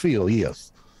we will feel,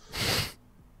 yes.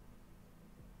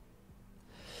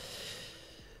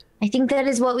 I think that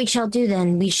is what we shall do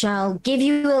then. We shall give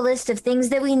you a list of things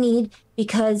that we need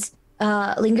because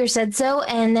Linger said so,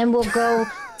 and then we'll go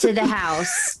to the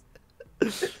house.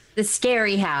 The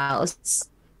scary house.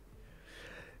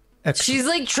 She's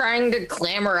like trying to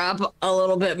clamber up a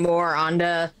little bit more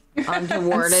onto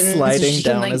Warden. so Sliding she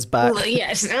can, down like, his back.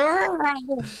 Yes.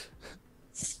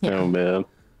 Oh man.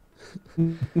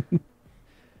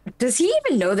 Does he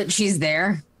even know that she's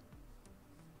there?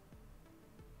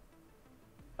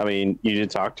 I mean, you did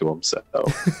talk to him, so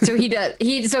So he does.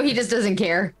 He just doesn't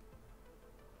care.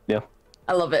 yeah.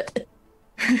 I love it.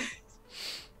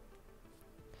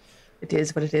 It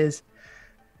is what it is.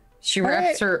 She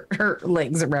wraps her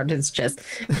legs around his chest.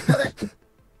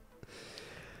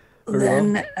 Very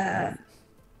well. Then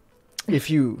If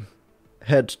you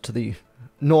head to the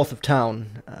north of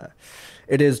town.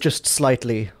 It is just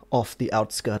slightly off the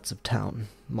outskirts of town,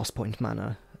 Moss Point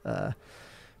Manor.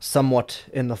 Somewhat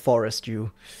in the forest.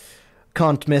 You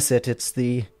can't miss it. It's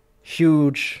the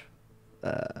huge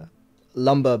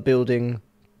lumber building,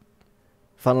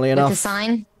 funnily enough, With a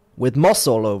sign? with moss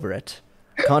all over it.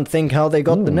 Can't think how they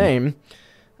got the name.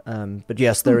 But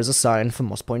yes, there is a sign for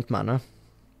Moss Point Manor.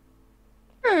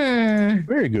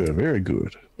 Very good, very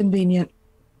good. Convenient.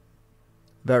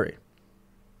 Very.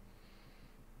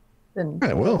 Then All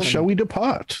right, well, shall we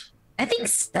depart? I think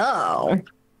so.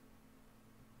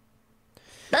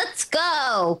 Let's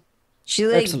go. She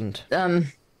like Excellent.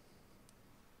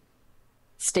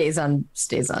 stays on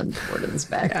Warden's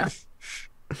back. Yeah.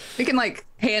 We can like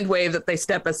hand wave that they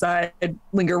step aside.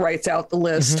 Linger writes out the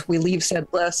list. We leave said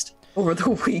list over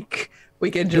the week.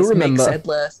 We can just make remember- said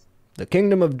list. The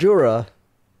Kingdom of Jura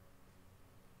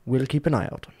will keep an eye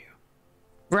out on you.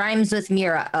 Rhymes with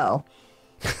Mira. Oh.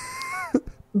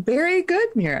 Very good,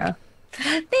 Mira.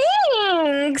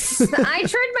 Thanks. I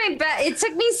tried my best. It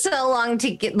took me so long to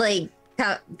get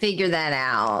figure that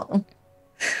out.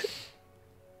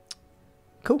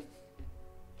 Cool.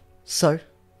 So,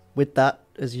 with that,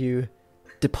 as you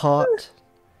depart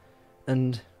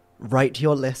and write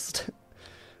your list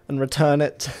and return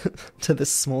it to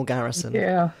this small garrison,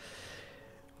 Yeah.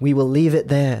 we will leave it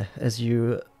there as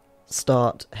you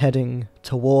start heading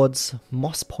towards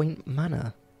Moss Point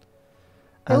Manor.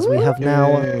 As we have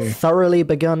now Yay. thoroughly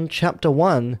begun Chapter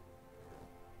 1,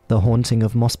 The Haunting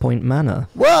of Moss Point Manor.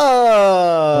 Whoa!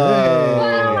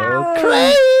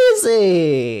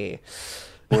 Crazy!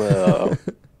 Well,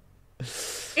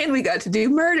 And we got to do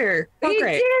murder. Oh,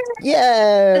 great.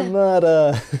 Yeah,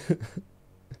 murder!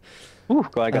 Ooh,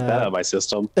 glad I got that out of my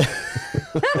system.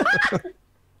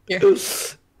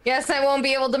 Yes, I won't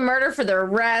be able to murder for the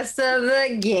rest of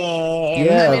the game.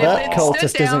 Yeah, I mean, that if they'd cultist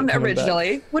stood isn't down coming back.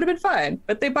 originally, would have been fine.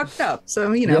 But they bucked up.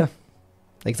 So, you know, Yeah,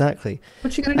 exactly.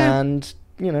 what you gonna do? And,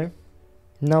 you know,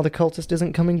 now the cultist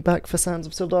isn't coming back for Sands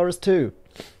of Sildaris 2.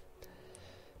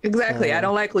 Exactly. I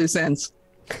don't like loose ends.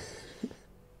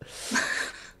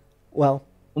 Well,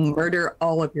 Murder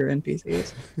all of your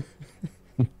NPCs.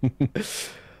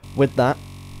 with that,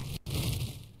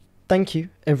 thank you,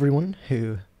 everyone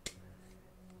who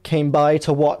came by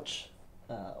to watch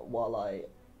while I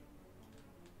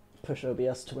push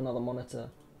OBS to another monitor.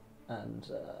 And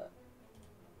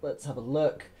let's have a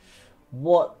look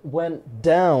what went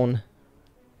down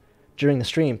during the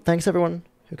stream. Thanks, everyone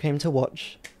who came to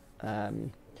watch.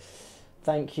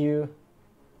 Thank you,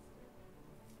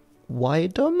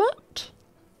 Widermat,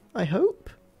 I hope.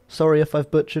 Sorry if I've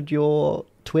butchered your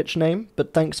Twitch name,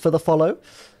 but thanks for the follow.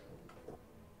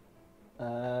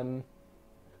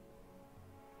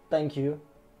 Thank you.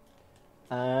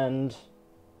 And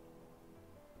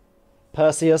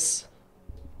Percy,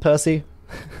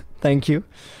 thank you.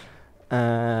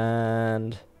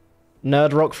 And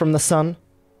Nerdrock from the Sun,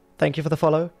 thank you for the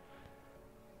follow.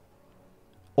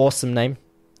 Awesome name.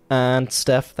 And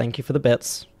Steph, thank you for the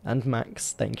bits. And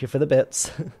Max, thank you for the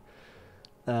bits.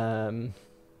 That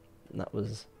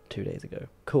was 2 days ago.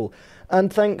 Cool.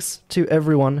 And thanks to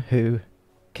everyone who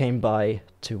came by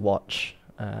to watch.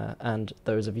 And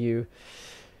those of you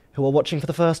who are watching for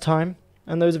the first time.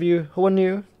 And those of you who are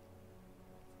new.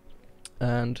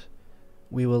 And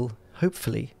we will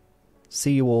hopefully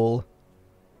see you all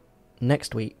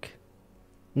next week.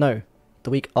 No,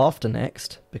 the week after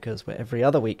next, because we're every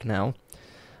other week now.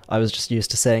 I was just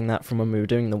used to saying that from when we were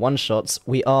doing the one-shots.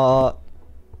 We are...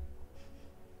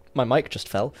 My mic just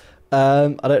fell.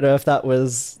 I don't know if that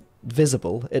was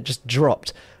visible. It just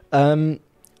dropped.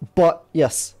 But,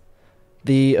 yes,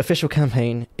 the official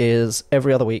campaign is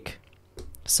every other week.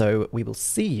 So we will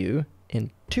see you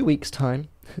in 2 weeks' time.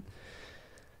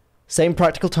 Same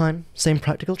practical time, same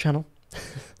practical channel.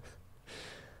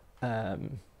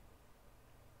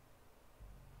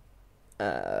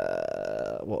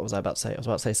 What was I about to say? I was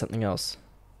about to say something else.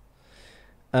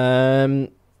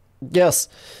 Yes.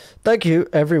 Thank you,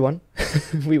 everyone.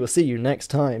 We will see you next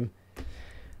time.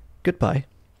 Goodbye.